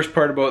 Worst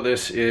part about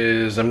this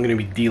is I'm gonna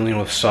be dealing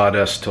with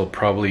sawdust till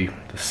probably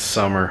the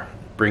summer,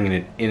 bringing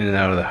it in and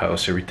out of the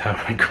house every time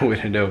I go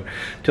in and out,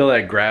 till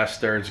that grass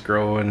starts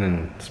growing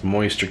and some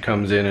moisture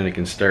comes in and it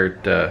can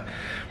start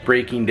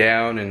breaking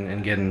down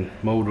and getting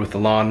mowed with the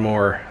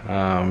lawnmower.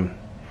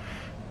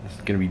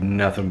 It's gonna be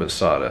nothing but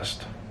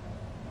sawdust.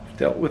 I've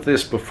dealt with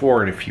this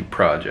before in a few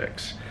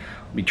projects.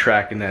 I'll be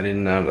tracking that in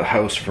and out of the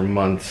house for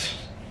months,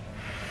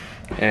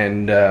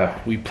 and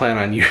we plan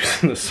on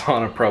using the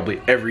sauna probably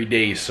every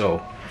day,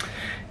 so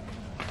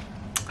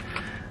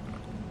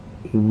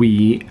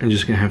we are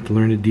just gonna have to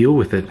learn to deal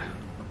with it,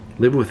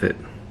 live with it,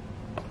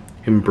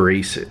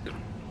 embrace it.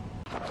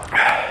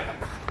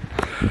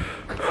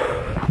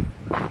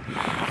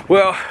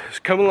 Well, it's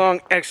come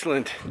along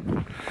excellent.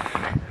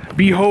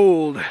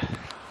 Behold.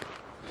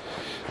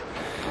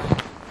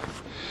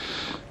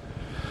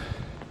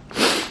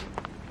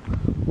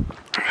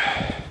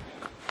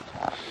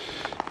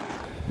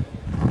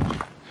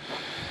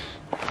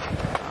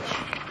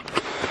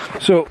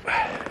 So,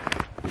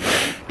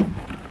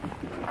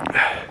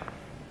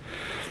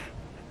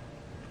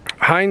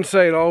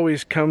 hindsight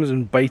always comes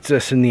and bites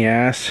us in the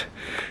ass.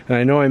 And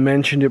I know I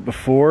mentioned it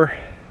before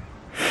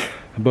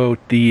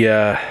about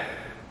the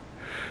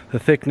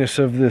thickness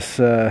of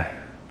this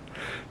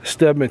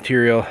stub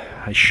material.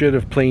 I should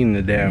have planed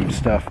the damn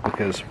stuff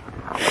because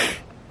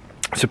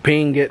it's a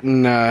pain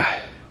getting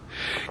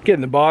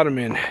the bottom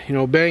in. You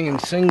know, banging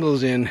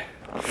singles in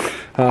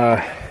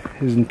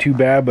isn't too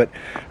bad, but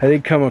I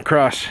did come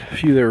across a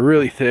few that are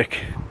really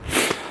thick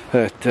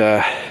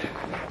that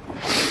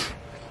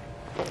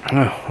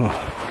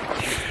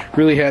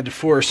really had to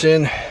force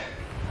in,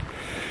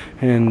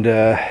 and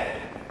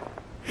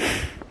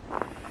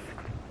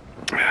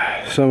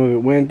some of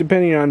it went,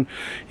 depending on,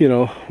 you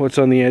know, what's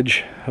on the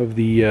edge of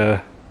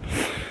the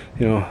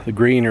you know, the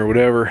grain or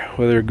whatever,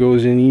 whether it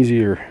goes in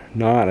easy or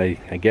not, I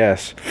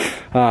guess.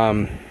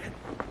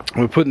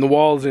 We're putting the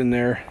walls in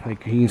there,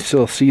 like you can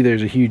still see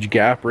there's a huge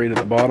gap right at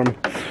the bottom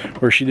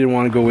where she didn't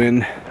want to go in.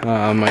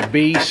 My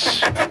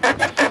base,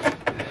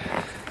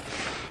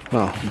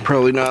 well,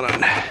 probably not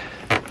on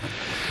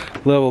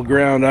level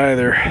ground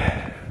either,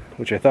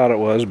 which I thought it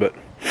was, but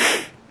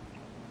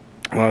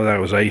a lot of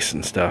that was ice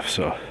and stuff,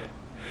 so.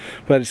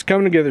 But it's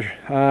coming together.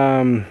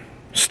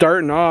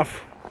 Starting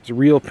off, it's a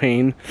real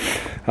pain.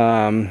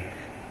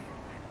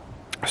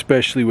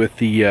 especially with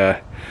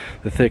the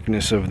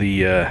thickness of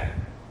the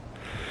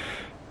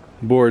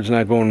boards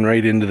not going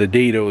right into the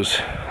dados.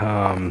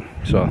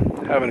 So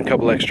having a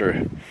couple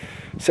extra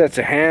sets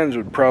of hands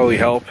would probably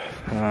help.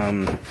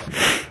 And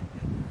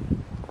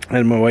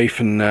my wife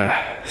and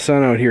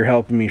son out here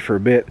helping me for a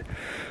bit,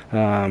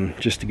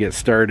 just to get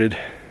started.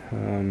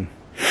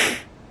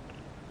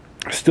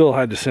 Still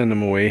had to send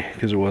them away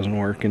because it wasn't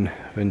working.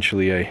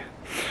 Eventually I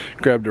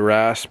grabbed a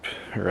rasp,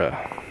 or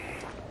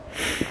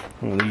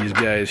one of these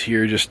guys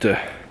here, just to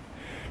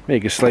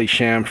make a slight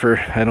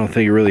chamfer. I don't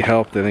think it really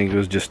helped. I think it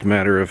was just a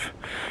matter of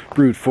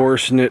brute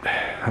forcing it.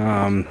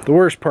 The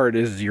worst part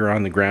is you're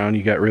on the ground.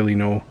 You got really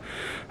no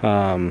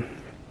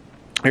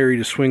area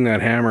to swing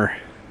that hammer.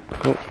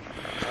 Oh.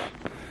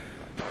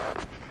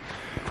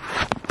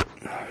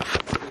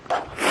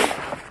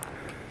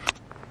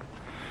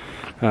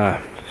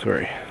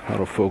 Sorry,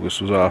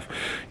 autofocus was off.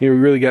 You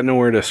really got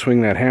nowhere to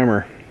swing that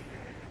hammer.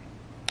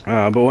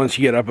 But once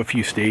you get up a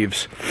few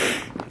staves,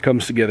 it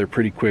comes together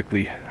pretty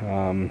quickly.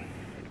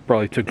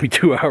 Probably took me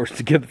 2 hours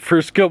to get the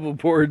first couple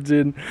boards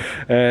in,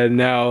 and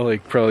now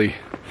like probably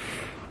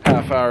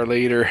half hour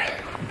later,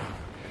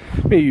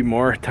 maybe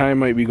more. Time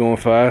might be going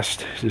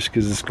fast just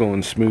because it's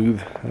going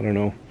smooth. I don't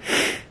know,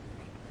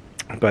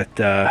 but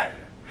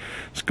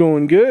it's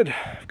going good.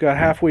 I've got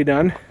halfway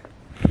done,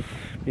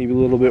 maybe a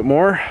little bit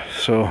more,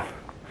 so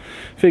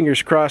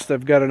fingers crossed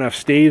I've got enough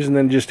staves. And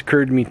then it just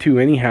occurred to me too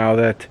anyhow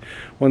that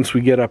once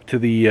we get up to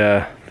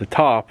the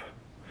top,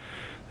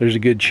 there's a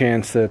good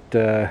chance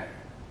that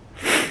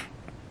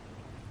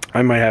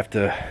I might have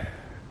to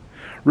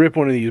rip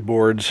one of these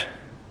boards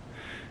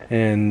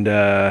and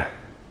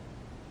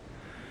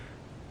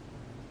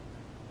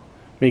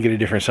make it a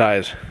different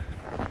size.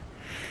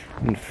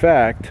 In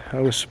fact,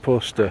 I was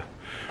supposed to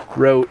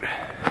route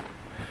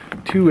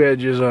 2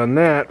 edges on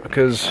that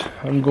because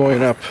I'm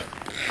going up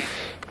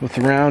with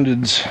the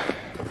roundeds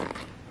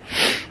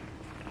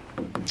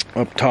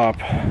up top,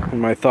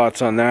 and my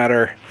thoughts on that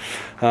are,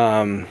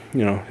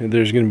 you know,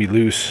 there's going to be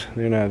loose.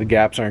 The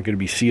gaps aren't going to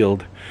be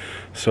sealed,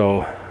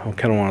 so I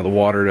kind of wanted the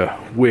water to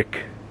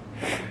wick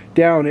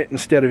down it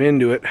instead of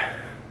into it.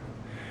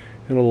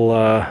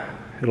 It'll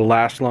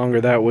last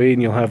longer that way,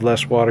 and you'll have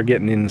less water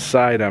getting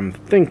inside, I'm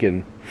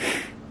thinking.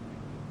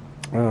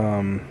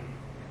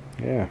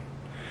 Yeah.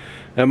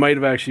 That might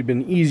have actually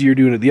been easier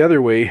doing it the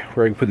other way,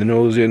 where I can put the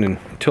nose in and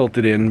tilt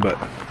it in, but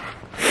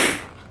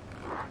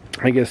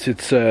I guess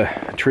it's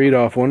a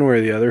trade-off one way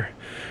or the other.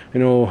 I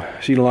know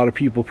I've seen a lot of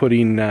people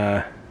putting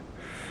tar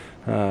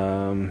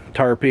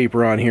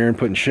paper on here and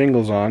putting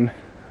shingles on,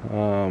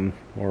 or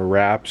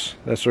wraps,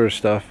 that sort of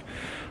stuff.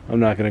 I'm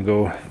not going to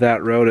go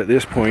that route at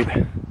this point.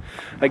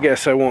 I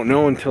guess I won't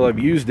know until I've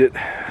used it.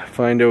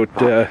 Find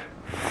out,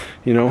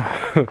 you know,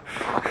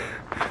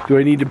 do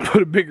I need to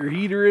put a bigger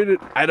heater in it?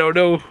 I don't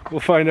know.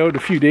 We'll find out in a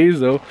few days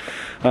though.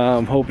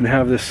 I'm hoping to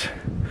have this,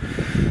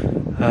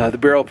 the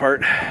barrel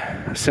part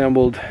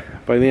assembled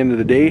by the end of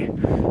the day.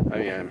 I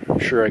mean, I'm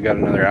sure I got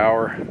another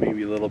hour,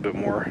 maybe a little bit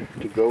more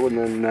to go,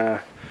 and then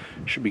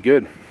should be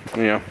good.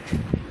 Yeah.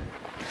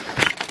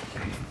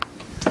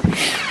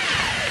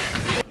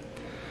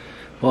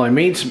 Well, I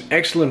made some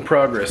excellent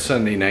progress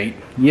Sunday night.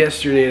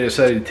 Yesterday I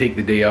decided to take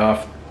the day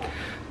off.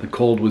 The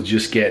cold was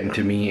just getting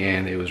to me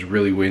and it was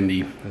really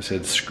windy. I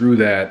said, screw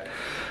that.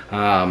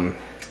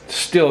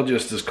 Still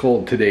just as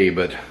cold today,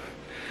 but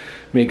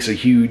makes a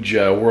huge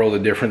world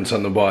of difference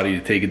on the body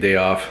to take a day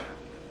off.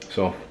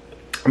 So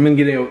I'm gonna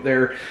get out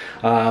there.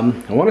 I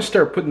want to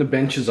start putting the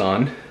benches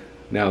on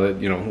now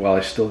that, you know, while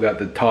I still got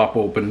the top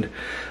opened.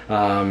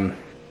 I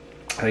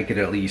could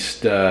at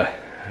least, I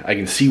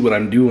can see what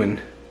I'm doing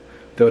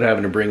without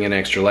having to bring in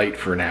extra light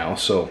for now.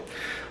 So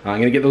I'm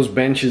gonna get those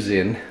benches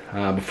in.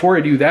 Before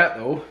I do that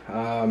though,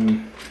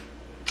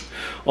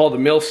 all the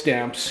mill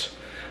stamps,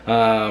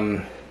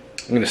 I'm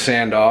gonna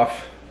sand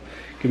off,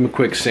 give them a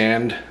quick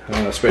sand,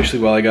 especially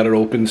while I got it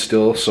open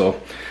still,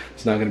 so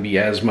it's not gonna be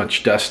as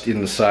much dust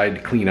inside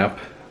to clean up.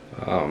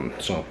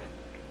 So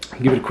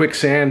give it a quick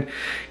sand,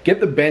 get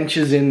the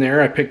benches in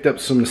there. I picked up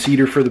some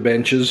cedar for the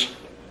benches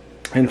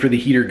and for the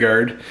heater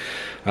guard.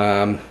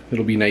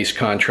 It'll be nice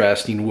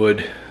contrasting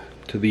wood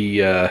to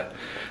the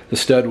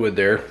stud wood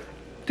there.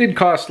 Did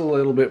cost a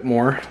little bit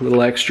more, a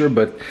little extra,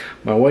 but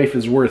my wife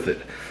is worth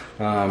it.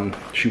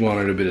 She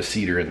wanted a bit of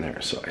cedar in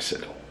there, so I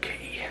said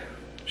okay.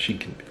 She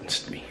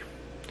convinced me.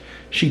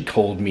 She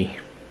told me.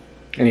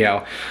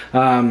 Anyhow, so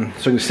I'm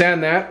gonna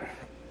sand that,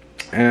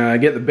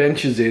 get the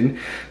benches in.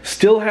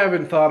 Still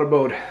haven't thought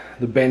about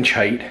the bench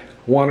height.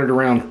 Want it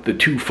around the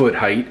 2-foot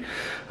height,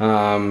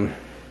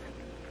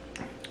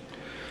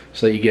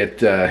 so you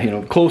get, you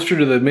know, closer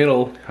to the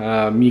middle,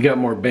 you got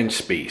more bench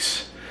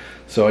space.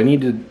 So I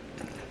need to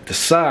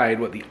decide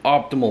what the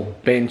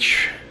optimal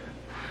bench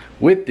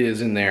width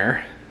is in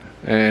there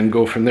and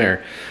go from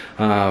there.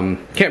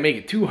 Can't make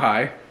it too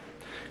high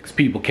because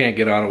people can't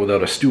get on it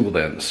without a stool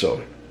then.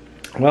 So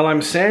while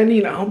I'm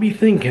sanding, I'll be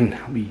figuring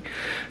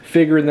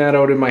that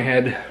out in my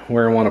head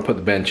where I want to put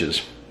the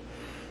benches.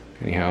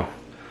 Anyhow,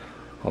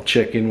 I'll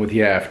check in with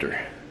you after.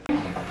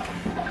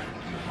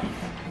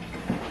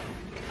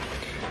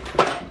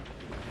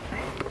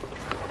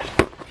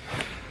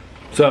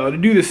 So to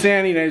do the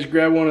sanding, I just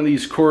grabbed one of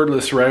these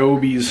cordless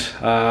Ryobis.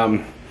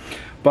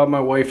 Bought my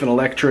wife an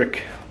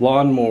electric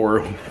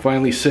lawnmower.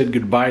 Finally said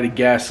goodbye to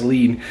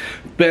gasoline.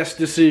 Best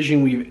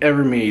decision we've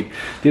ever made.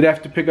 Did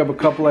have to pick up a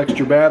couple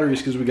extra batteries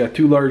because we got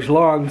 2 large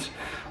lawns.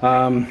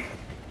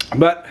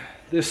 But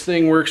this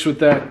thing works with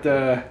that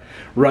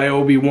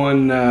Ryobi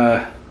 1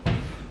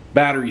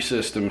 battery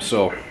system.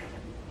 So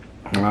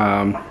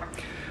I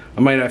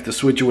might have to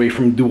switch away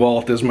from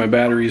DeWalt as my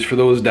batteries for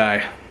those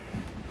die.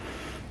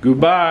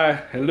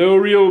 Goodbye. Hello,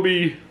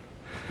 Ryobi.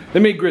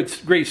 They make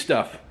great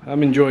stuff.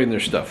 I'm enjoying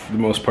their stuff for the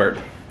most part.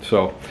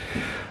 So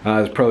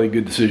it's probably a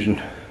good decision.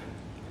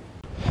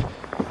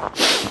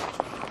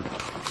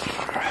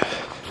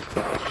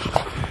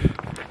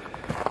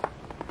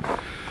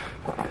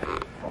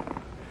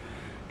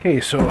 Okay,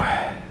 so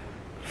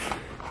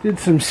did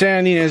some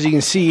sanding, as you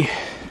can see.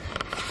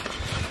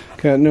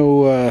 Got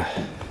none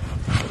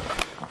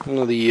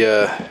of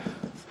the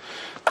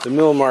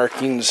mill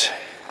markings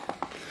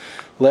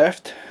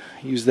left.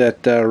 Use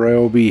that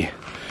Ryobi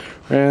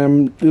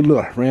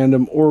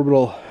random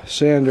orbital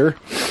sander.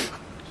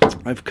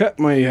 I've cut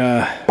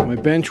my my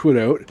bench wood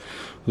out.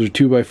 Those are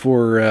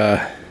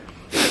 2x4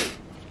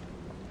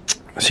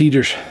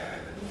 cedars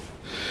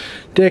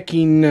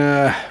decking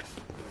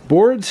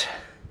boards,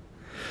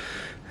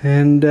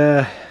 and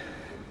going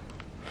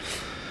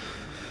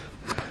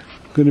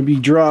to be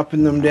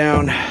dropping them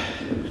down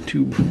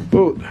to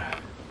about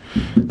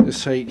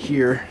this height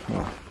here.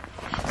 Well,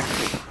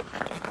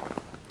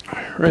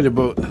 right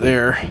about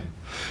there.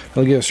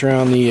 I'll get us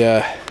around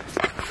the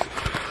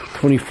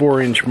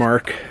 24-inch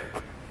mark.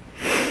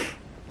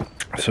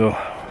 So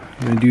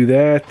I'm going to do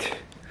that.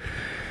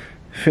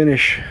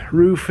 Finish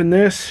roofing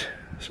this.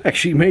 Let's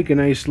actually make a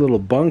nice little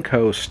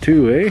bunkhouse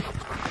too, eh?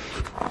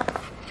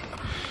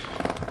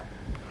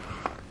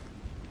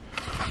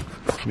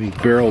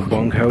 Make barrel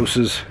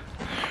bunkhouses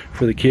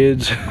for the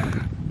kids.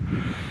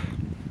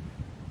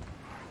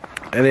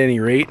 At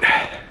any rate,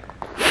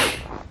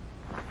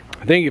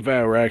 I think if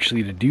I were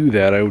actually to do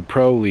that, I would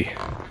probably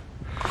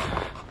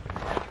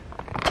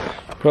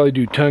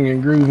do tongue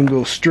and groove and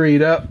go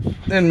straight up,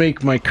 then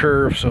make my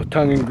curve. So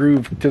tongue and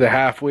groove to the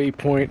halfway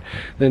point,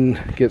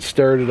 then get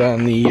started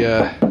on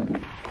the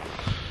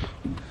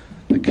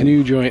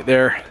canoe joint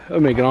there. That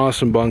would make an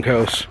awesome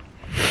bunkhouse.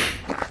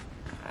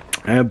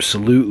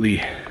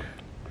 Absolutely.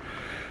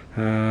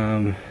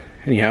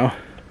 Anyhow,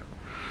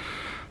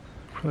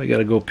 probably got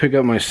to go pick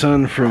up my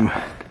son from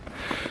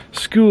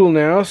school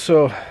now,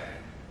 so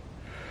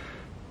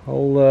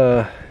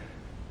I'll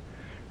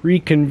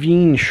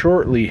reconvene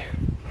shortly.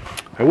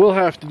 I will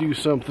have to do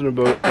something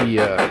about the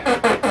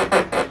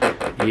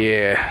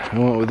yeah, I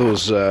went with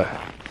those 3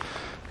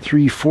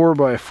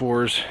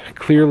 4x4s.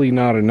 Clearly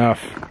not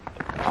enough,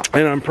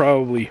 and I'm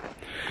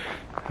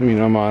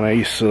on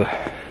ice, so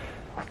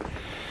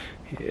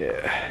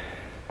yeah.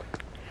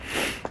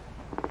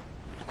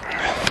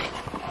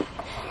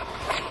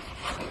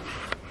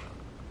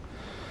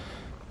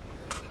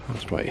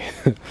 That's my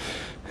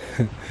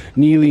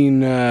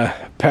kneeling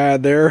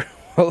pad there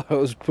while I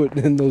was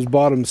putting in those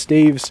bottom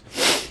staves.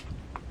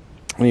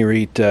 At any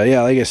rate,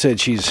 yeah, like I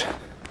said, she's a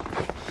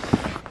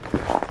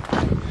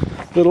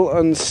little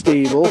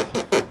unstable.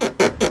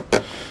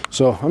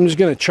 So I'm just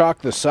gonna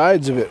chalk the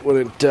sides of it when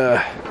it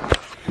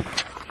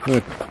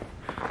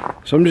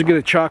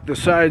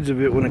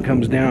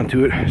comes down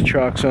to it.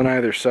 Chalks on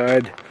either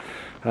side.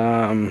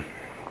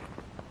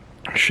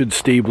 Should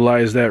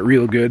stabilize that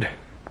real good.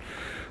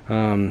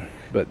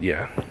 But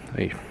yeah,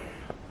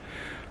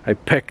 I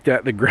pecked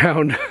at the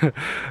ground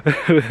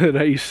with a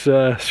nice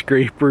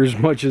scraper as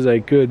much as I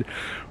could.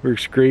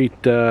 Works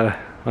great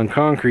on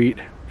concrete,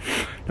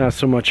 not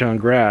so much on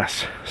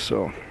grass.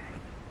 So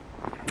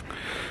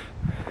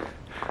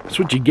that's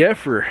what you get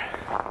for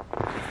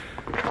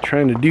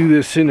trying to do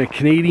this in a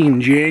Canadian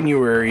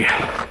January.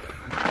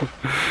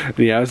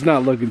 Yeah, it's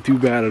not looking too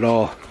bad at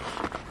all.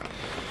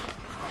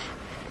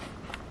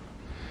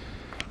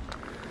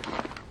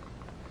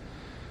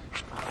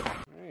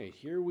 Alright,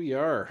 here we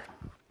are.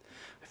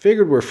 I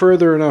figured we're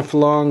further enough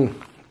along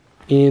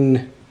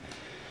in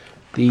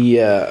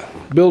the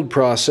build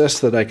process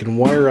that I can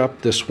wire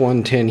up this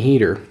 110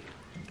 heater.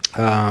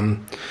 Now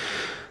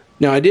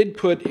I did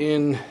put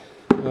in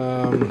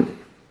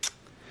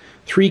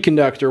 3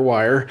 conductor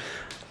wire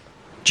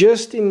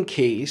just in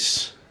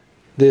case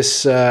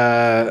this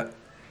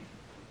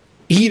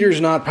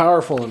heater's not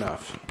powerful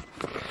enough.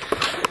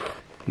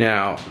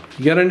 Now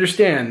you gotta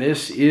understand,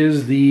 this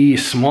is the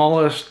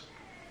smallest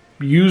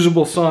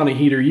usable sauna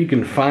heater you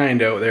can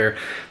find out there.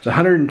 It's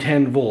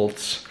 110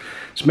 volts.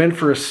 It's meant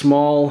for a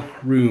small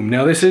room.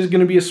 Now this is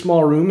going to be a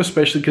small room,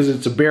 especially because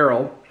it's a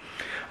barrel.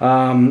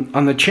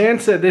 On the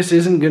chance that this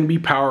isn't going to be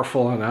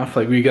powerful enough,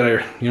 like we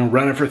gotta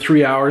run it for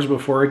 3 hours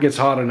before it gets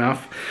hot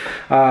enough,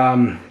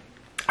 I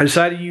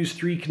decided to use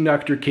 3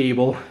 conductor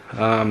cable.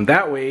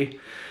 That way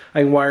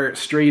I can wire it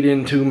straight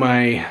into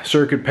my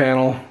circuit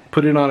panel,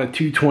 put it on a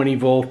 220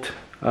 volt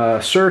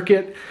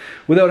circuit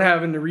without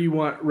having to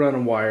rerun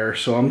a wire.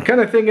 So I'm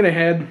kind of thinking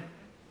ahead.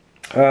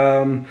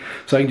 So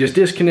I can just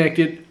disconnect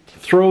it,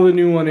 throw the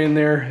new one in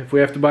there if we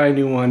have to buy a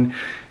new one,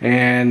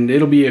 and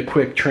it'll be a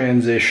quick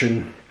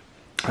transition.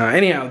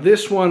 Anyhow,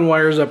 this one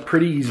wires up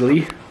pretty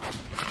easily.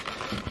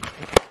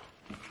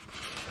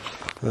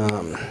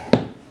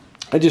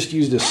 I just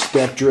used a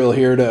step drill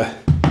here to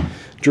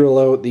drill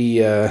out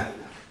the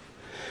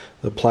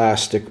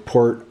plastic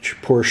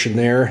portion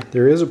there.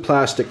 There is a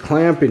plastic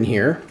clamp in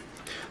here,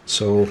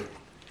 so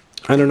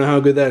I don't know how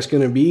good that's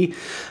going to be.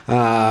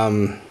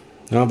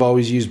 I've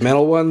always used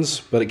metal ones,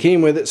 but it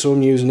came with it, so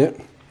I'm using it.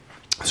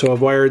 So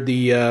I've wired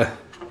the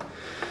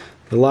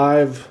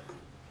live,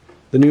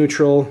 the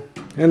neutral,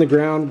 and the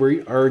ground.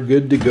 We are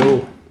good to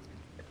go.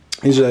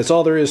 That's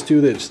all there is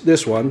to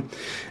this one.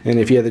 And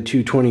if you had the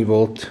 220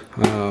 volt,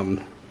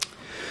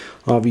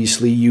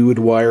 obviously you would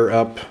wire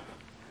up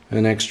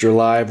an extra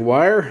live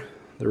wire,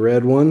 the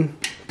red one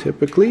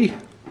typically.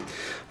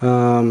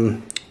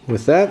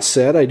 With that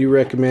said, I do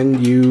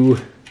recommend you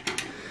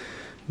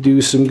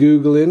do some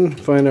Googling,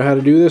 find out how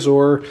to do this,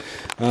 or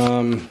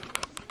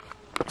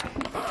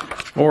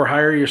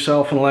hire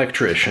yourself an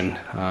electrician.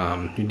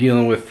 You're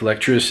dealing with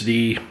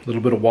electricity, a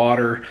little bit of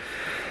water.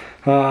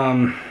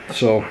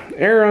 So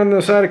err on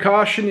the side of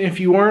caution. If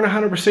you aren't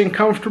 100%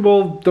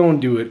 comfortable, don't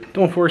do it.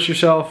 Don't force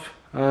yourself.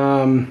 You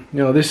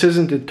know, this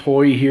isn't a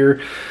toy here.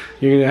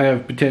 You're gonna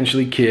have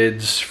potentially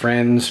kids,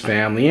 friends,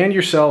 family, and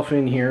yourself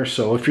in here.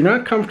 So if you're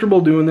not comfortable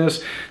doing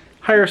this,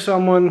 hire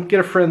someone, get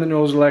a friend that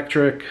knows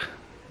electric,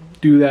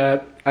 do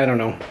that. I don't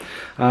know.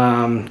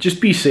 Just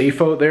be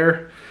safe out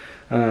there.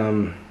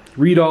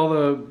 Read all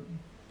the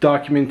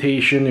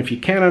documentation. If you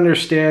can't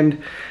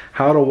understand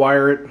how to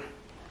wire it,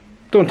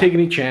 don't take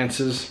any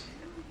chances.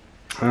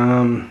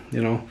 You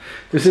know,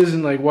 this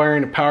isn't like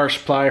wiring a power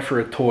supply for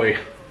a toy.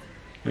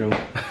 You know,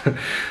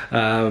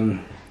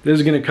 this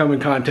is going to come in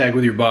contact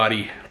with your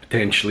body,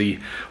 potentially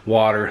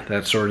water,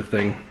 that sort of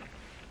thing.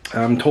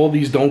 I'm told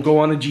these don't go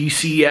on a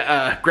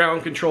GC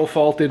ground control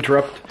fault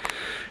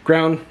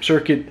ground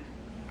circuit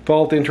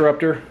fault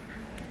interrupter,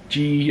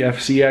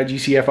 GFCI,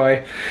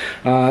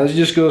 GCFI. This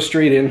just goes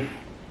straight in.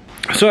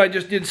 So I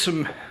just did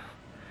some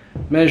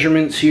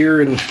measurements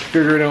here and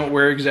figuring out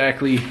where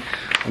exactly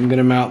I'm going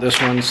to mount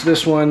this one. So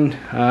this one,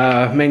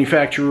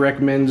 manufacturer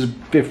recommends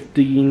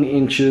 15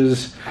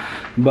 inches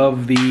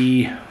above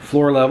the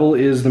floor level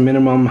is the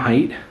minimum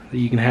height that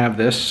you can have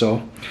this.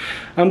 So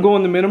I'm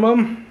going the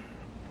minimum,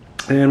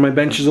 and my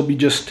benches will be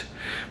just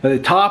by the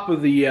top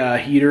of the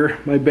heater.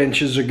 My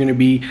benches are going to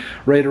be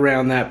right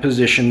around that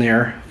position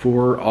there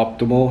for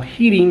optimal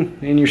heating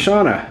in your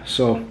sauna.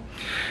 So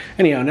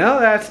anyhow, now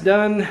that's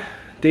done,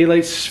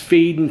 daylight's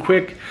fading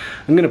quick,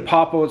 I'm going to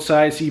pop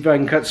outside, see if I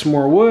can cut some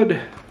more wood.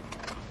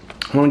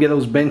 I want to get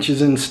those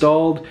benches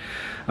installed.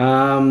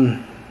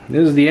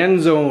 This is the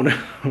end zone.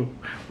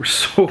 We're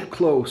so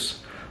close,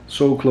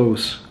 so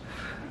close.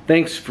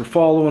 Thanks for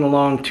following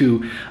along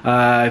too.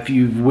 If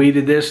you've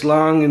waited this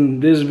long in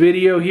this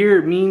video here,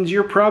 it means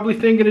you're probably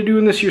thinking of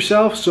doing this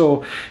yourself.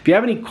 So if you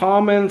have any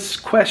comments,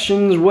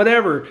 questions,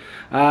 whatever,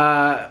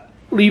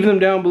 leave them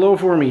down below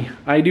for me.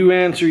 I do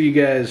answer you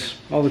guys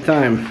all the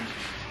time.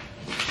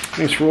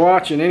 Thanks for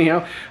watching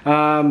anyhow.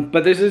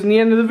 But this isn't the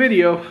end of the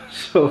video,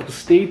 so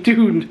stay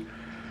tuned.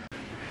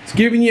 It's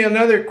giving you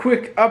another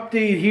quick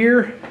update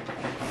here.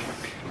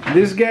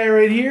 This guy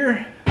right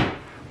here,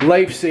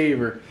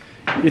 lifesaver.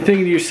 You're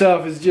thinking to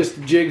yourself, it's just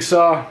a jig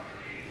saw.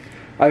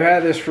 I've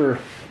had this for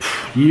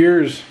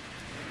years,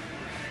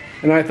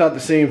 and I thought the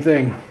same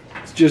thing.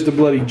 It's just a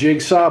bloody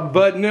jig saw,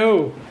 but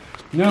no,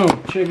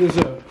 check this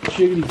out.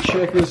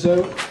 Check this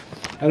out.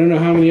 I don't know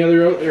how many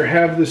other out there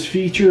have this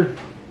feature.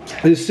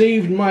 It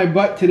saved my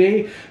butt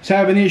today. I was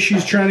having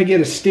issues trying to get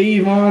a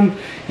stave on,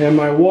 and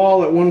my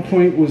wall at one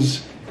point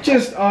was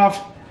just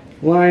off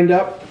lined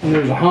up, and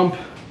there's a hump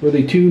where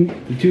the two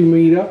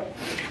meet up.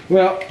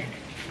 Well,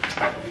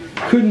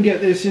 couldn't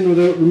get this in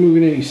without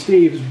removing any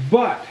staves,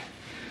 but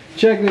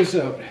check this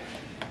out.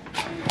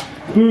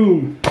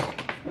 Boom.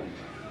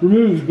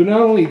 Removes, but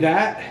not only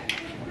that,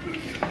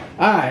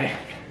 I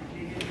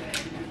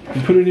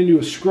can put it into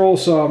a scroll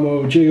saw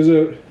mode. Check this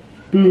out.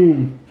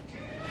 Boom.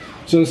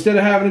 So instead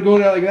of having to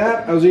go out like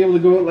that, I was able to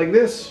go out like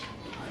this,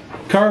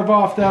 carve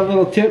off that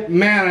little tip.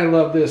 Man, I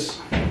love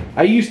this.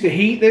 I used to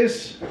hate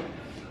this.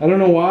 I don't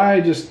know why, I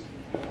just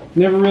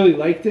never really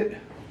liked it.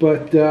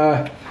 But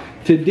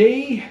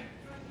today,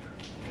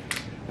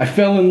 I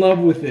fell in love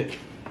with it.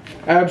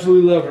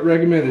 Absolutely love it,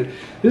 recommend it.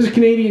 This is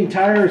Canadian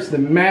Tire, it's the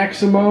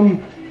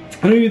Maximum.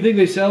 I don't even think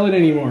they sell it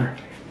anymore.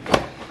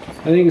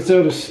 I think it's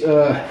out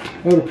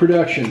of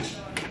production.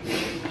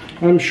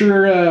 I'm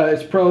sure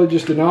it's probably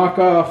just a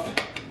knockoff,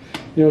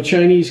 you know,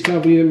 Chinese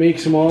company that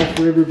makes them all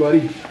for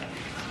everybody.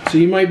 So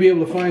you might be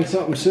able to find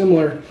something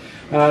similar.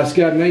 It's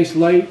got a nice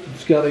light,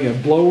 it's got like a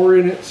blower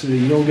in it so that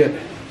you don't get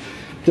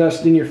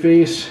dust in your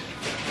face.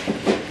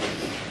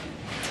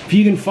 If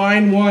you can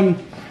find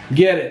one,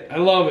 get it. I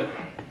love it.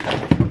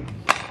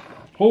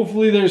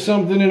 Hopefully there's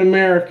something in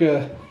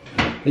America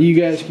that you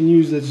guys can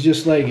use that's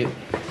just like it.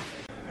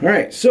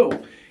 Alright,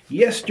 so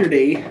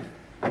yesterday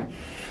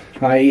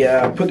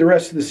I put the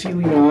rest of the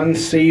ceiling on,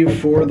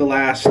 save for the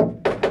last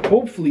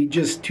hopefully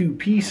just 2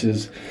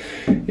 pieces.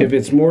 If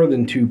it's more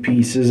than 2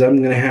 pieces,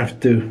 I'm gonna have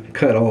to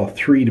cut all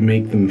 3 to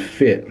make them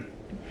fit.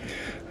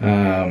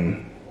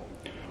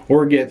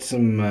 Or get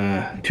some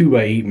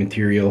 2x8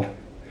 material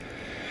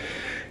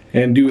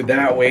and do it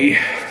that way.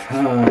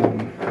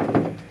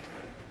 A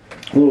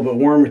little bit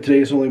warmer today,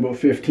 it's only about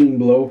 15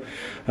 below.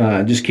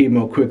 Just came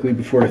out quickly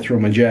before I throw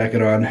my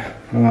jacket on.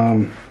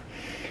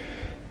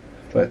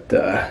 But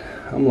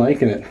I'm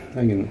liking it.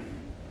 I can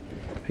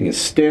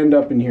stand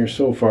up in here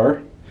so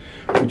far,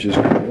 which is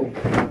cool.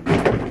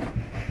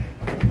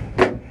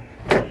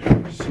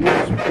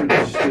 Seems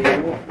pretty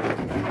stable.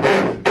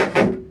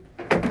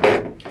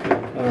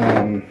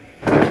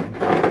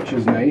 Which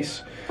is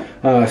nice.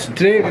 So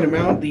today I'm going to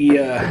mount the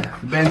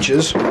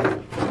benches.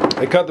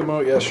 I cut them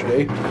out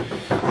yesterday.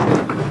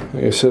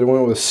 Like I said, I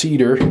went with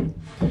cedar.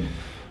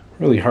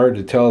 Really hard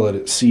to tell that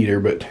it's cedar,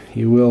 but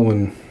you will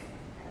when,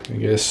 I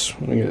guess,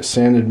 when I get it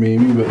sanded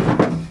maybe. But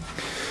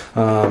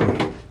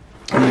I'm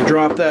going to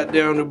drop that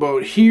down to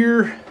about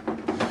here.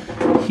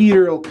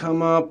 Heater will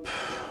come up.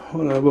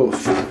 Well, about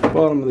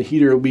bottom of the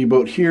heater will be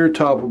about here.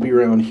 Top will be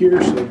around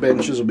here. So the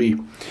benches will be,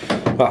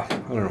 I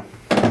don't know.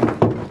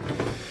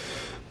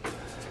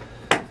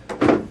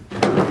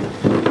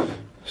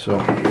 So,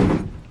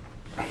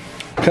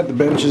 cut the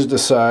benches to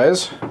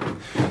size.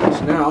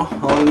 So now,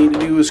 all I need to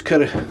do is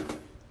cut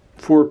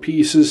 4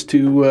 pieces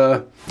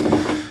to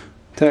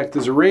act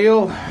as a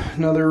rail.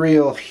 Another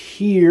rail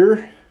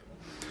here,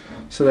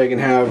 so that I can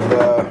have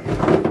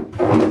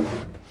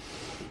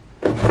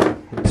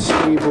it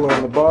stable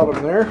on the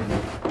bottom there.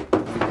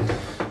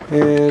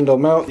 And I'll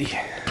mount the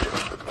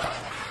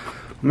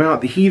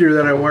heater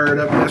that I wired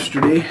up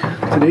yesterday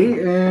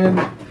today,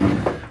 and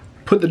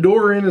put the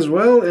door in as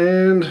well.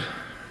 And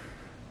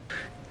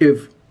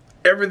if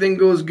everything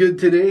goes good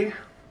today,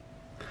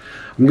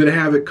 I'm gonna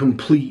have it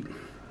complete,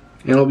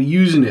 and I'll be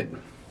using it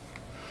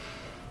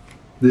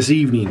this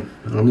evening.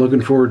 I'm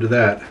looking forward to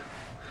that.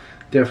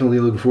 Definitely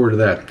looking forward to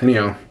that.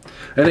 Anyhow,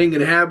 that ain't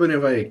gonna happen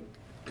if I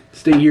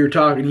stay here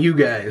talking to you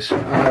guys.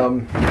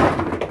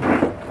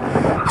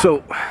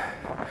 So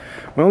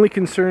my only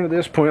concern at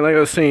this point, like I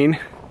was saying,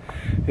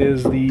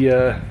 is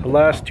the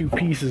last 2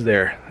 pieces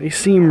there. They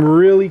seem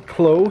really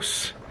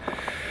close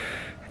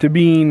to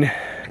being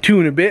 2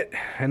 and a bit,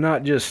 and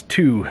not just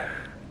 2.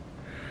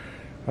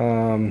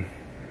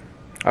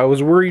 I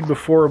was worried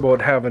before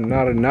about having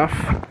not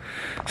enough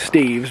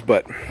staves,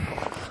 but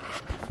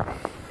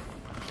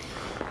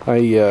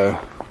I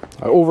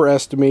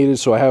overestimated,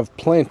 so I have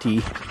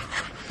plenty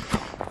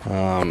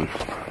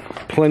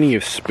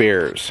of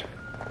spares.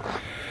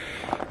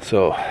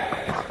 So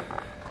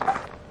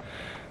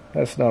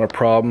that's not a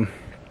problem.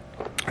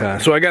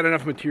 So I got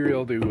enough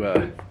material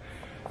to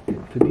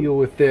deal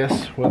with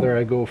this, whether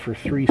I go for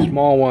 3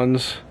 small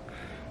ones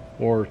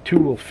or 2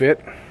 will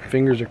fit.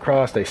 Fingers are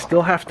crossed. I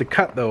still have to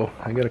cut though.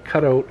 I gotta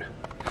cut out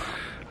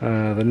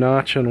the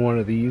notch on one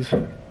of these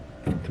to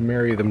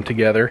marry them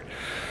together.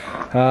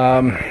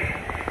 I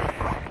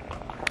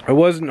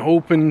wasn't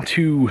hoping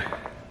to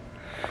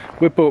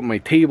whip out my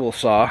table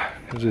saw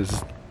because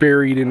it's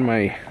buried in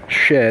my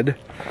shed,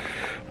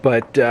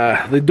 but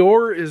the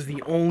door is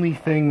the only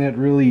thing that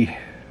really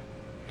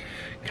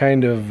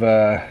kind of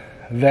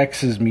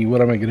vexes me.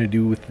 What am I going to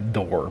do with the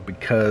door?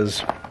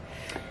 Because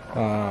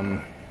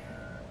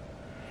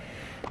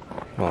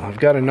well, I've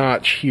got a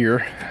notch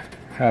here,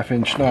 1/2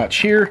 inch notch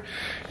here,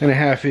 and a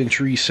 1/2 inch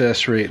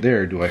recess right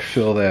there. Do I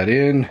fill that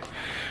in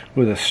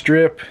with a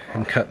strip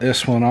and cut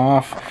this one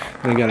off?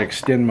 And I got to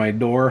extend my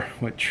door,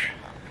 which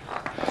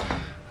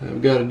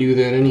I've got to do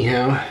that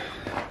anyhow.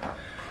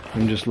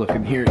 I'm just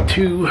looking here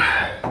too.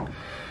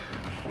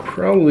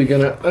 Probably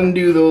gonna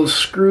undo those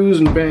screws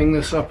and bang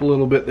this up a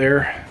little bit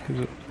there,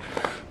 because it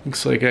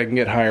looks like I can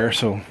get higher,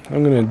 so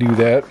I'm gonna do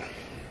that.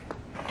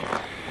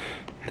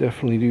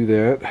 Definitely do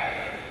that.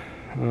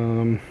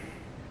 And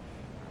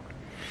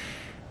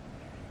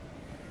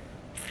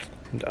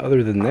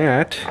other than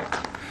that,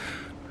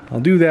 I'll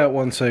do that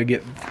once I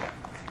get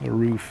the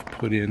roof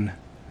put in. I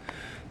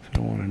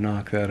don't want to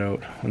knock that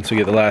out once I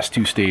get the last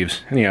 2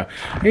 staves. Anyhow,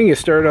 I'm going to get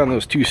started on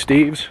those 2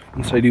 staves.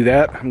 Once I do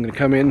that, I'm going to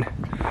come in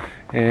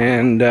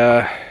and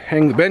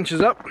hang the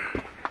benches up,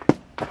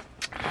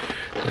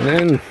 and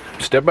then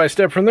step by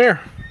step from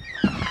there.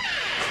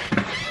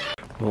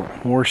 Well,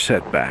 more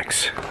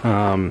setbacks.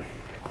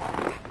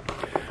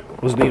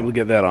 Wasn't able to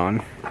get that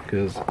on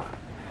because I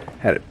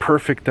had it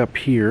perfect up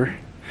here,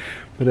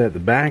 but at the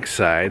back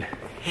side,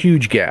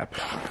 huge gap,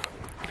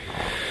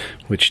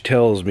 which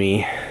tells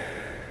me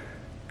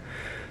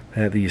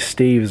that these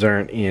staves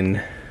aren't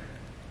in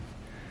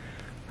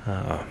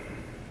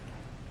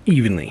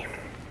evenly.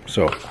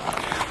 So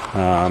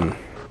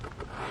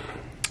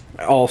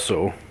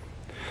also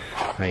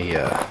I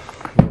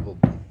leveled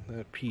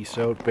that piece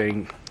out,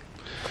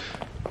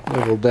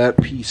 leveled that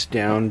piece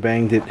down,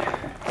 banged it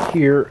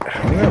here.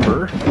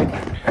 However,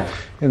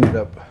 ended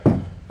up,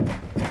 oh,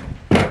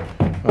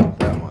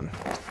 that one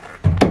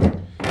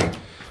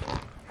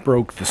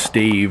broke the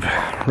stave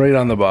right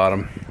on the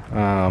bottom.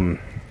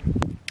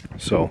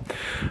 So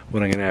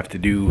what I'm gonna have to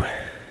do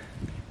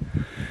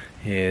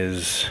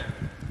is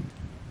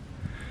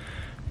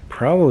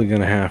probably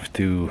gonna have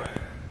to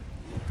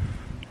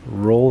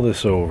roll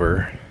this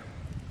over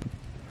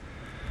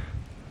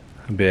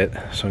a bit,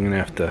 so I'm gonna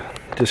have to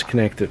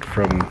disconnect it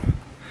from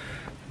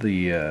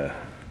the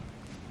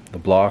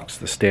blocks,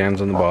 the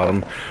stands on the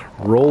bottom,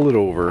 roll it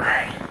over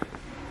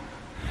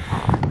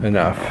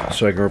enough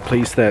so I can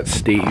replace that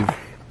stave.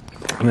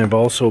 And I've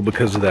also,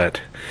 because of that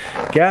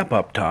gap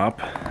up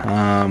top,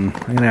 I'm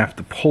gonna have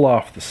to pull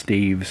off the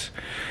staves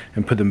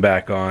and put them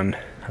back on,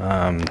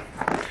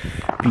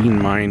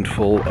 being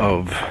mindful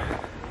of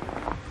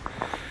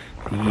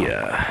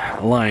the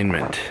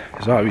alignment,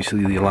 because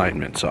obviously the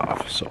alignment's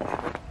off. So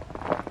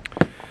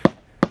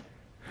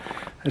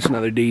that's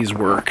another day's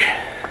work,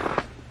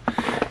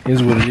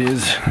 is what it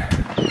is.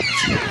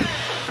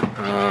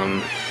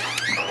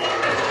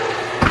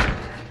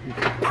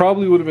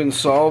 Probably would have been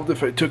solved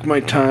if I took my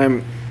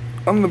time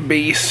on the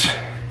base.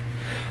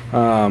 You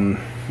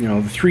know,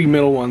 the three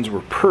middle ones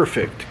were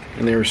perfect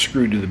and they were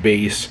screwed to the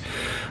base.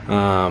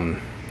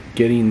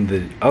 Getting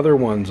the other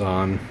ones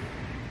on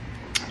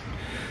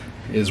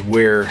is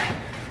where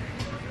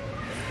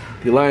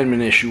the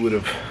alignment issue would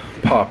have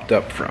popped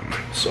up from.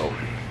 So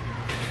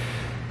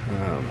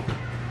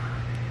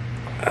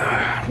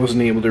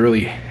wasn't able to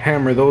really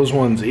hammer those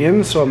ones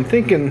in, so I'm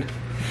thinking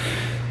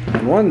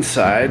on one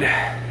side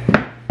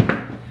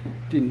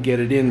didn't get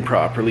it in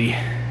properly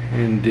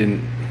and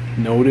didn't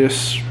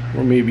notice,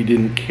 or maybe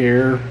didn't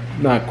care,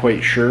 not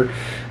quite sure.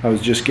 I was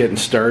just getting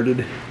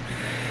started.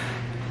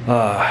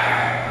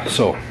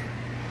 So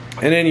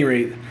at any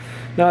rate,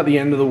 not the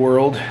end of the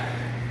world.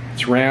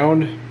 It's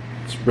round,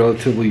 it's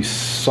relatively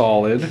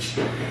solid,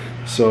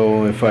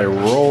 so if I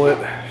roll it,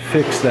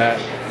 fix that,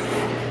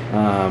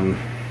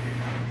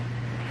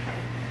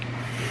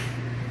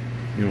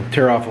 you know,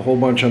 tear off a whole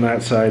bunch on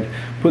that side,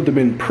 put them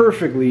in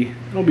perfectly,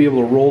 I'll be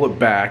able to roll it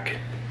back,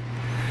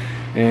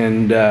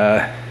 and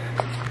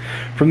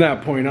from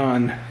that point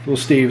on,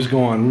 those staves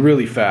go on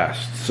really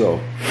fast. So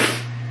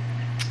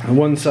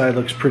one side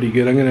looks pretty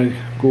good. I'm gonna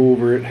go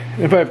over it.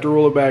 If I have to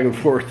roll it back and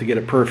forth to get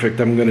it perfect,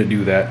 I'm gonna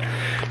do that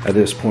at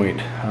this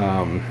point.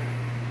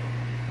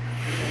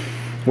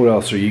 What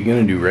else are you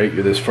gonna do, right?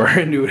 You're this far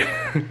into it.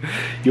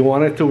 You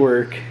want it to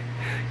work.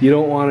 You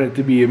don't want it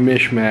to be a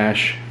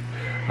mishmash.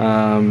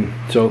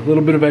 So a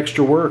little bit of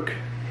extra work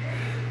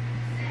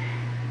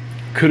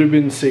could have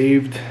been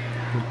saved.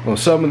 Well,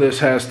 some of this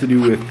has to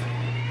do with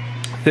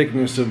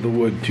thickness of the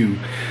wood too.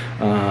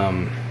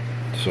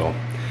 So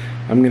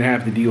I'm gonna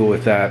have to deal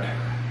with that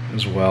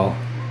as well.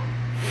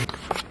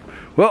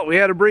 Well, we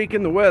had a break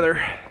in the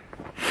weather.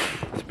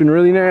 It's been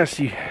really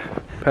nasty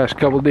past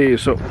couple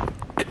days, so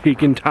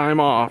taking time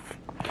off.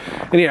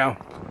 Anyhow,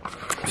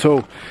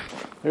 so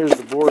there's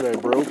the board I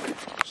broke.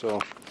 So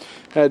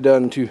had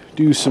done to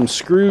do some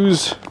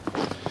screws.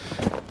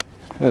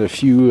 Had a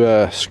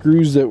few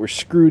screws that were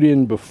screwed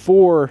in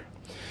beforehand,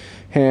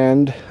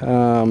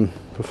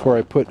 before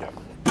I put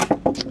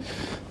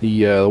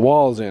the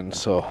walls in,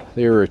 so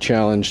they were a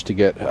challenge to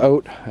get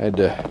out. I had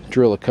to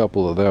drill a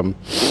couple of them.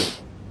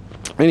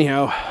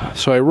 Anyhow,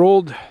 so I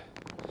rolled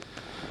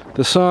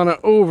the sauna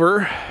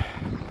over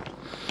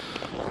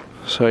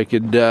so I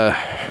could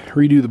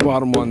redo the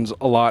bottom ones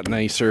a lot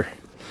nicer.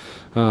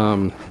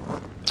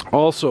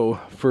 Also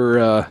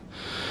for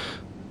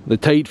the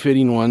tight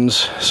fitting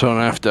ones, so I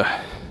don't have to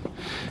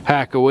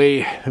hack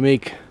away to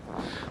make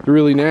the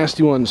really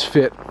nasty ones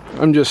fit.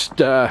 I'm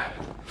just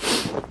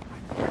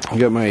I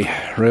got my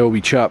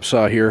Ryobi chop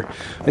saw here.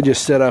 I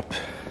just set up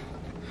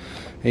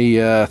a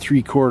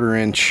 3/4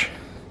 inch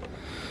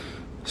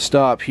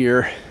stop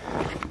here,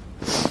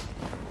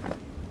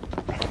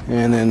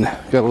 and then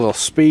got a little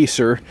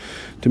spacer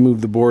to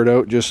move the board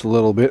out just a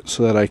little bit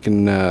so that I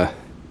can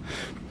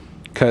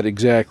cut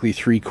exactly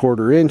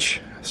 3/4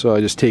 inch. So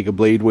I just take a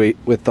blade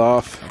width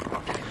off,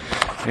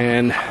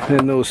 and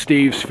then those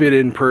staves fit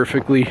in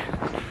perfectly.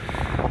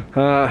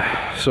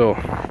 So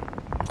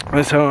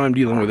that's how I'm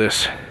dealing with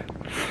this.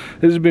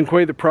 This has been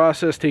quite the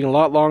process, taking a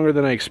lot longer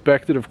than I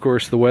expected. Of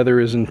course, the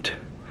weather isn't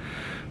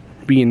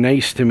being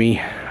nice to me.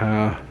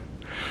 At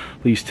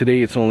least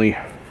today it's only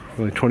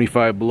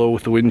 25 below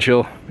with the wind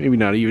chill. Maybe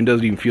not even,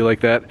 doesn't even feel like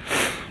that.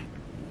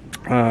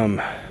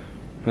 And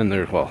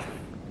there's, well,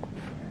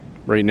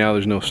 right now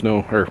there's no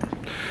snow or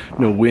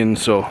no wind,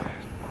 so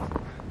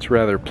it's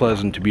rather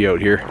pleasant to be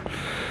out here.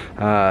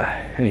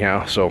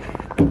 Anyhow, so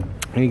I'm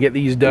gonna get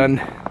these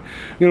done.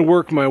 I'm gonna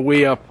work my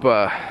way up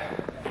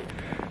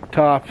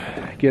top,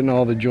 getting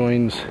all the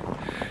joins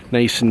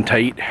nice and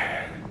tight,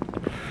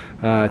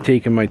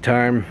 taking my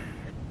time,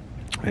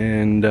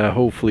 and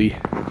hopefully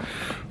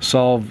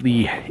solve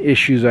the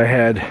issues I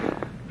had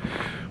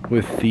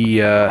with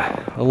the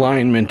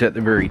alignment at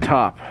the very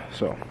top.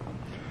 So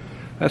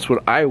that's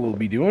what I will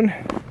be doing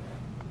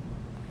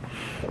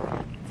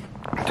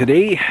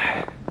today.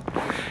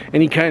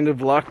 Any kind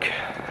of luck,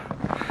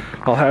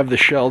 I'll have the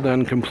shell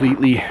done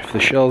completely. If the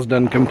shell's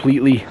done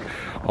completely,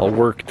 I'll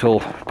work till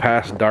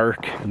past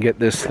dark and get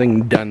this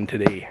thing done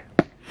today.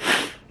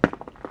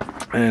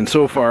 And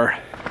so far,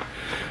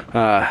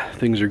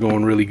 things are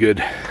going really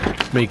good,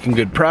 making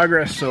good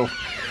progress, so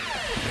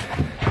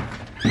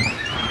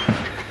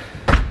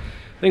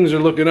things are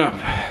looking up.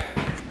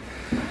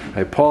 I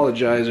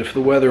apologize if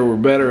the weather were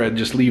better, I'd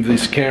just leave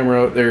this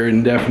camera out there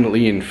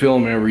indefinitely and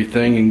film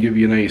everything and give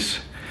you a nice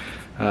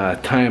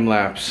time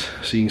lapse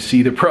so you can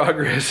see the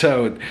progress,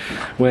 how it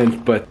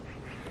went. But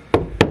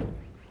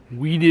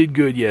we did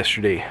good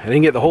yesterday. I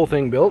didn't get the whole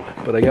thing built,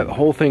 but I got the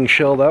whole thing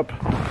shelled up.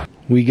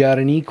 We got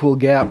an equal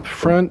gap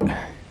front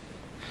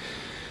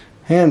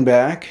and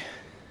back.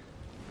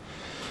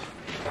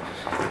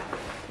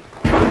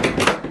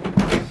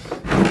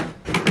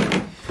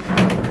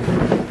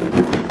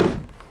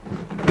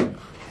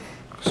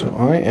 So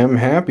I am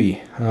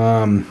happy.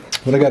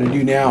 What I got to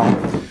do now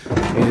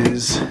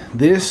is,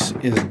 this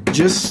is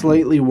just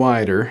slightly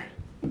wider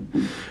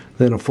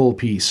than a full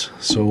piece.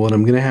 So what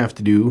I'm going to have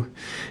to do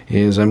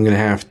is I'm going to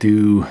have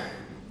to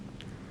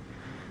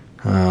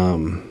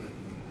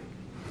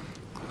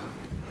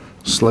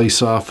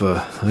slice off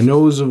a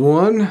nose of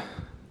one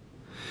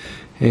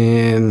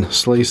and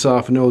slice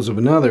off a nose of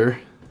another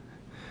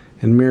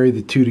and marry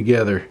the two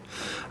together.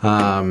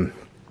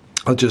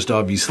 I'll just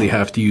obviously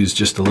have to use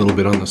just a little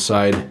bit on the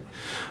side.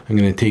 I'm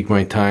going to take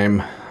my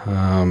time,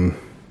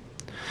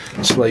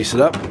 slice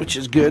it up, which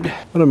is good.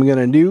 What I'm going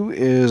to do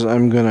is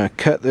I'm going to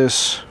cut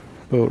this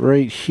about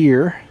right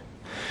here,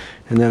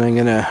 and then I'm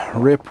going to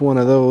rip one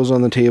of those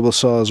on the table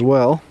saw as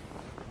well.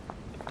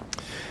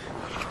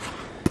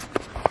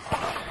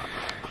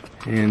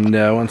 And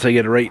once I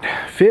get a right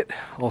fit,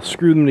 I'll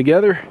screw them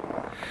together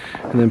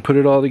and then put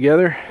it all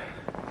together.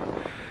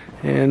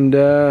 And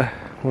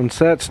once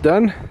that's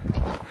done,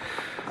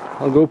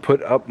 I'll go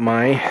put up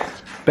my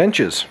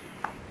benches.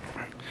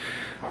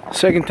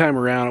 Second time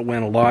around it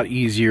went a lot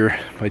easier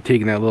by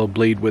taking that little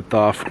blade width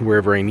off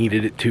wherever I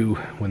needed it to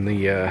when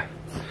the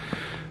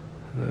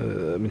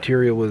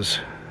material was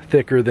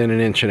thicker than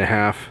 1.5 inches.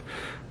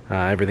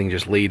 Everything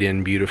just laid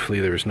in beautifully.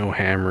 There was no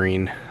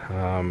hammering.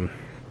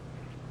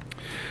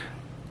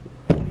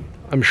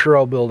 I'm sure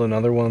I'll build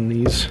another one of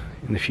these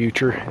in the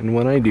future, and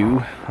when I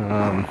do,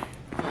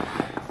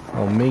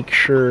 I'll make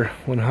sure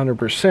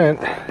 100%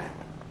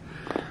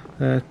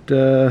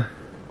 that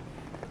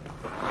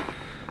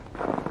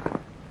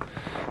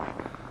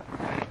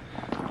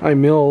I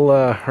mill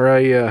or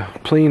I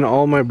plane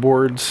all my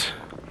boards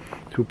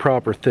to a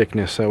proper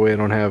thickness. That way I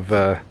don't have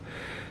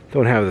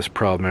this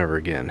problem ever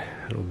again.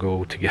 It'll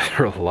go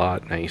together a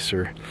lot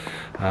nicer.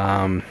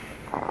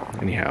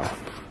 Anyhow,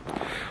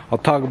 I'll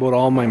talk about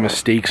all my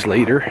mistakes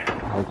later.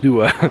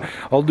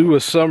 I'll do a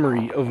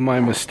summary of my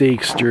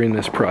mistakes during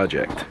this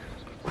project.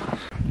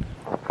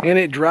 And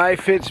it dry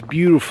fits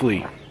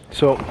beautifully.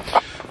 So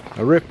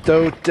I ripped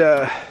out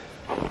the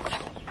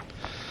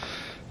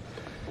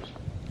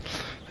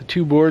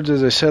 2 boards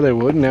as I said I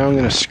would. Now I'm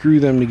going to screw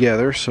them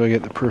together so I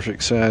get the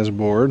perfect size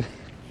board.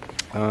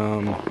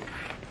 I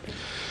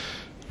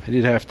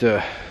did have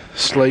to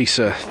slice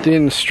a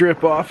thin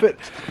strip off it.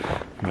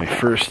 My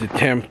first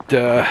attempt,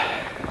 it's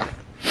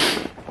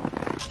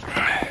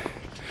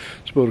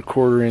about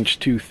 1/4 inch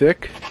too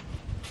thick.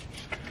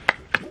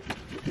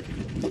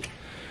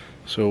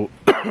 So,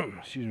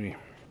 excuse me.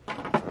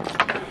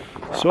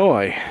 So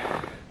I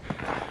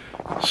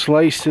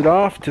sliced it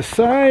off to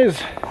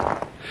size,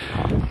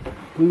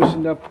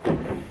 loosened up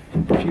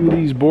a few of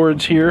these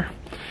boards here,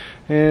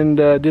 and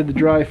did the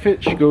dry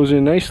fit. She goes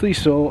in nicely,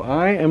 so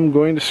I am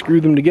going to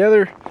screw them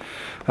together.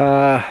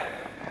 And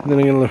then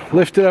I'm going to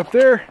lift it up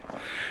there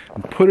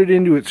and put it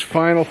into its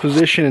final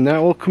position, and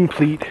that will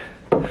complete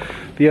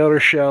the outer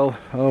shell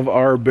of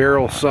our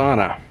barrel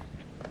sauna.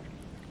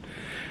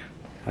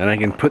 And I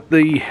can put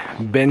the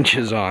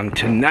benches on.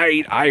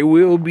 Tonight I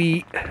will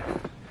be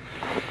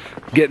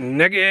getting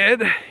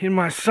naked in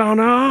my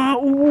sauna.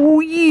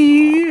 Oh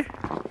yeah!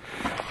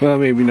 Well,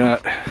 maybe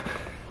not.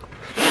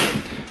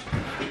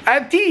 I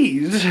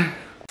tease.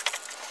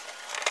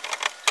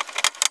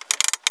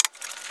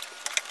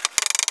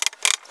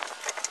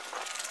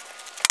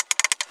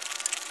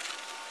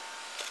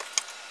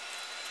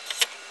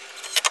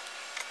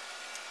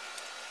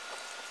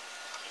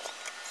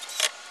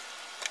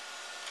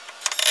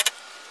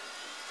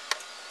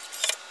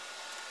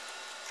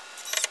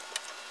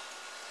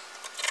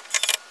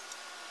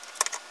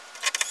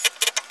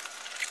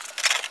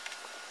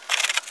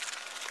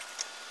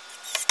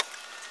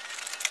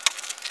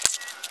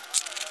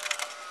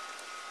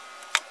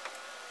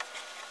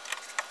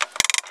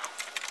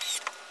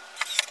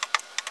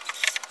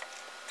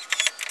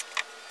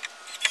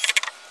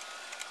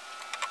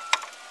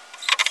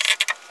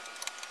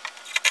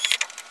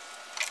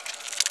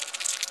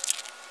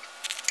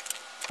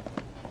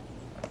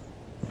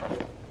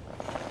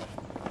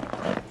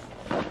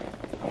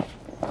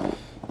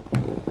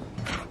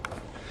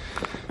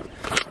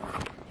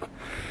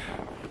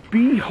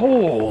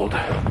 Behold.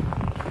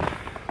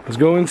 Let's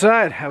go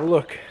inside, have a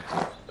look.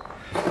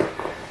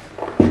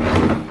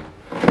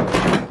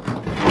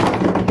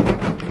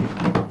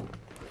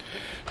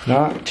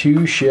 Not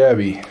too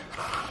shabby.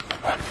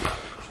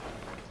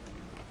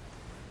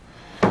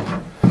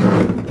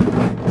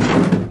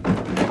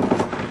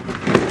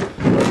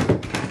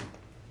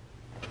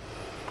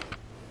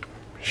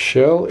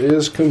 shell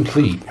is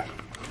complete.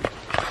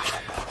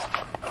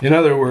 In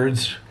other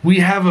words,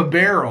 we have a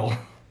barrel,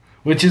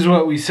 which is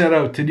what we set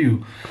out to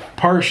do.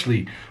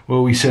 Partially what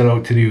we set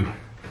out to do.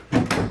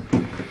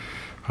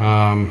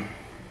 Now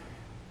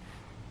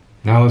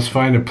let's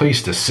find a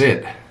place to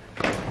sit.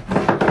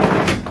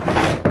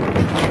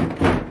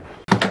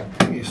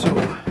 Okay, so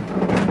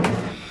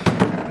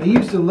I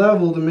used a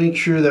level to make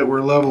sure that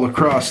we're level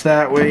across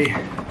that way,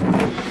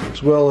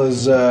 as well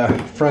as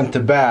front to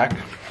back,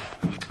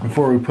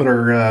 before we put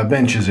our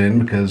benches in,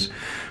 because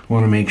we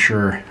want to make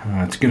sure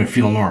it's going to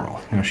feel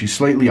normal. Now she's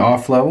slightly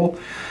off level,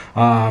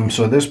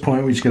 so at this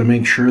point we just got to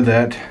make sure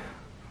that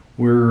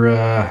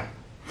we're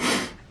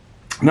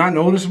not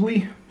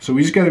noticeably. So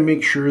we just got to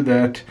make sure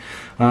that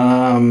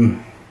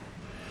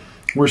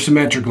we're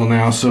symmetrical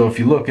now, so if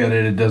you look at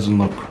it, it doesn't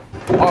look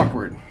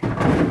awkward.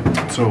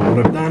 So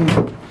what I've done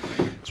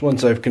is,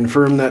 once I've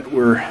confirmed that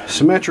we're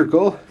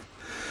symmetrical,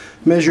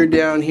 measured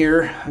down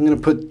here, I'm going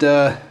to put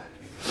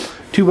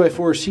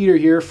 2x4 seater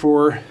here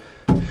for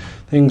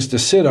things to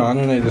sit on,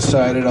 and I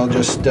decided I'll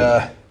just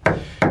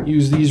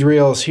use these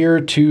rails here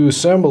to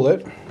assemble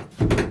it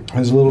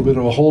as a little bit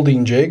of a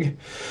holding jig.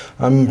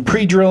 I'm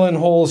pre-drilling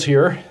holes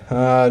here,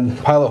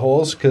 pilot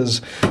holes,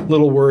 because I'm a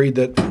little worried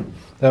that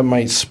that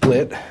might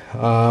split.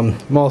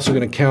 I'm also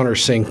going to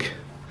countersink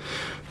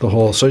the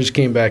hole, so I just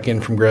came back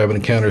in from grabbing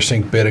a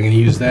countersink bit. I'm going to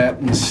use that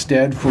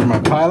instead for my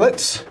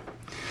pilots.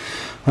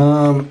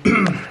 That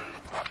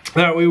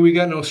way we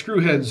got no screw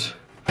heads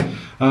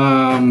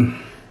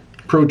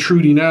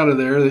protruding out of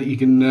there that you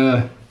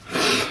can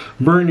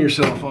burn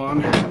yourself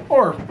on,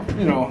 or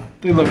you know,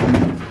 they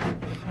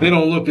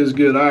don't look as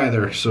good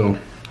either. So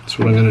that's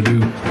what I'm gonna do.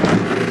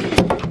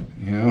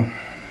 Yeah.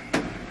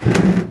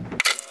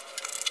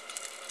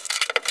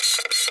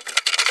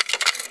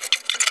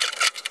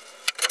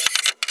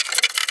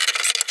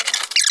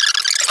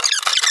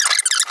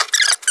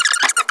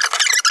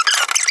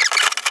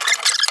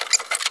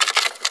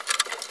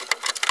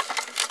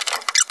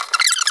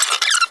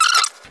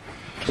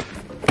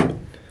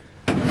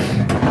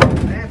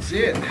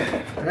 It.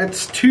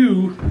 That's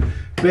 2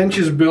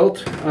 benches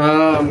built.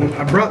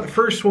 I brought the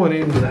first one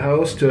into the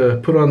house to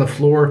put on the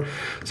floor,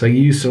 so I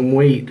use some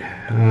weight.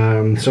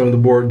 Some of the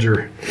boards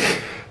are a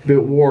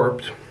bit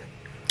warped.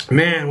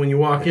 Man, when you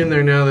walk in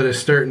there now that it's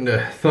starting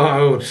to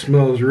thaw out, it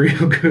smells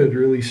real good,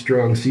 really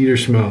strong cedar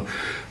smell.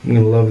 I'm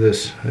gonna love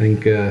this. I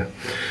think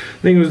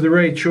it was the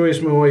right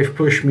choice. My wife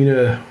pushed me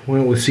to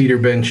went with cedar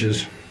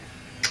benches,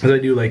 because I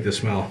do like the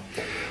smell.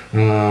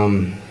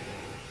 Don't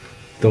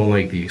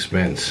like the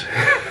expense.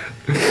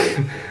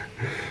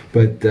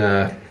 But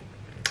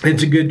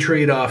it's a good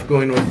trade-off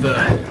going with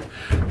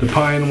the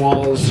pine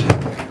walls,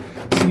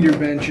 cedar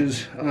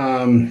benches.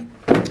 And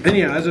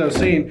yeah, as I was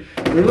saying,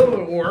 they're a little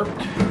bit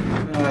warped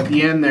at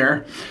the end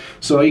there.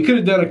 So you could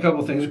have done a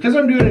couple things. Because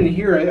I'm doing it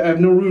here, I have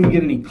no room to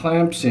get any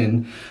clamps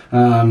in.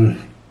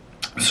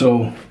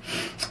 So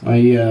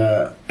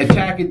I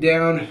tack it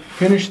down,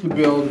 finish the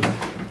build,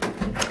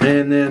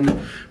 and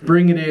then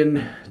bring it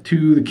in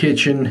to the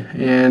kitchen,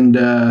 and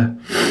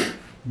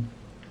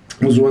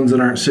those ones that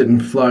aren't sitting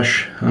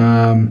flush,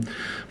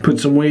 put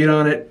some weight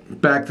on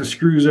it, back the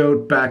screws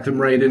out, back them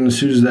right in as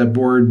soon as that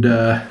board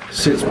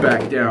sits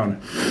back down.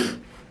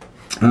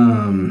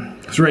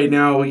 So right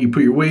now you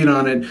put your weight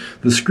on it,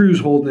 the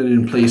screw's holding it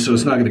in place, so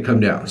it's not going to come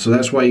down. So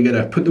that's why you got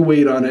to put the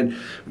weight on it,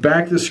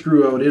 back the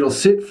screw out, it'll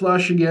sit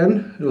flush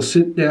again, it'll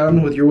sit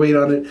down with your weight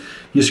on it,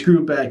 you screw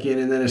it back in,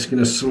 and then it's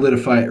going to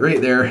solidify it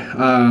right there.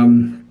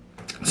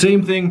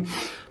 Same thing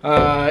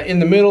in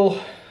the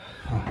middle.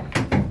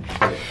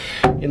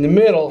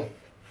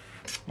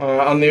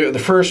 On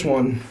the first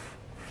one,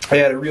 I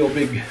had a real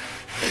big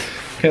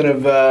kind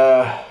of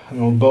I don't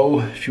know, bow,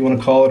 if you want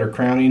to call it, or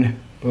crowning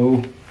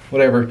bow,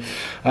 whatever.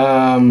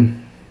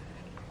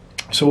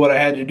 So what I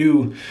had to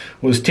do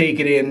was take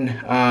it in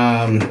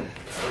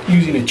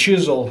using a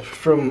chisel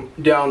from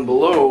down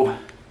below.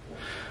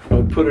 I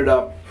would put it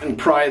up and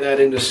pry that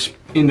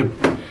into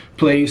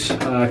place,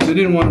 because I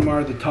didn't want to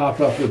mar the top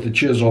up with the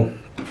chisel,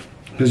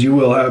 because you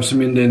will have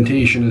some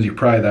indentation as you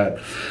pry that.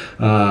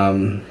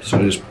 So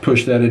I just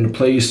push that into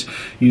place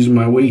using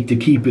my weight to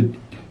keep it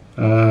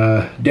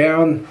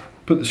down,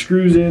 put the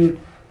screws in,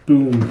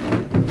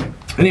 boom.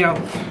 Anyhow,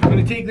 I'm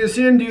going to take this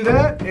in, do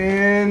that,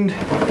 and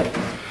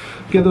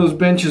get those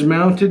benches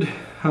mounted.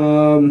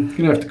 I'm going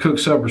to have to cook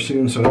supper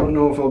soon, so I don't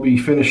know if I'll be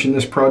finishing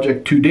this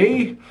project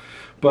today,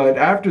 but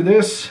after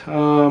this,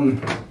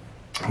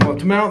 well,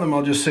 to mount them,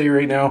 I'll just say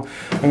right now,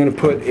 I'm going to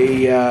put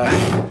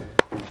a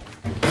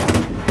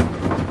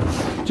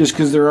just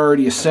because they're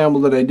already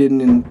assembled, that I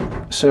didn't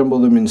assemble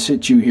them in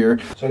situ here.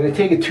 So I'm going to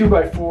take a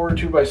 2x4,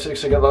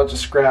 2x6, I got lots of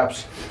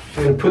scraps.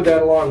 I'm going to put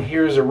that along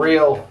here as a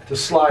rail to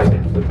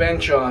slide the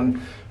bench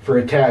on for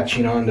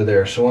attaching onto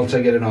there. So once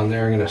I get it on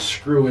there, I'm going to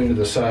screw into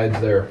the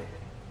sides there.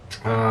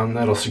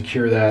 That'll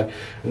secure that,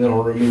 and then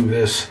I'll remove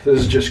this.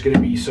 This is just going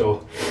to be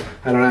so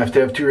I don't have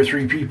to have 2 or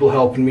 3 people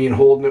helping me and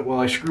holding it while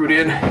I screw it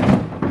in.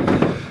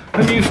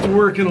 I'm used to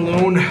working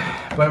alone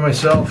by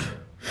myself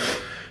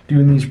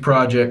doing these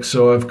projects,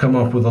 so I've come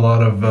up with a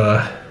lot of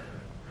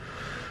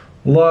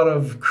a lot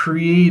of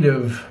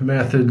creative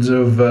methods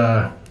of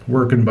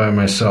working by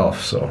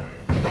myself. So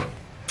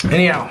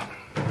anyhow,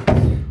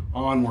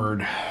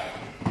 onward.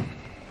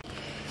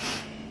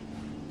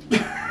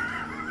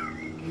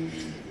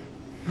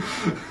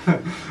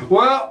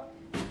 Well,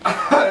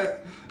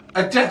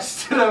 I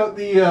tested out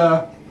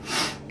the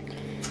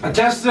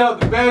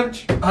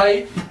bench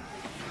height.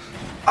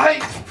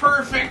 Height's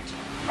perfect.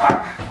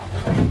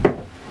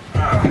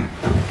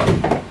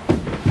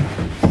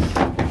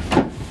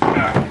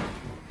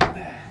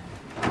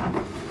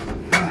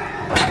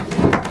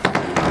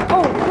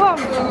 Oh, wow.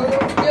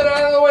 Get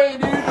out of the way,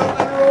 dude. Don't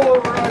let it roll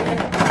over on you.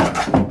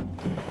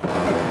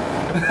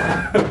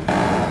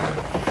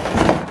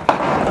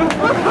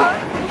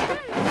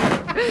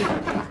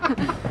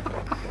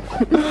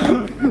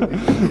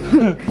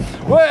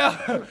 Well,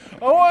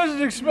 I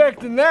wasn't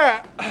expecting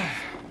that.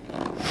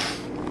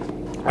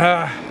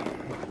 Yeah.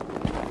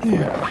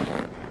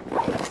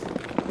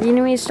 You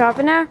need me to stop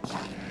it now?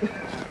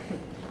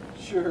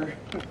 Sure.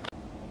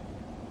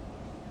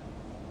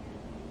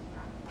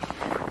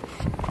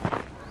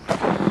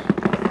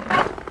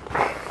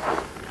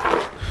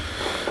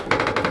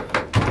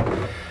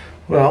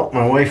 Well,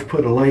 my wife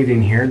put a light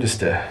in here just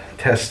to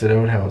test it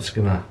out, how it's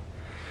gonna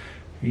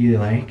be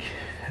like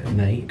at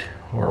night.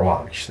 Or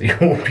well, actually it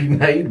won't be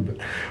night,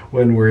 but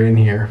when we're in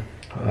here.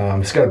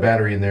 It's got a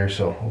battery in there,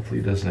 so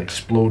hopefully it doesn't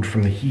explode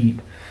from the heat.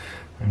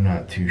 I'm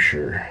not too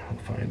sure. We'll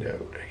find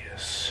out, I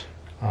guess.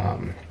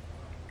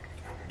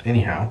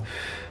 Anyhow,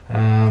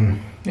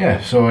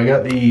 yeah, so I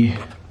got the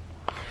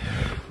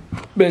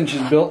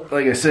benches built,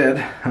 like I said.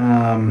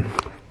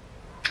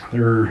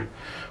 They're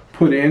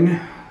put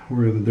in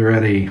where they're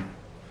at a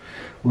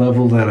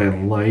level that I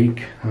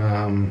like.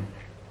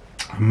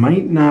 I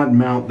might not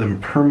mount them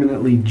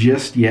permanently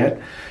just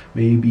yet.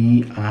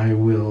 Maybe I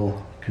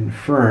will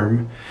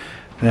confirm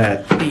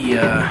that the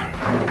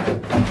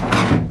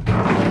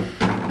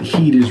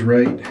heat is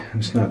right.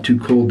 It's not too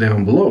cold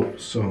down below,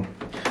 so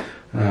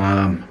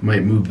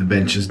might move the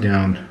benches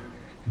down.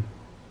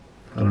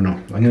 I don't know.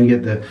 I'm gonna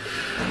get the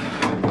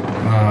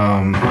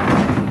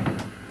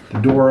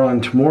door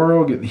on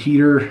tomorrow, get the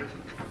heater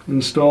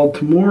installed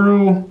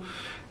tomorrow,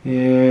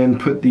 and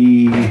put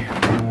the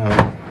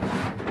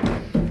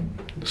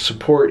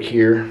support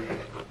here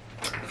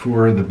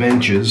for the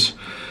benches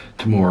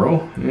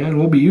tomorrow, and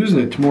we'll be using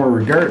it tomorrow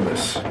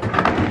regardless.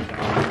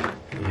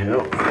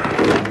 Yep.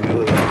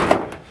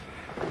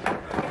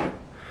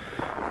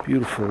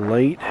 Beautiful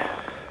light.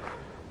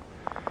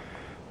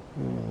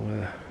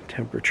 Oh,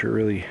 temperature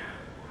really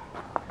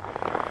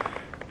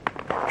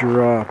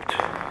dropped.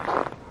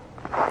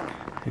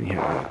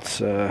 Anyhow,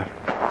 it's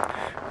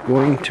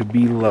going to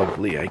be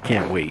lovely. I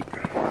can't wait.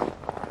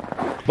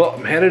 Well,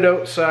 I'm headed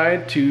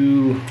outside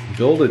to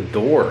build a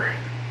door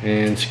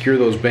and secure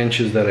those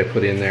benches that I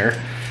put in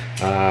there.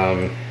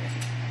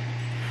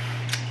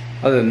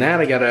 Other than that,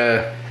 I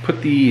gotta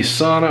put the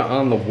sauna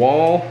on the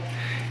wall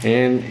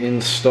and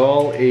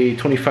install a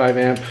 25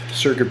 amp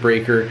circuit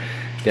breaker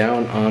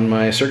down on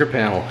my circuit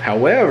panel.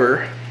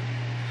 However,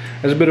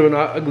 that's a bit of an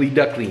ugly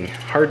duckling.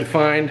 Hard to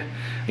find.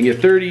 I get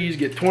 30s,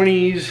 get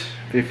 20s,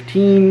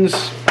 15s,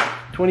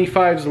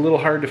 25s a little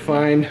hard to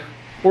find.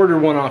 Order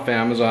one off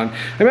Amazon.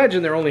 I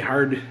imagine they're only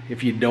hard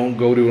if you don't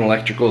go to an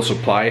electrical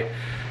supply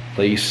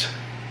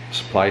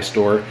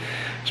store.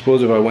 I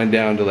suppose if I went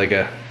down to like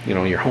a, you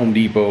know, your Home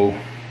Depot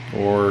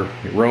or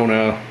your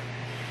Rona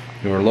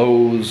or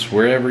Lowe's,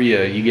 wherever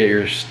you get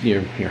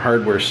your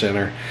hardware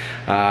center,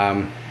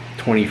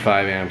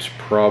 25 amps,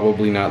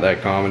 probably not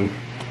that common.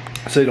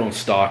 So they don't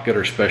stock it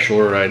or special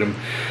order item.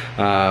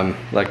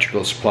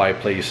 Electrical supply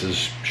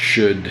places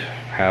should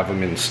have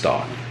them in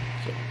stock.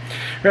 So,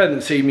 rather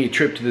than save me a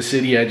trip to the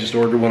city, I just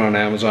ordered one on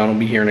Amazon. I'll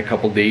be here in a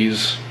couple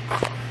days.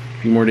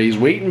 A few more days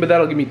waiting, but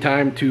that'll give me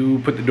time to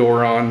put the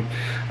door on.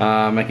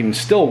 I can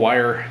still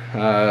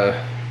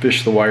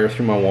fish the wire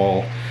through my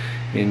wall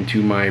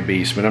into my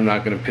basement. I'm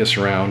not going to piss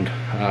around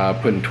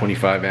putting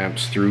 25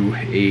 amps through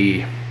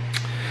a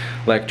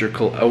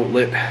electrical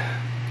outlet.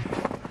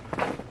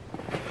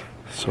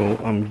 So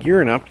I'm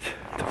gearing up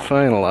to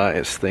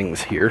finalize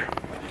things here.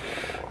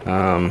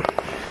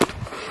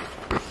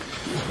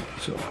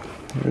 So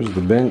there's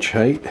the bench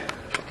height.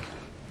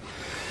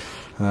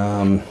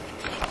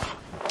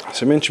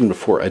 As I mentioned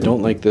before, I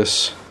don't like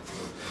this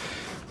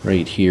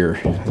right here.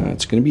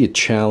 It's going to be a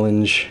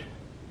challenge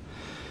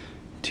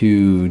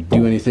to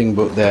do anything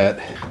about that.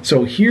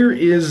 So here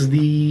is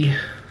the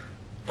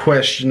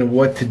question of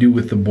what to do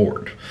with the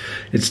board.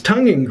 It's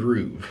tongue and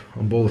groove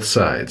on both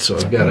sides. So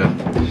I've got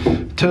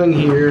a tongue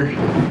here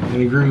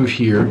and a groove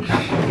here,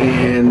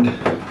 and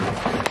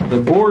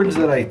the boards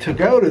that I took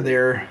out of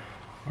there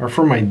are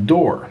for my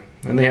door,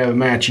 and they have a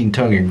matching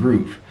tongue and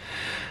groove.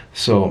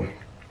 So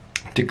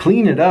to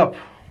clean it up,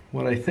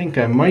 what I think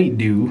I might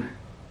do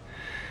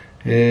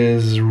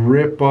is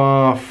rip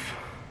off,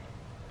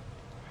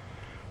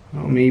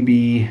 well,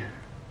 maybe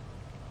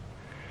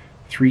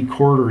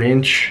 3/4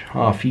 inch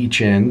off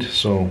each end.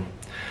 So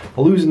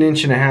I'll lose 1.5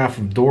 inches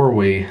of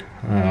doorway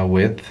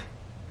width,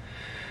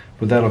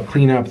 but that'll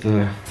clean up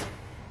the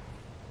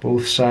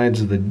both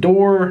sides of the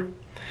door.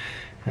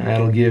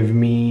 That'll give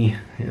me,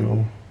 you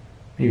know,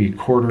 maybe a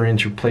 1/4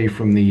 inch of play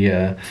from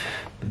the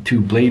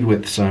 2 blade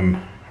widths I'm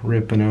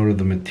ripping out of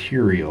the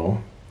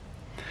material.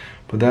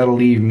 But that'll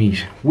leave me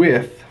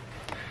with,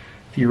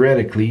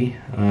 theoretically,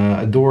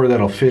 a door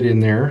that'll fit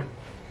in there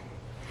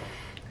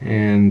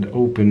and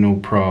open no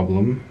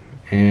problem.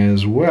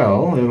 As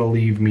well, it'll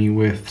leave me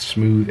with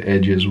smooth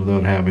edges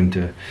without having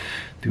to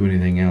do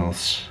anything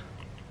else.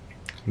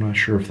 I'm not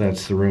sure if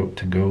that's the route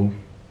to go,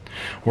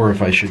 or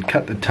if I should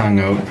cut the tongue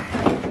out.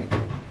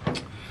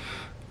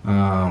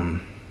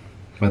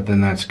 But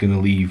then that's going to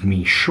leave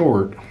me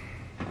short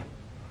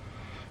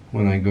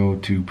when I go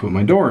to put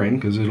my door in,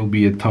 because it'll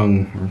be a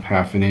tongue or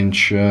 1/2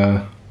 inch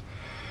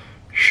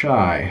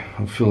shy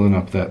of filling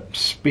up that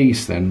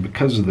space then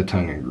because of the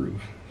tongue and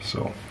groove.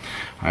 So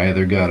I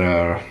either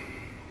gotta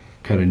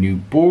cut a new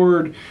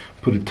board,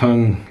 put a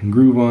tongue and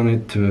groove on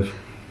it to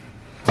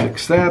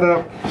fix that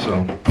up.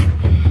 So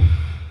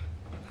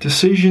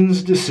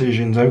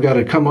decisions. I've got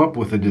to come up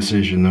with a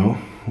decision though,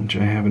 which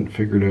I haven't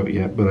figured out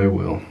yet, but I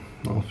will.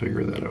 I'll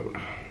figure that out.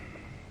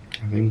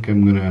 I think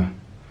I'm gonna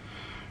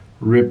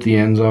rip the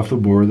ends off the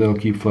board. That'll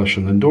keep flush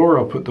on the door.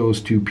 I'll put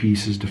those 2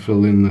 pieces to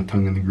fill in the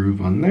tongue and the groove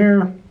on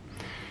there,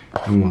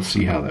 and we'll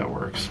see how that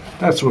works.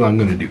 That's what I'm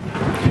gonna do.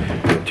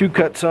 2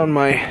 cuts on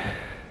my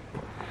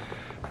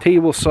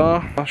table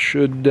saw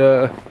should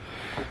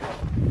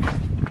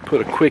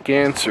put a quick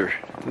answer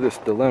to this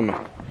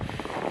dilemma.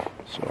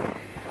 So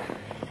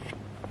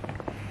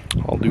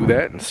I'll do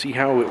that and see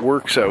how it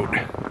works out.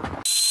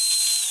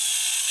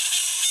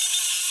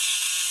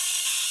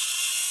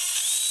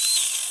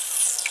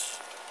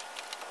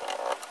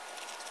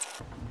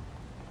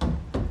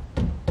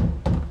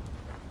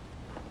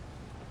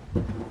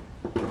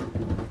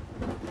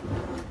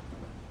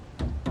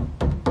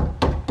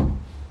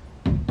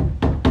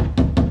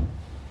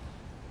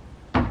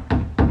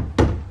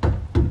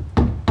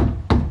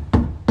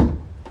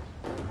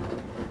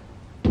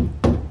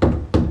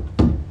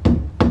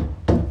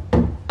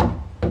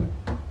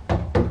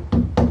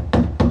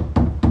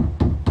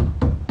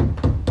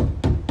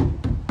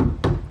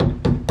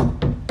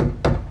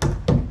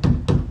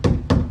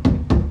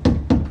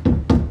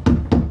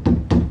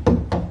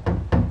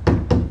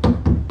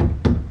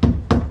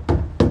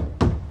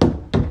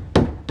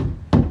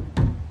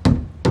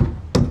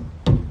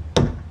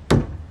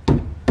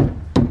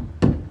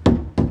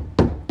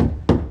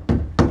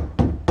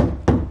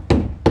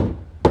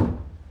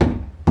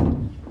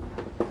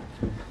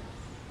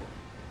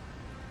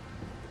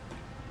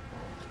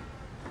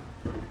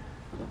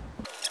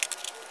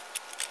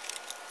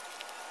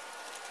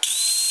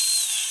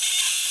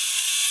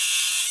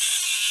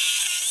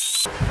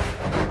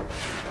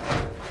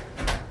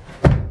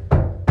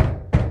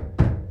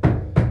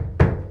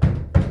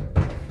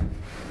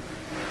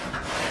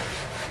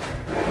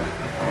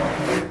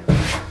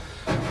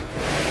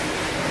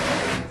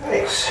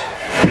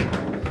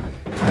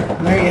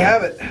 There you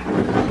have it.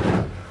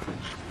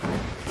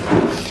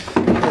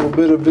 A little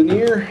bit of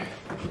veneer.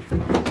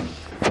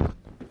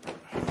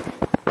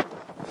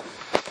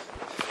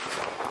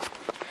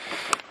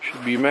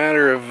 Should be a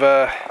matter of,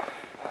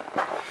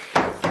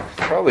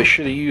 probably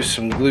should have used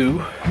some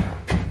glue,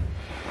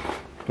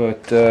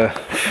 but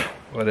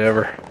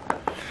whatever.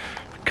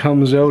 If it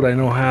comes out, I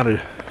know how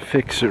to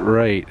fix it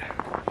right.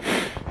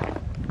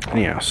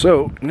 Anyhow,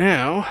 so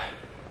now,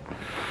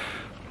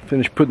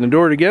 finish putting the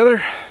door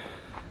together.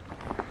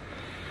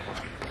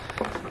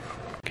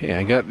 Okay,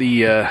 I got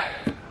the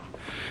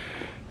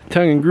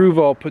tongue and groove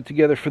all put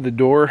together for the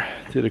door.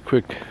 Did a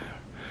quick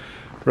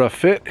rough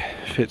fit.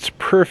 Fits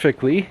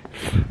perfectly.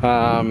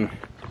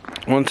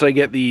 Once I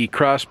get the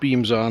cross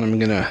beams on, I'm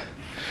gonna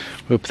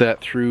whip that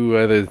through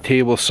either the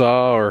table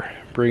saw or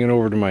bring it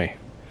over to my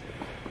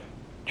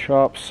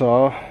chop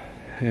saw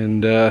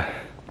and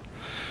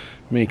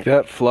make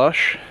that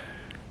flush.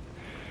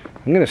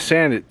 I'm gonna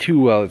sand it too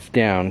while it's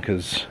down,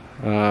 because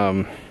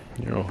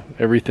you know,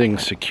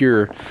 everything's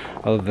secure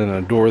other than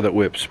a door that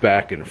whips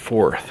back and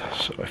forth.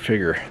 So I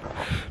figure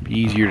it'd be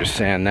easier to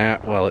sand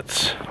that while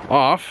it's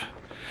off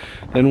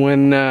than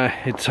when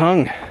it's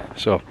hung.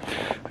 So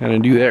I'm gonna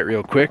do that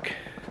real quick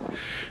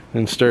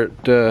and start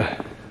turning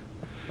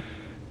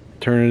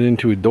it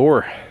into a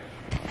door.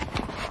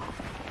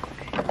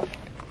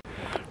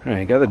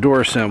 Alright, got the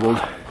door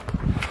assembled,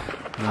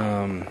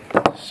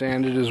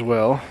 sanded as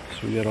well,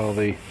 so we got all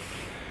the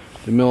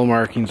mill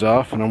markings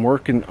off, and I'm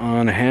working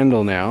on a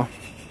handle now.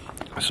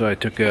 So I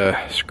took a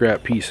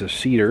scrap piece of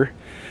cedar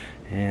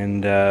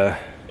and did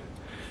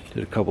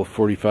a couple of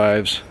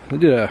 45s. I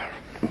did a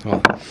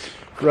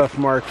rough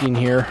marking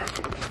here,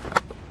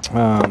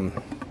 a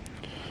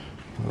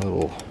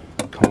little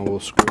combo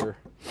square.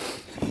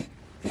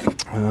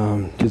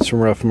 Did some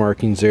rough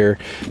markings there,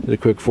 did a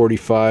quick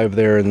 45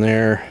 there and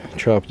there,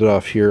 chopped it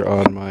off here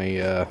on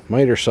my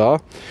miter saw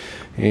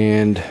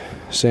and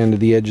sanded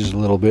the edges a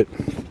little bit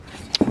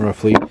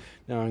roughly.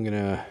 Now I'm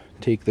gonna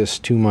take this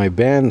to my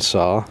band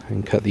saw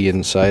and cut the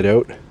inside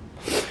out.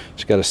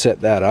 Just got to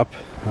set that up.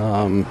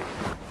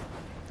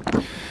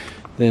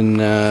 Then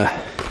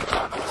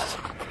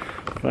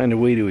find a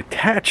way to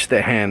attach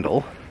the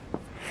handle.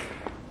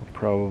 I'll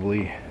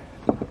probably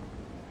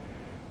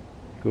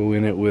go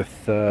in it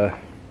with, well,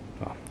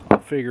 I'll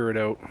figure it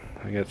out.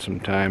 I got some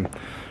time.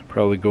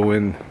 Probably go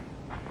in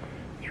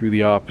through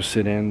the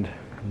opposite end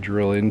and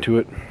drill into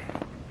it.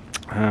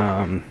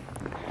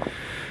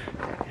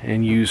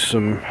 And use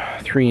some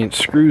 3-inch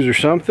screws or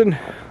something.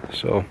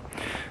 So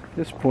at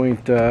this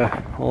point,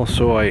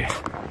 also I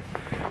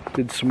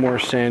did some more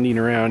sanding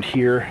around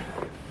here.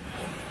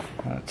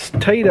 It's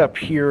tight up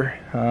here.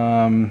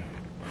 I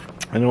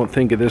don't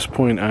think at this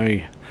point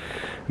I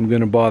am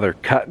going to bother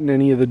cutting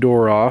any of the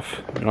door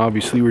off. And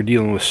obviously we're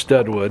dealing with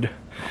stud wood,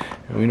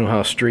 and we know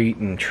how straight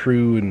and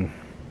true and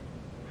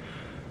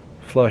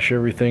flush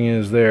everything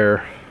is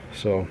there.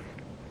 So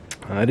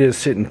it is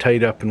sitting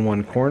tight up in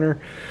one corner.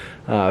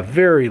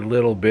 Very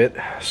little bit,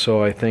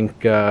 so I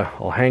think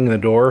I'll hang the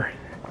door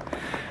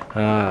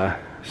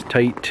as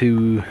tight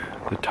to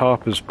the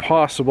top as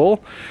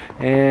possible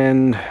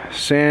and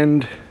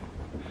sand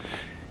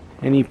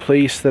any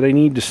place that I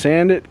need to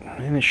sand it,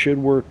 and it should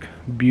work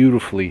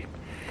beautifully.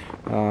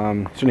 So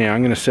now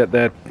I'm going to set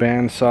that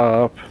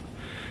bandsaw up,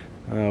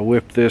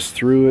 whip this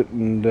through it,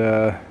 and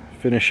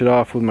finish it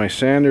off with my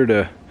sander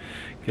to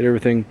get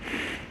everything,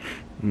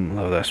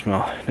 love that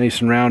smell,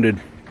 nice and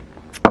rounded.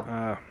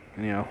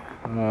 Anyhow,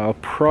 I'll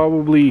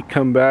probably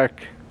come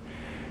back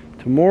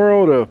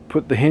tomorrow to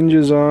put the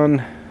hinges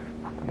on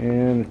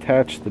and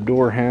attach the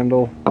door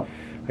handle.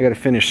 I got to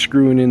finish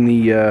screwing in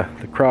the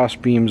cross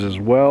beams as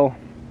well.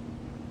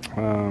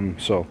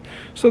 So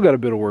still got a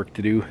bit of work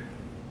to do.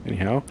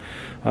 Anyhow,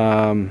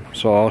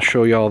 so I'll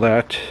show you all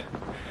that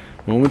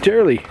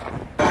momentarily.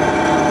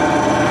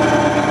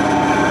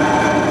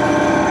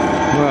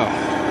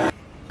 Well,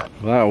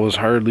 that was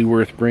hardly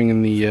worth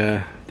bringing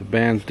the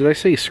band. Did I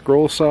say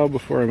scroll saw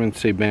before? I meant to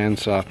say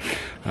bandsaw.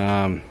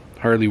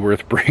 Hardly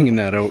worth bringing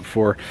that out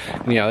for.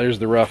 And yeah, there's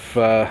the rough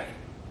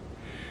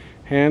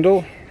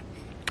handle.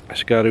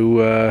 Just got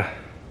to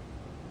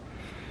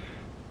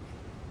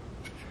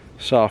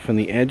soften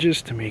the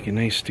edges to make it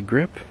nice to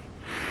grip.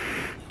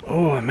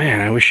 Oh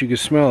man, I wish you could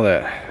smell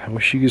that. I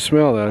wish you could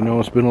smell that. I know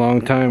it's been a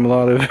long time.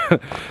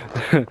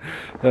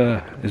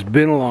 It's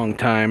been a long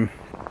time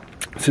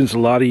since a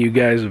lot of you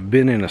guys have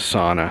been in a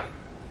sauna.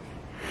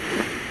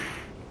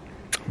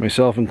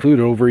 Myself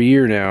included, over a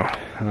year now.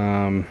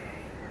 And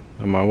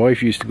my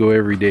wife used to go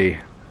every day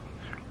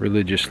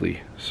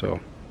religiously, so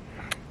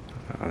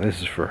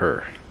this is for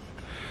her,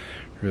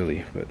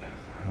 really. But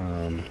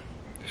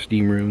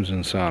steam rooms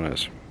and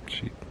saunas,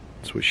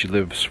 that's what she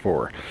lives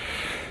for.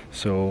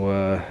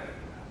 So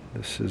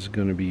this is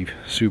going to be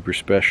super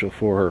special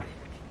for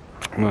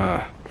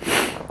her.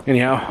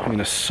 Anyhow, I'm going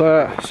to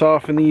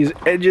soften these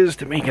edges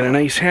to make it a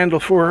nice handle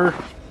for her.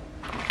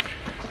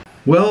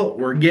 Well,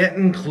 we're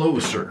getting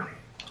closer.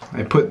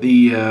 I put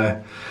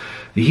the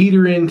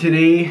heater in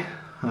today,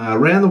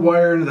 ran the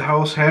wire into the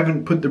house,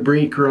 haven't put the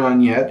breaker on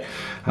yet.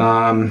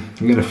 I'm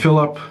going to fill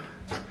up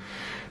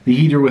the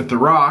heater with the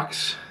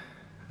rocks,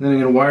 then I'm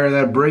going to wire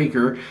that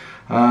breaker.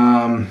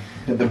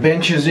 Got the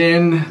benches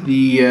in,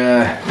 the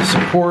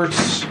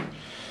supports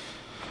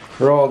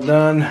are all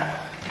done,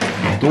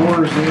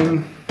 doors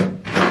in,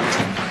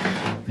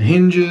 the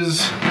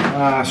hinges. So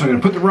I'm going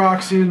to put the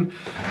rocks in,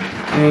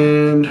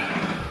 and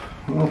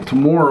well,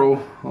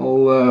 tomorrow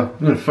I'm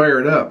going to fire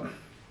it up.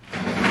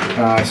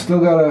 I still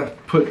got to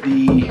put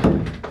the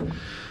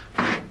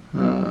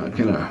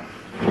kind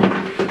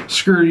of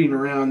skirting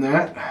around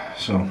that,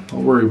 so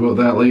I'll worry about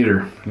that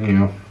later.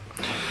 Anyhow,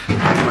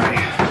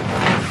 my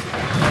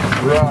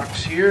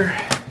rocks here,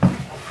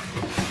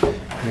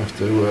 I have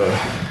to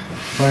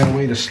find a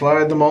way to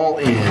slide them all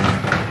in.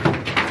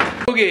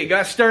 Okay,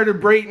 got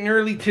started bright and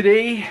early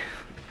today.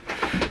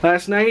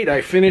 Last night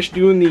I finished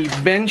doing the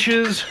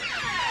benches.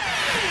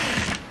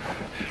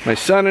 My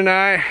son and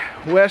I,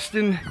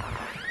 Weston,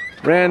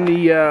 ran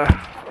the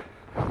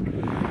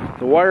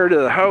wire to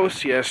the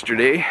house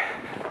yesterday.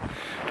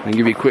 I'll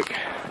give you a quick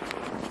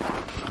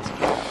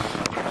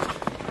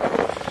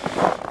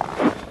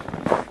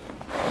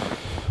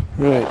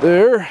right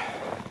there.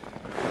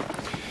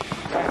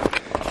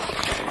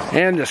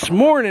 And this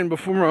morning,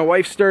 before my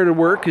wife started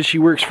work, because she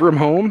works from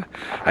home,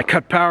 I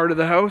cut power to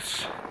the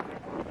house,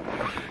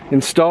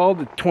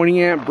 installed a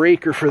 20 amp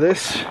breaker for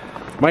this.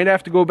 Might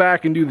have to go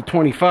back and do the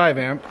 25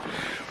 amp.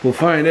 We'll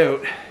find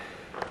out.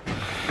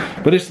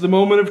 But it's the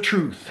moment of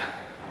truth.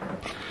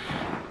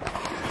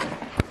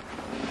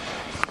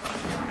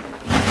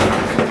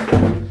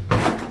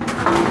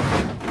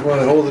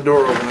 Well, hold the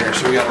door open there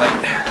so we got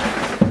light.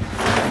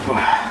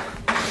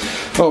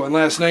 Oh, and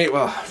last night,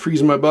 while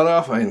freezing my butt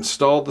off, I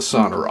installed the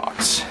sauna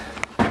rocks.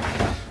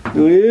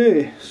 Oh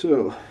yeah,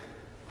 so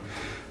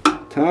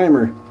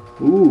timer.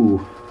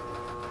 Ooh,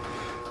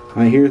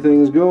 I hear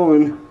things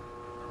going.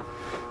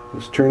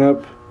 Let's turn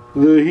up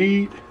the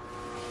heat.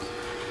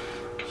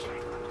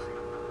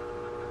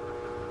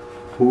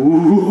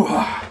 Ooh.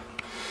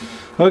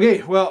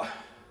 Okay, well,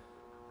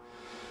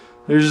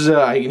 there's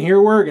I can hear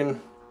it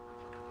working.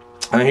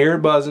 I hear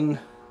it buzzing.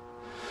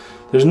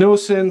 there's no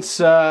sense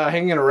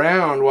hanging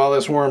around while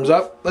this warms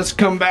up. Let's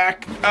come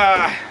back.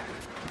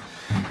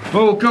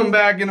 We'll come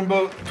back in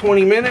about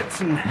 20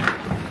 minutes and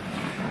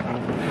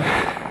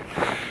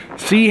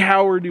see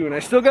how we're doing. I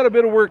still got a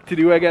bit of work to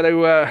do. I got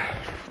to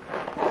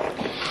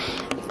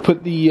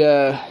put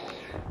the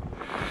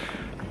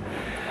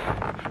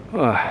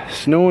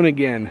snowing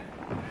again.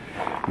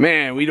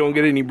 Man, we don't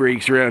get any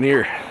breaks around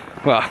here.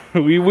 Well,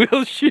 we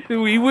will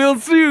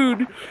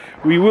soon.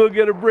 We will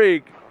get a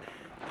break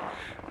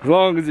as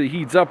long as it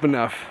heats up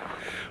enough.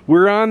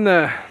 We're on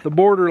the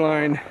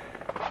borderline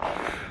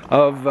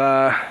of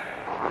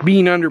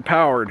being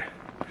underpowered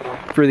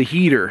for the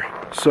heater.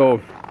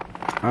 So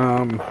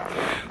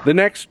the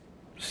next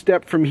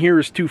step from here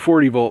is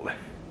 240 volt.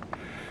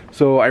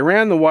 So I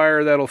ran the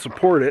wire that'll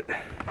support it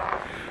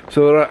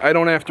so that I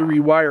don't have to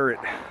rewire it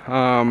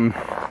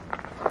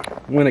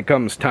when it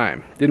comes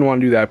time. Didn't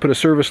want to do that. I put a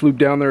service loop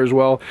down there as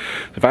well.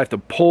 If I have to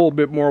pull a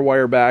bit more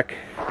wire back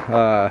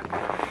to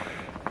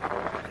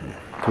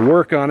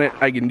work on it,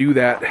 I can do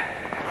that.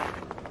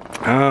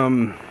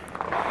 And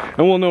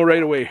we'll know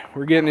right away.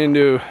 We're getting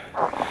into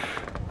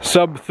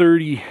sub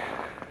 30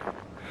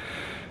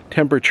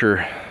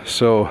 temperature,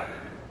 so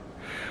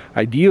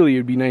ideally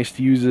it'd be nice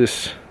to use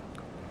this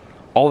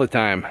all the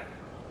time,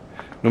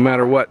 no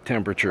matter what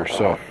temperature.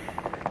 So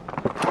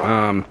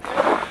I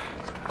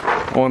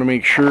want to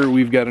make sure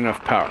we've got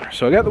enough power.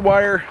 So I got the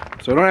wire,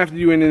 so I don't have to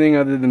do anything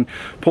other than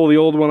pull the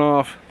old one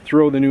off,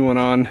 throw the new one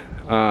on,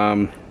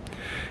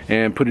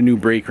 and put a new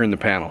breaker in the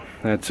panel.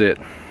 That's it.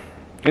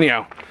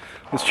 Anyhow,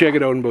 let's check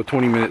it out in about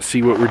 20 minutes,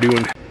 see what we're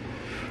doing.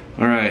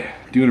 Alright,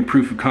 doing a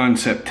proof of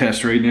concept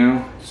test right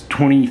now. It's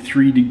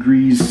 23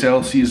 degrees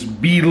Celsius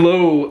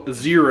below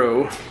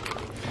zero.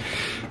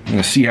 I'm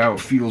gonna see how it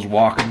feels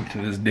walking to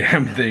this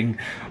damn thing.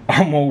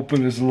 I'm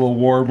hoping it's a little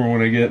warmer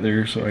when I get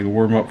there so I can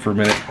warm up for a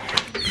minute.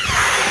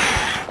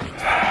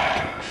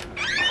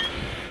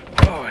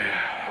 Oh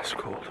yeah, it's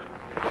cold.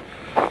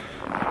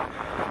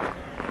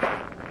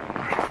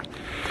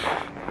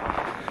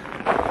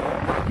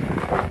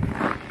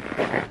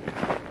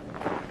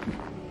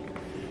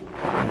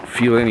 Don't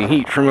feel any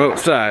heat from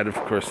outside. Of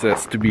course,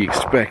 that's to be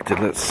expected.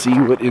 Let's see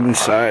what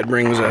inside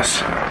brings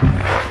us.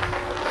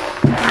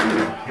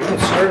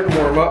 It's starting to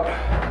warm up.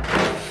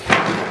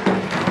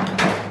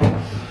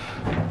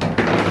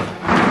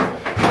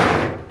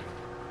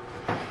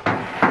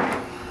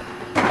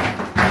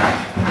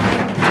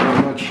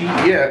 Not much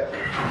heat yet.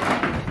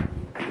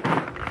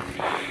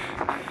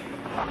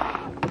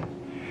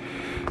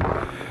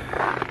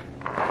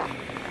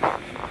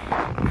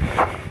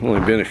 Only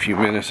been a few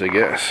minutes, I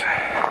guess.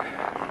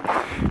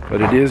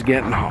 But it is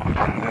getting hot.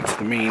 That's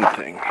the main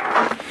thing.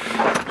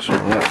 So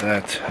let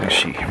that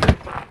actually.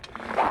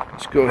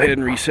 Let's go ahead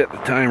and reset the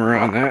timer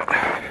on that,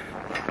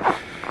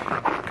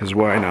 because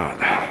why not?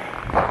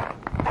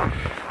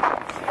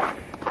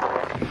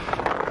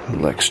 A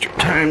little extra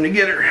time to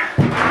get her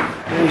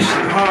nice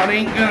and hot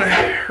ain't gonna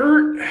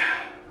hurt.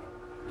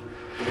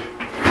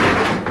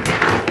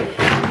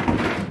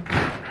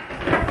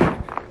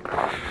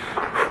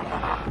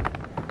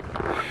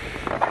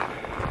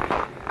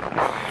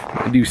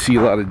 I do see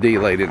a lot of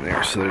daylight in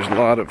there, so there's a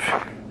lot of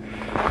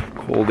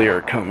cold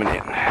air coming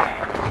in.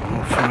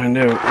 We'll find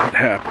out what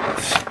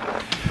happens.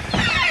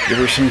 Give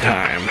her some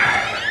time.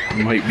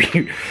 Might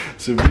be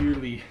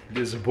severely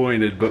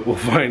disappointed, but we'll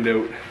find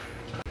out.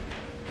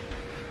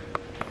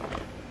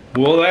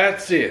 Well,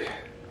 that's it.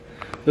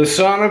 The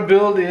sauna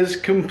build is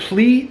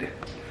complete.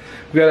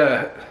 We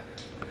got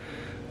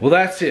well,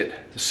 that's it.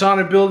 The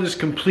sauna build is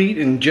complete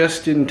and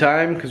just in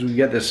time, because we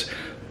got this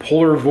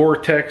polar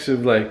vortex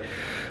of like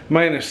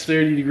minus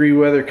 30 degree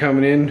weather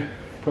coming in,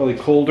 probably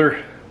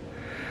colder.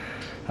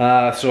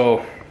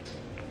 So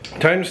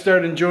time to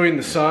start enjoying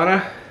the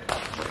sauna.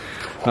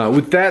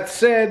 With that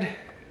said,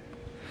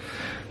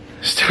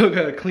 still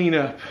gotta clean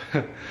up.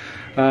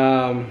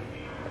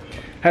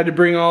 Had to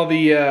bring all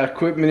the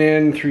equipment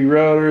in, 3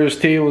 routers,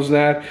 tables, and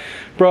that.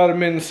 Brought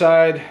them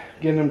inside,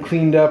 getting them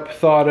cleaned up,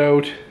 thawed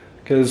out,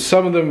 because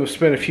some of them have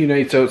spent a few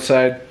nights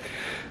outside,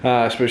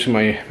 especially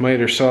my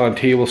miter saw and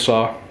table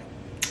saw.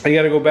 I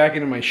gotta go back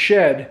into my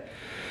shed,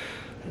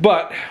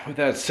 but with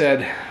that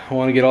said, I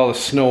want to get all the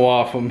snow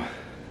off them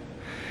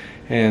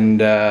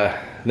and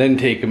then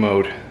take them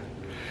out.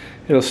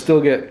 It'll still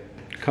get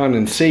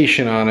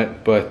condensation on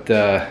it, but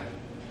it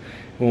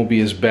won't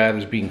be as bad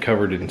as being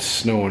covered in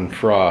snow and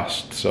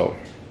frost. So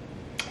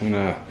I'm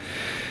gonna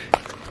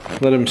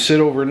let them sit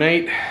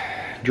overnight,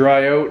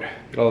 dry out,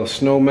 get all the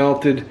snow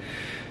melted,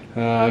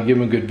 give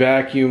them a good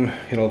vacuum,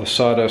 get all the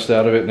sawdust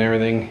out of it and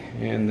everything,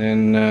 and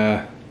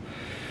then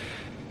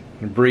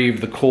brave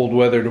the cold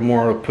weather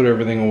tomorrow, put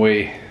everything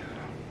away.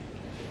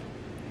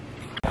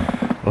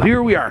 Well,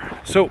 here we are.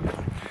 So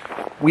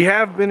we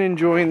have been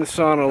enjoying the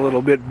sauna a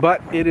little bit,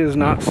 but it is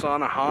not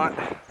sauna hot.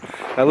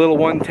 That little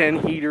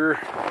 110 heater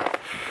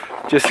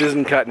just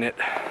isn't cutting it.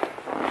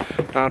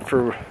 Not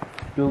for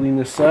building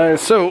this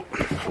size. So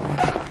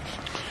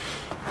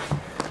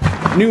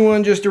new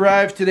one just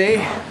arrived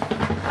today.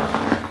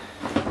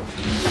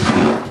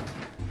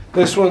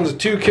 This one's a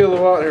 2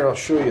 kilowatt. Here, I'll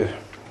show you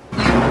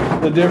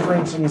the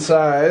difference in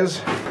size.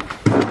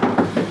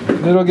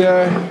 Little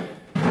guy,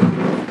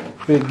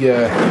 big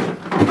guy.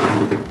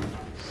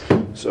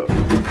 So,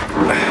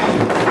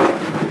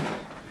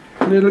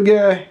 little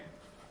guy,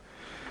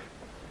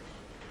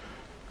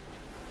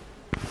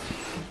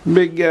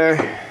 big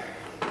guy.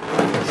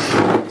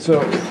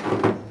 So,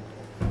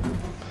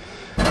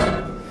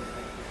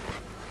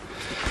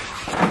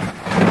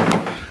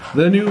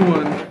 the new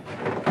one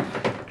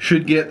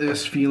should get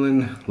this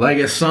feeling like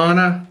a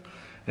sauna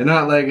and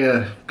not like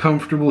a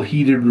comfortable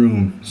heated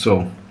room.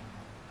 So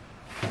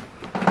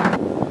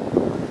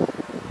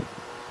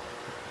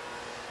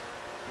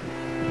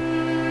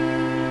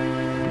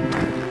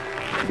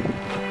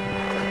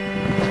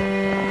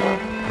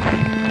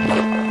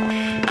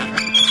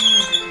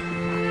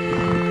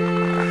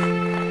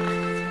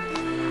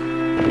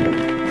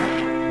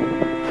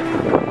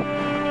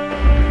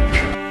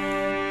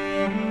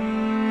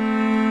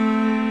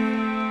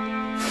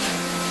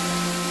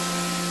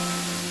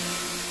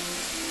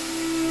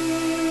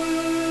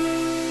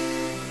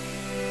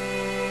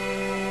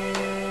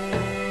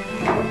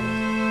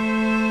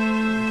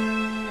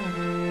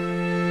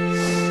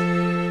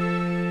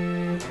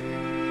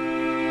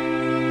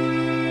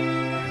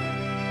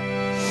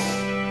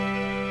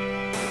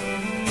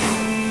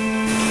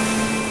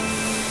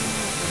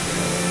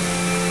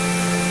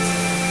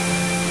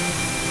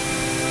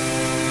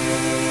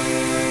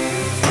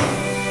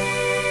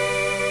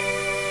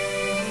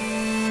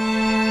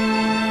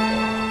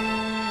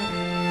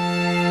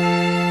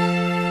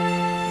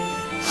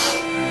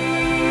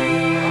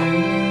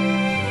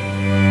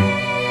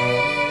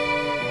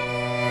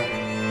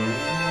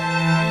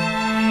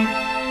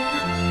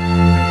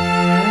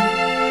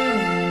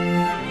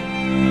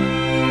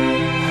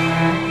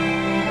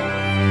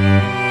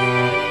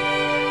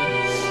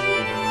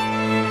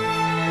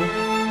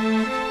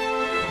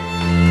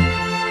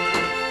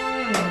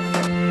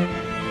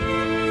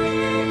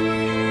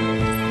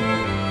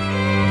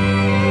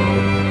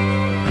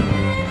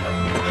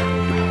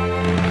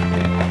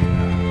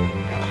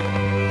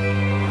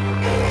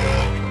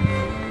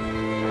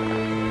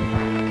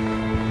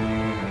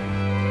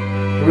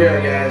here we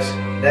are, guys.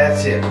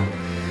 That's it.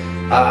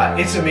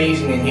 It's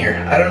amazing in here.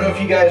 I don't know if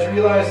you guys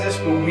realize this,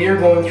 but we are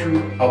going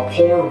through a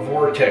polar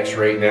vortex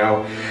right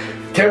now.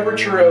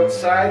 Temperature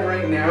outside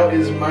right now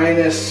is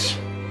minus,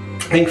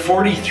 I think,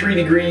 43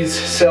 degrees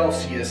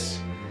Celsius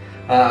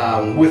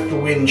with the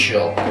wind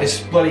chill. It's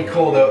bloody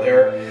cold out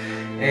there,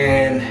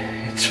 and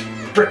it's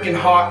freaking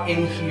hot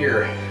in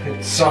here.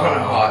 It's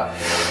sauna hot.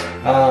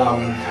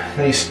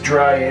 Nice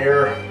dry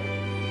air.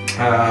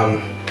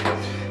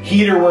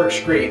 Heater works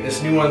great.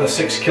 This new one, the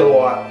 6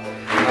 kilowatt.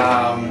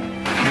 If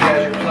you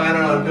guys are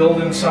planning on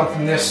building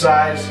something this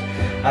size,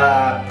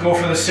 go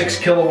for the 6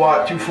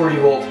 kilowatt 240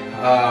 volt.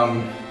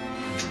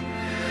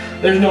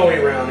 There's no way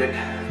around it.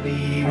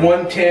 The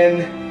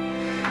 110,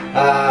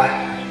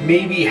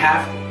 maybe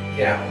half,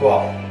 yeah,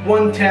 well,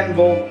 110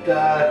 volt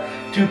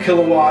 2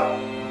 kilowatt,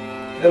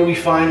 that'll be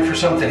fine for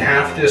something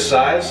half this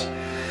size.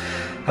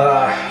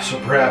 So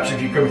perhaps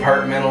if you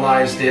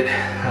compartmentalized it,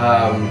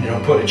 you know,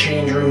 put a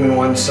change room in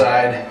one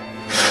side.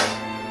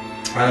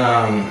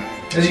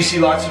 As you see,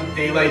 lots of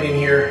daylight in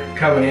here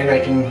coming in. I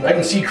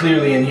can see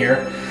clearly in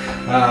here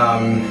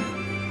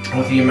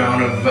with the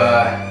amount of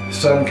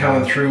sun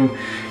coming through.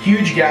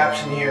 Huge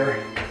gaps in here.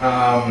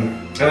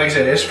 And like I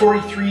said, it's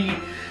 43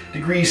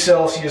 degrees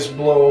Celsius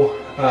below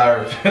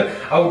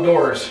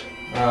outdoors,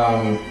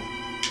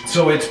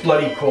 so it's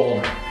bloody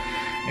cold,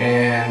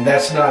 and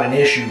that's not an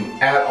issue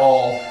at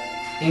all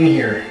in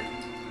here.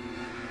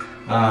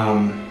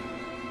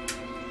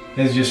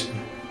 It's just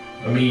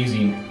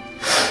amazing.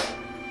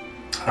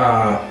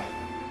 I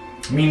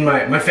mean,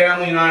 my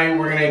family and I,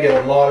 we're gonna get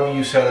a lot of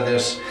use out of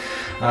this.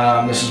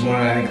 This is one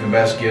of, I think, the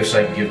best gifts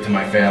I could give to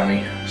my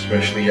family.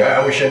 Especially,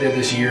 I wish I did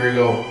this a year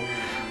ago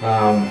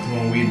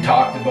when we had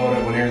talked about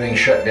it when everything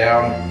shut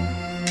down,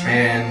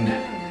 and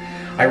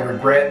I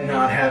regret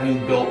not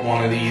having built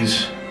one of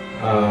these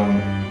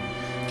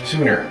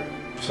sooner.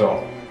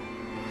 So,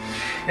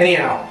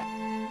 anyhow,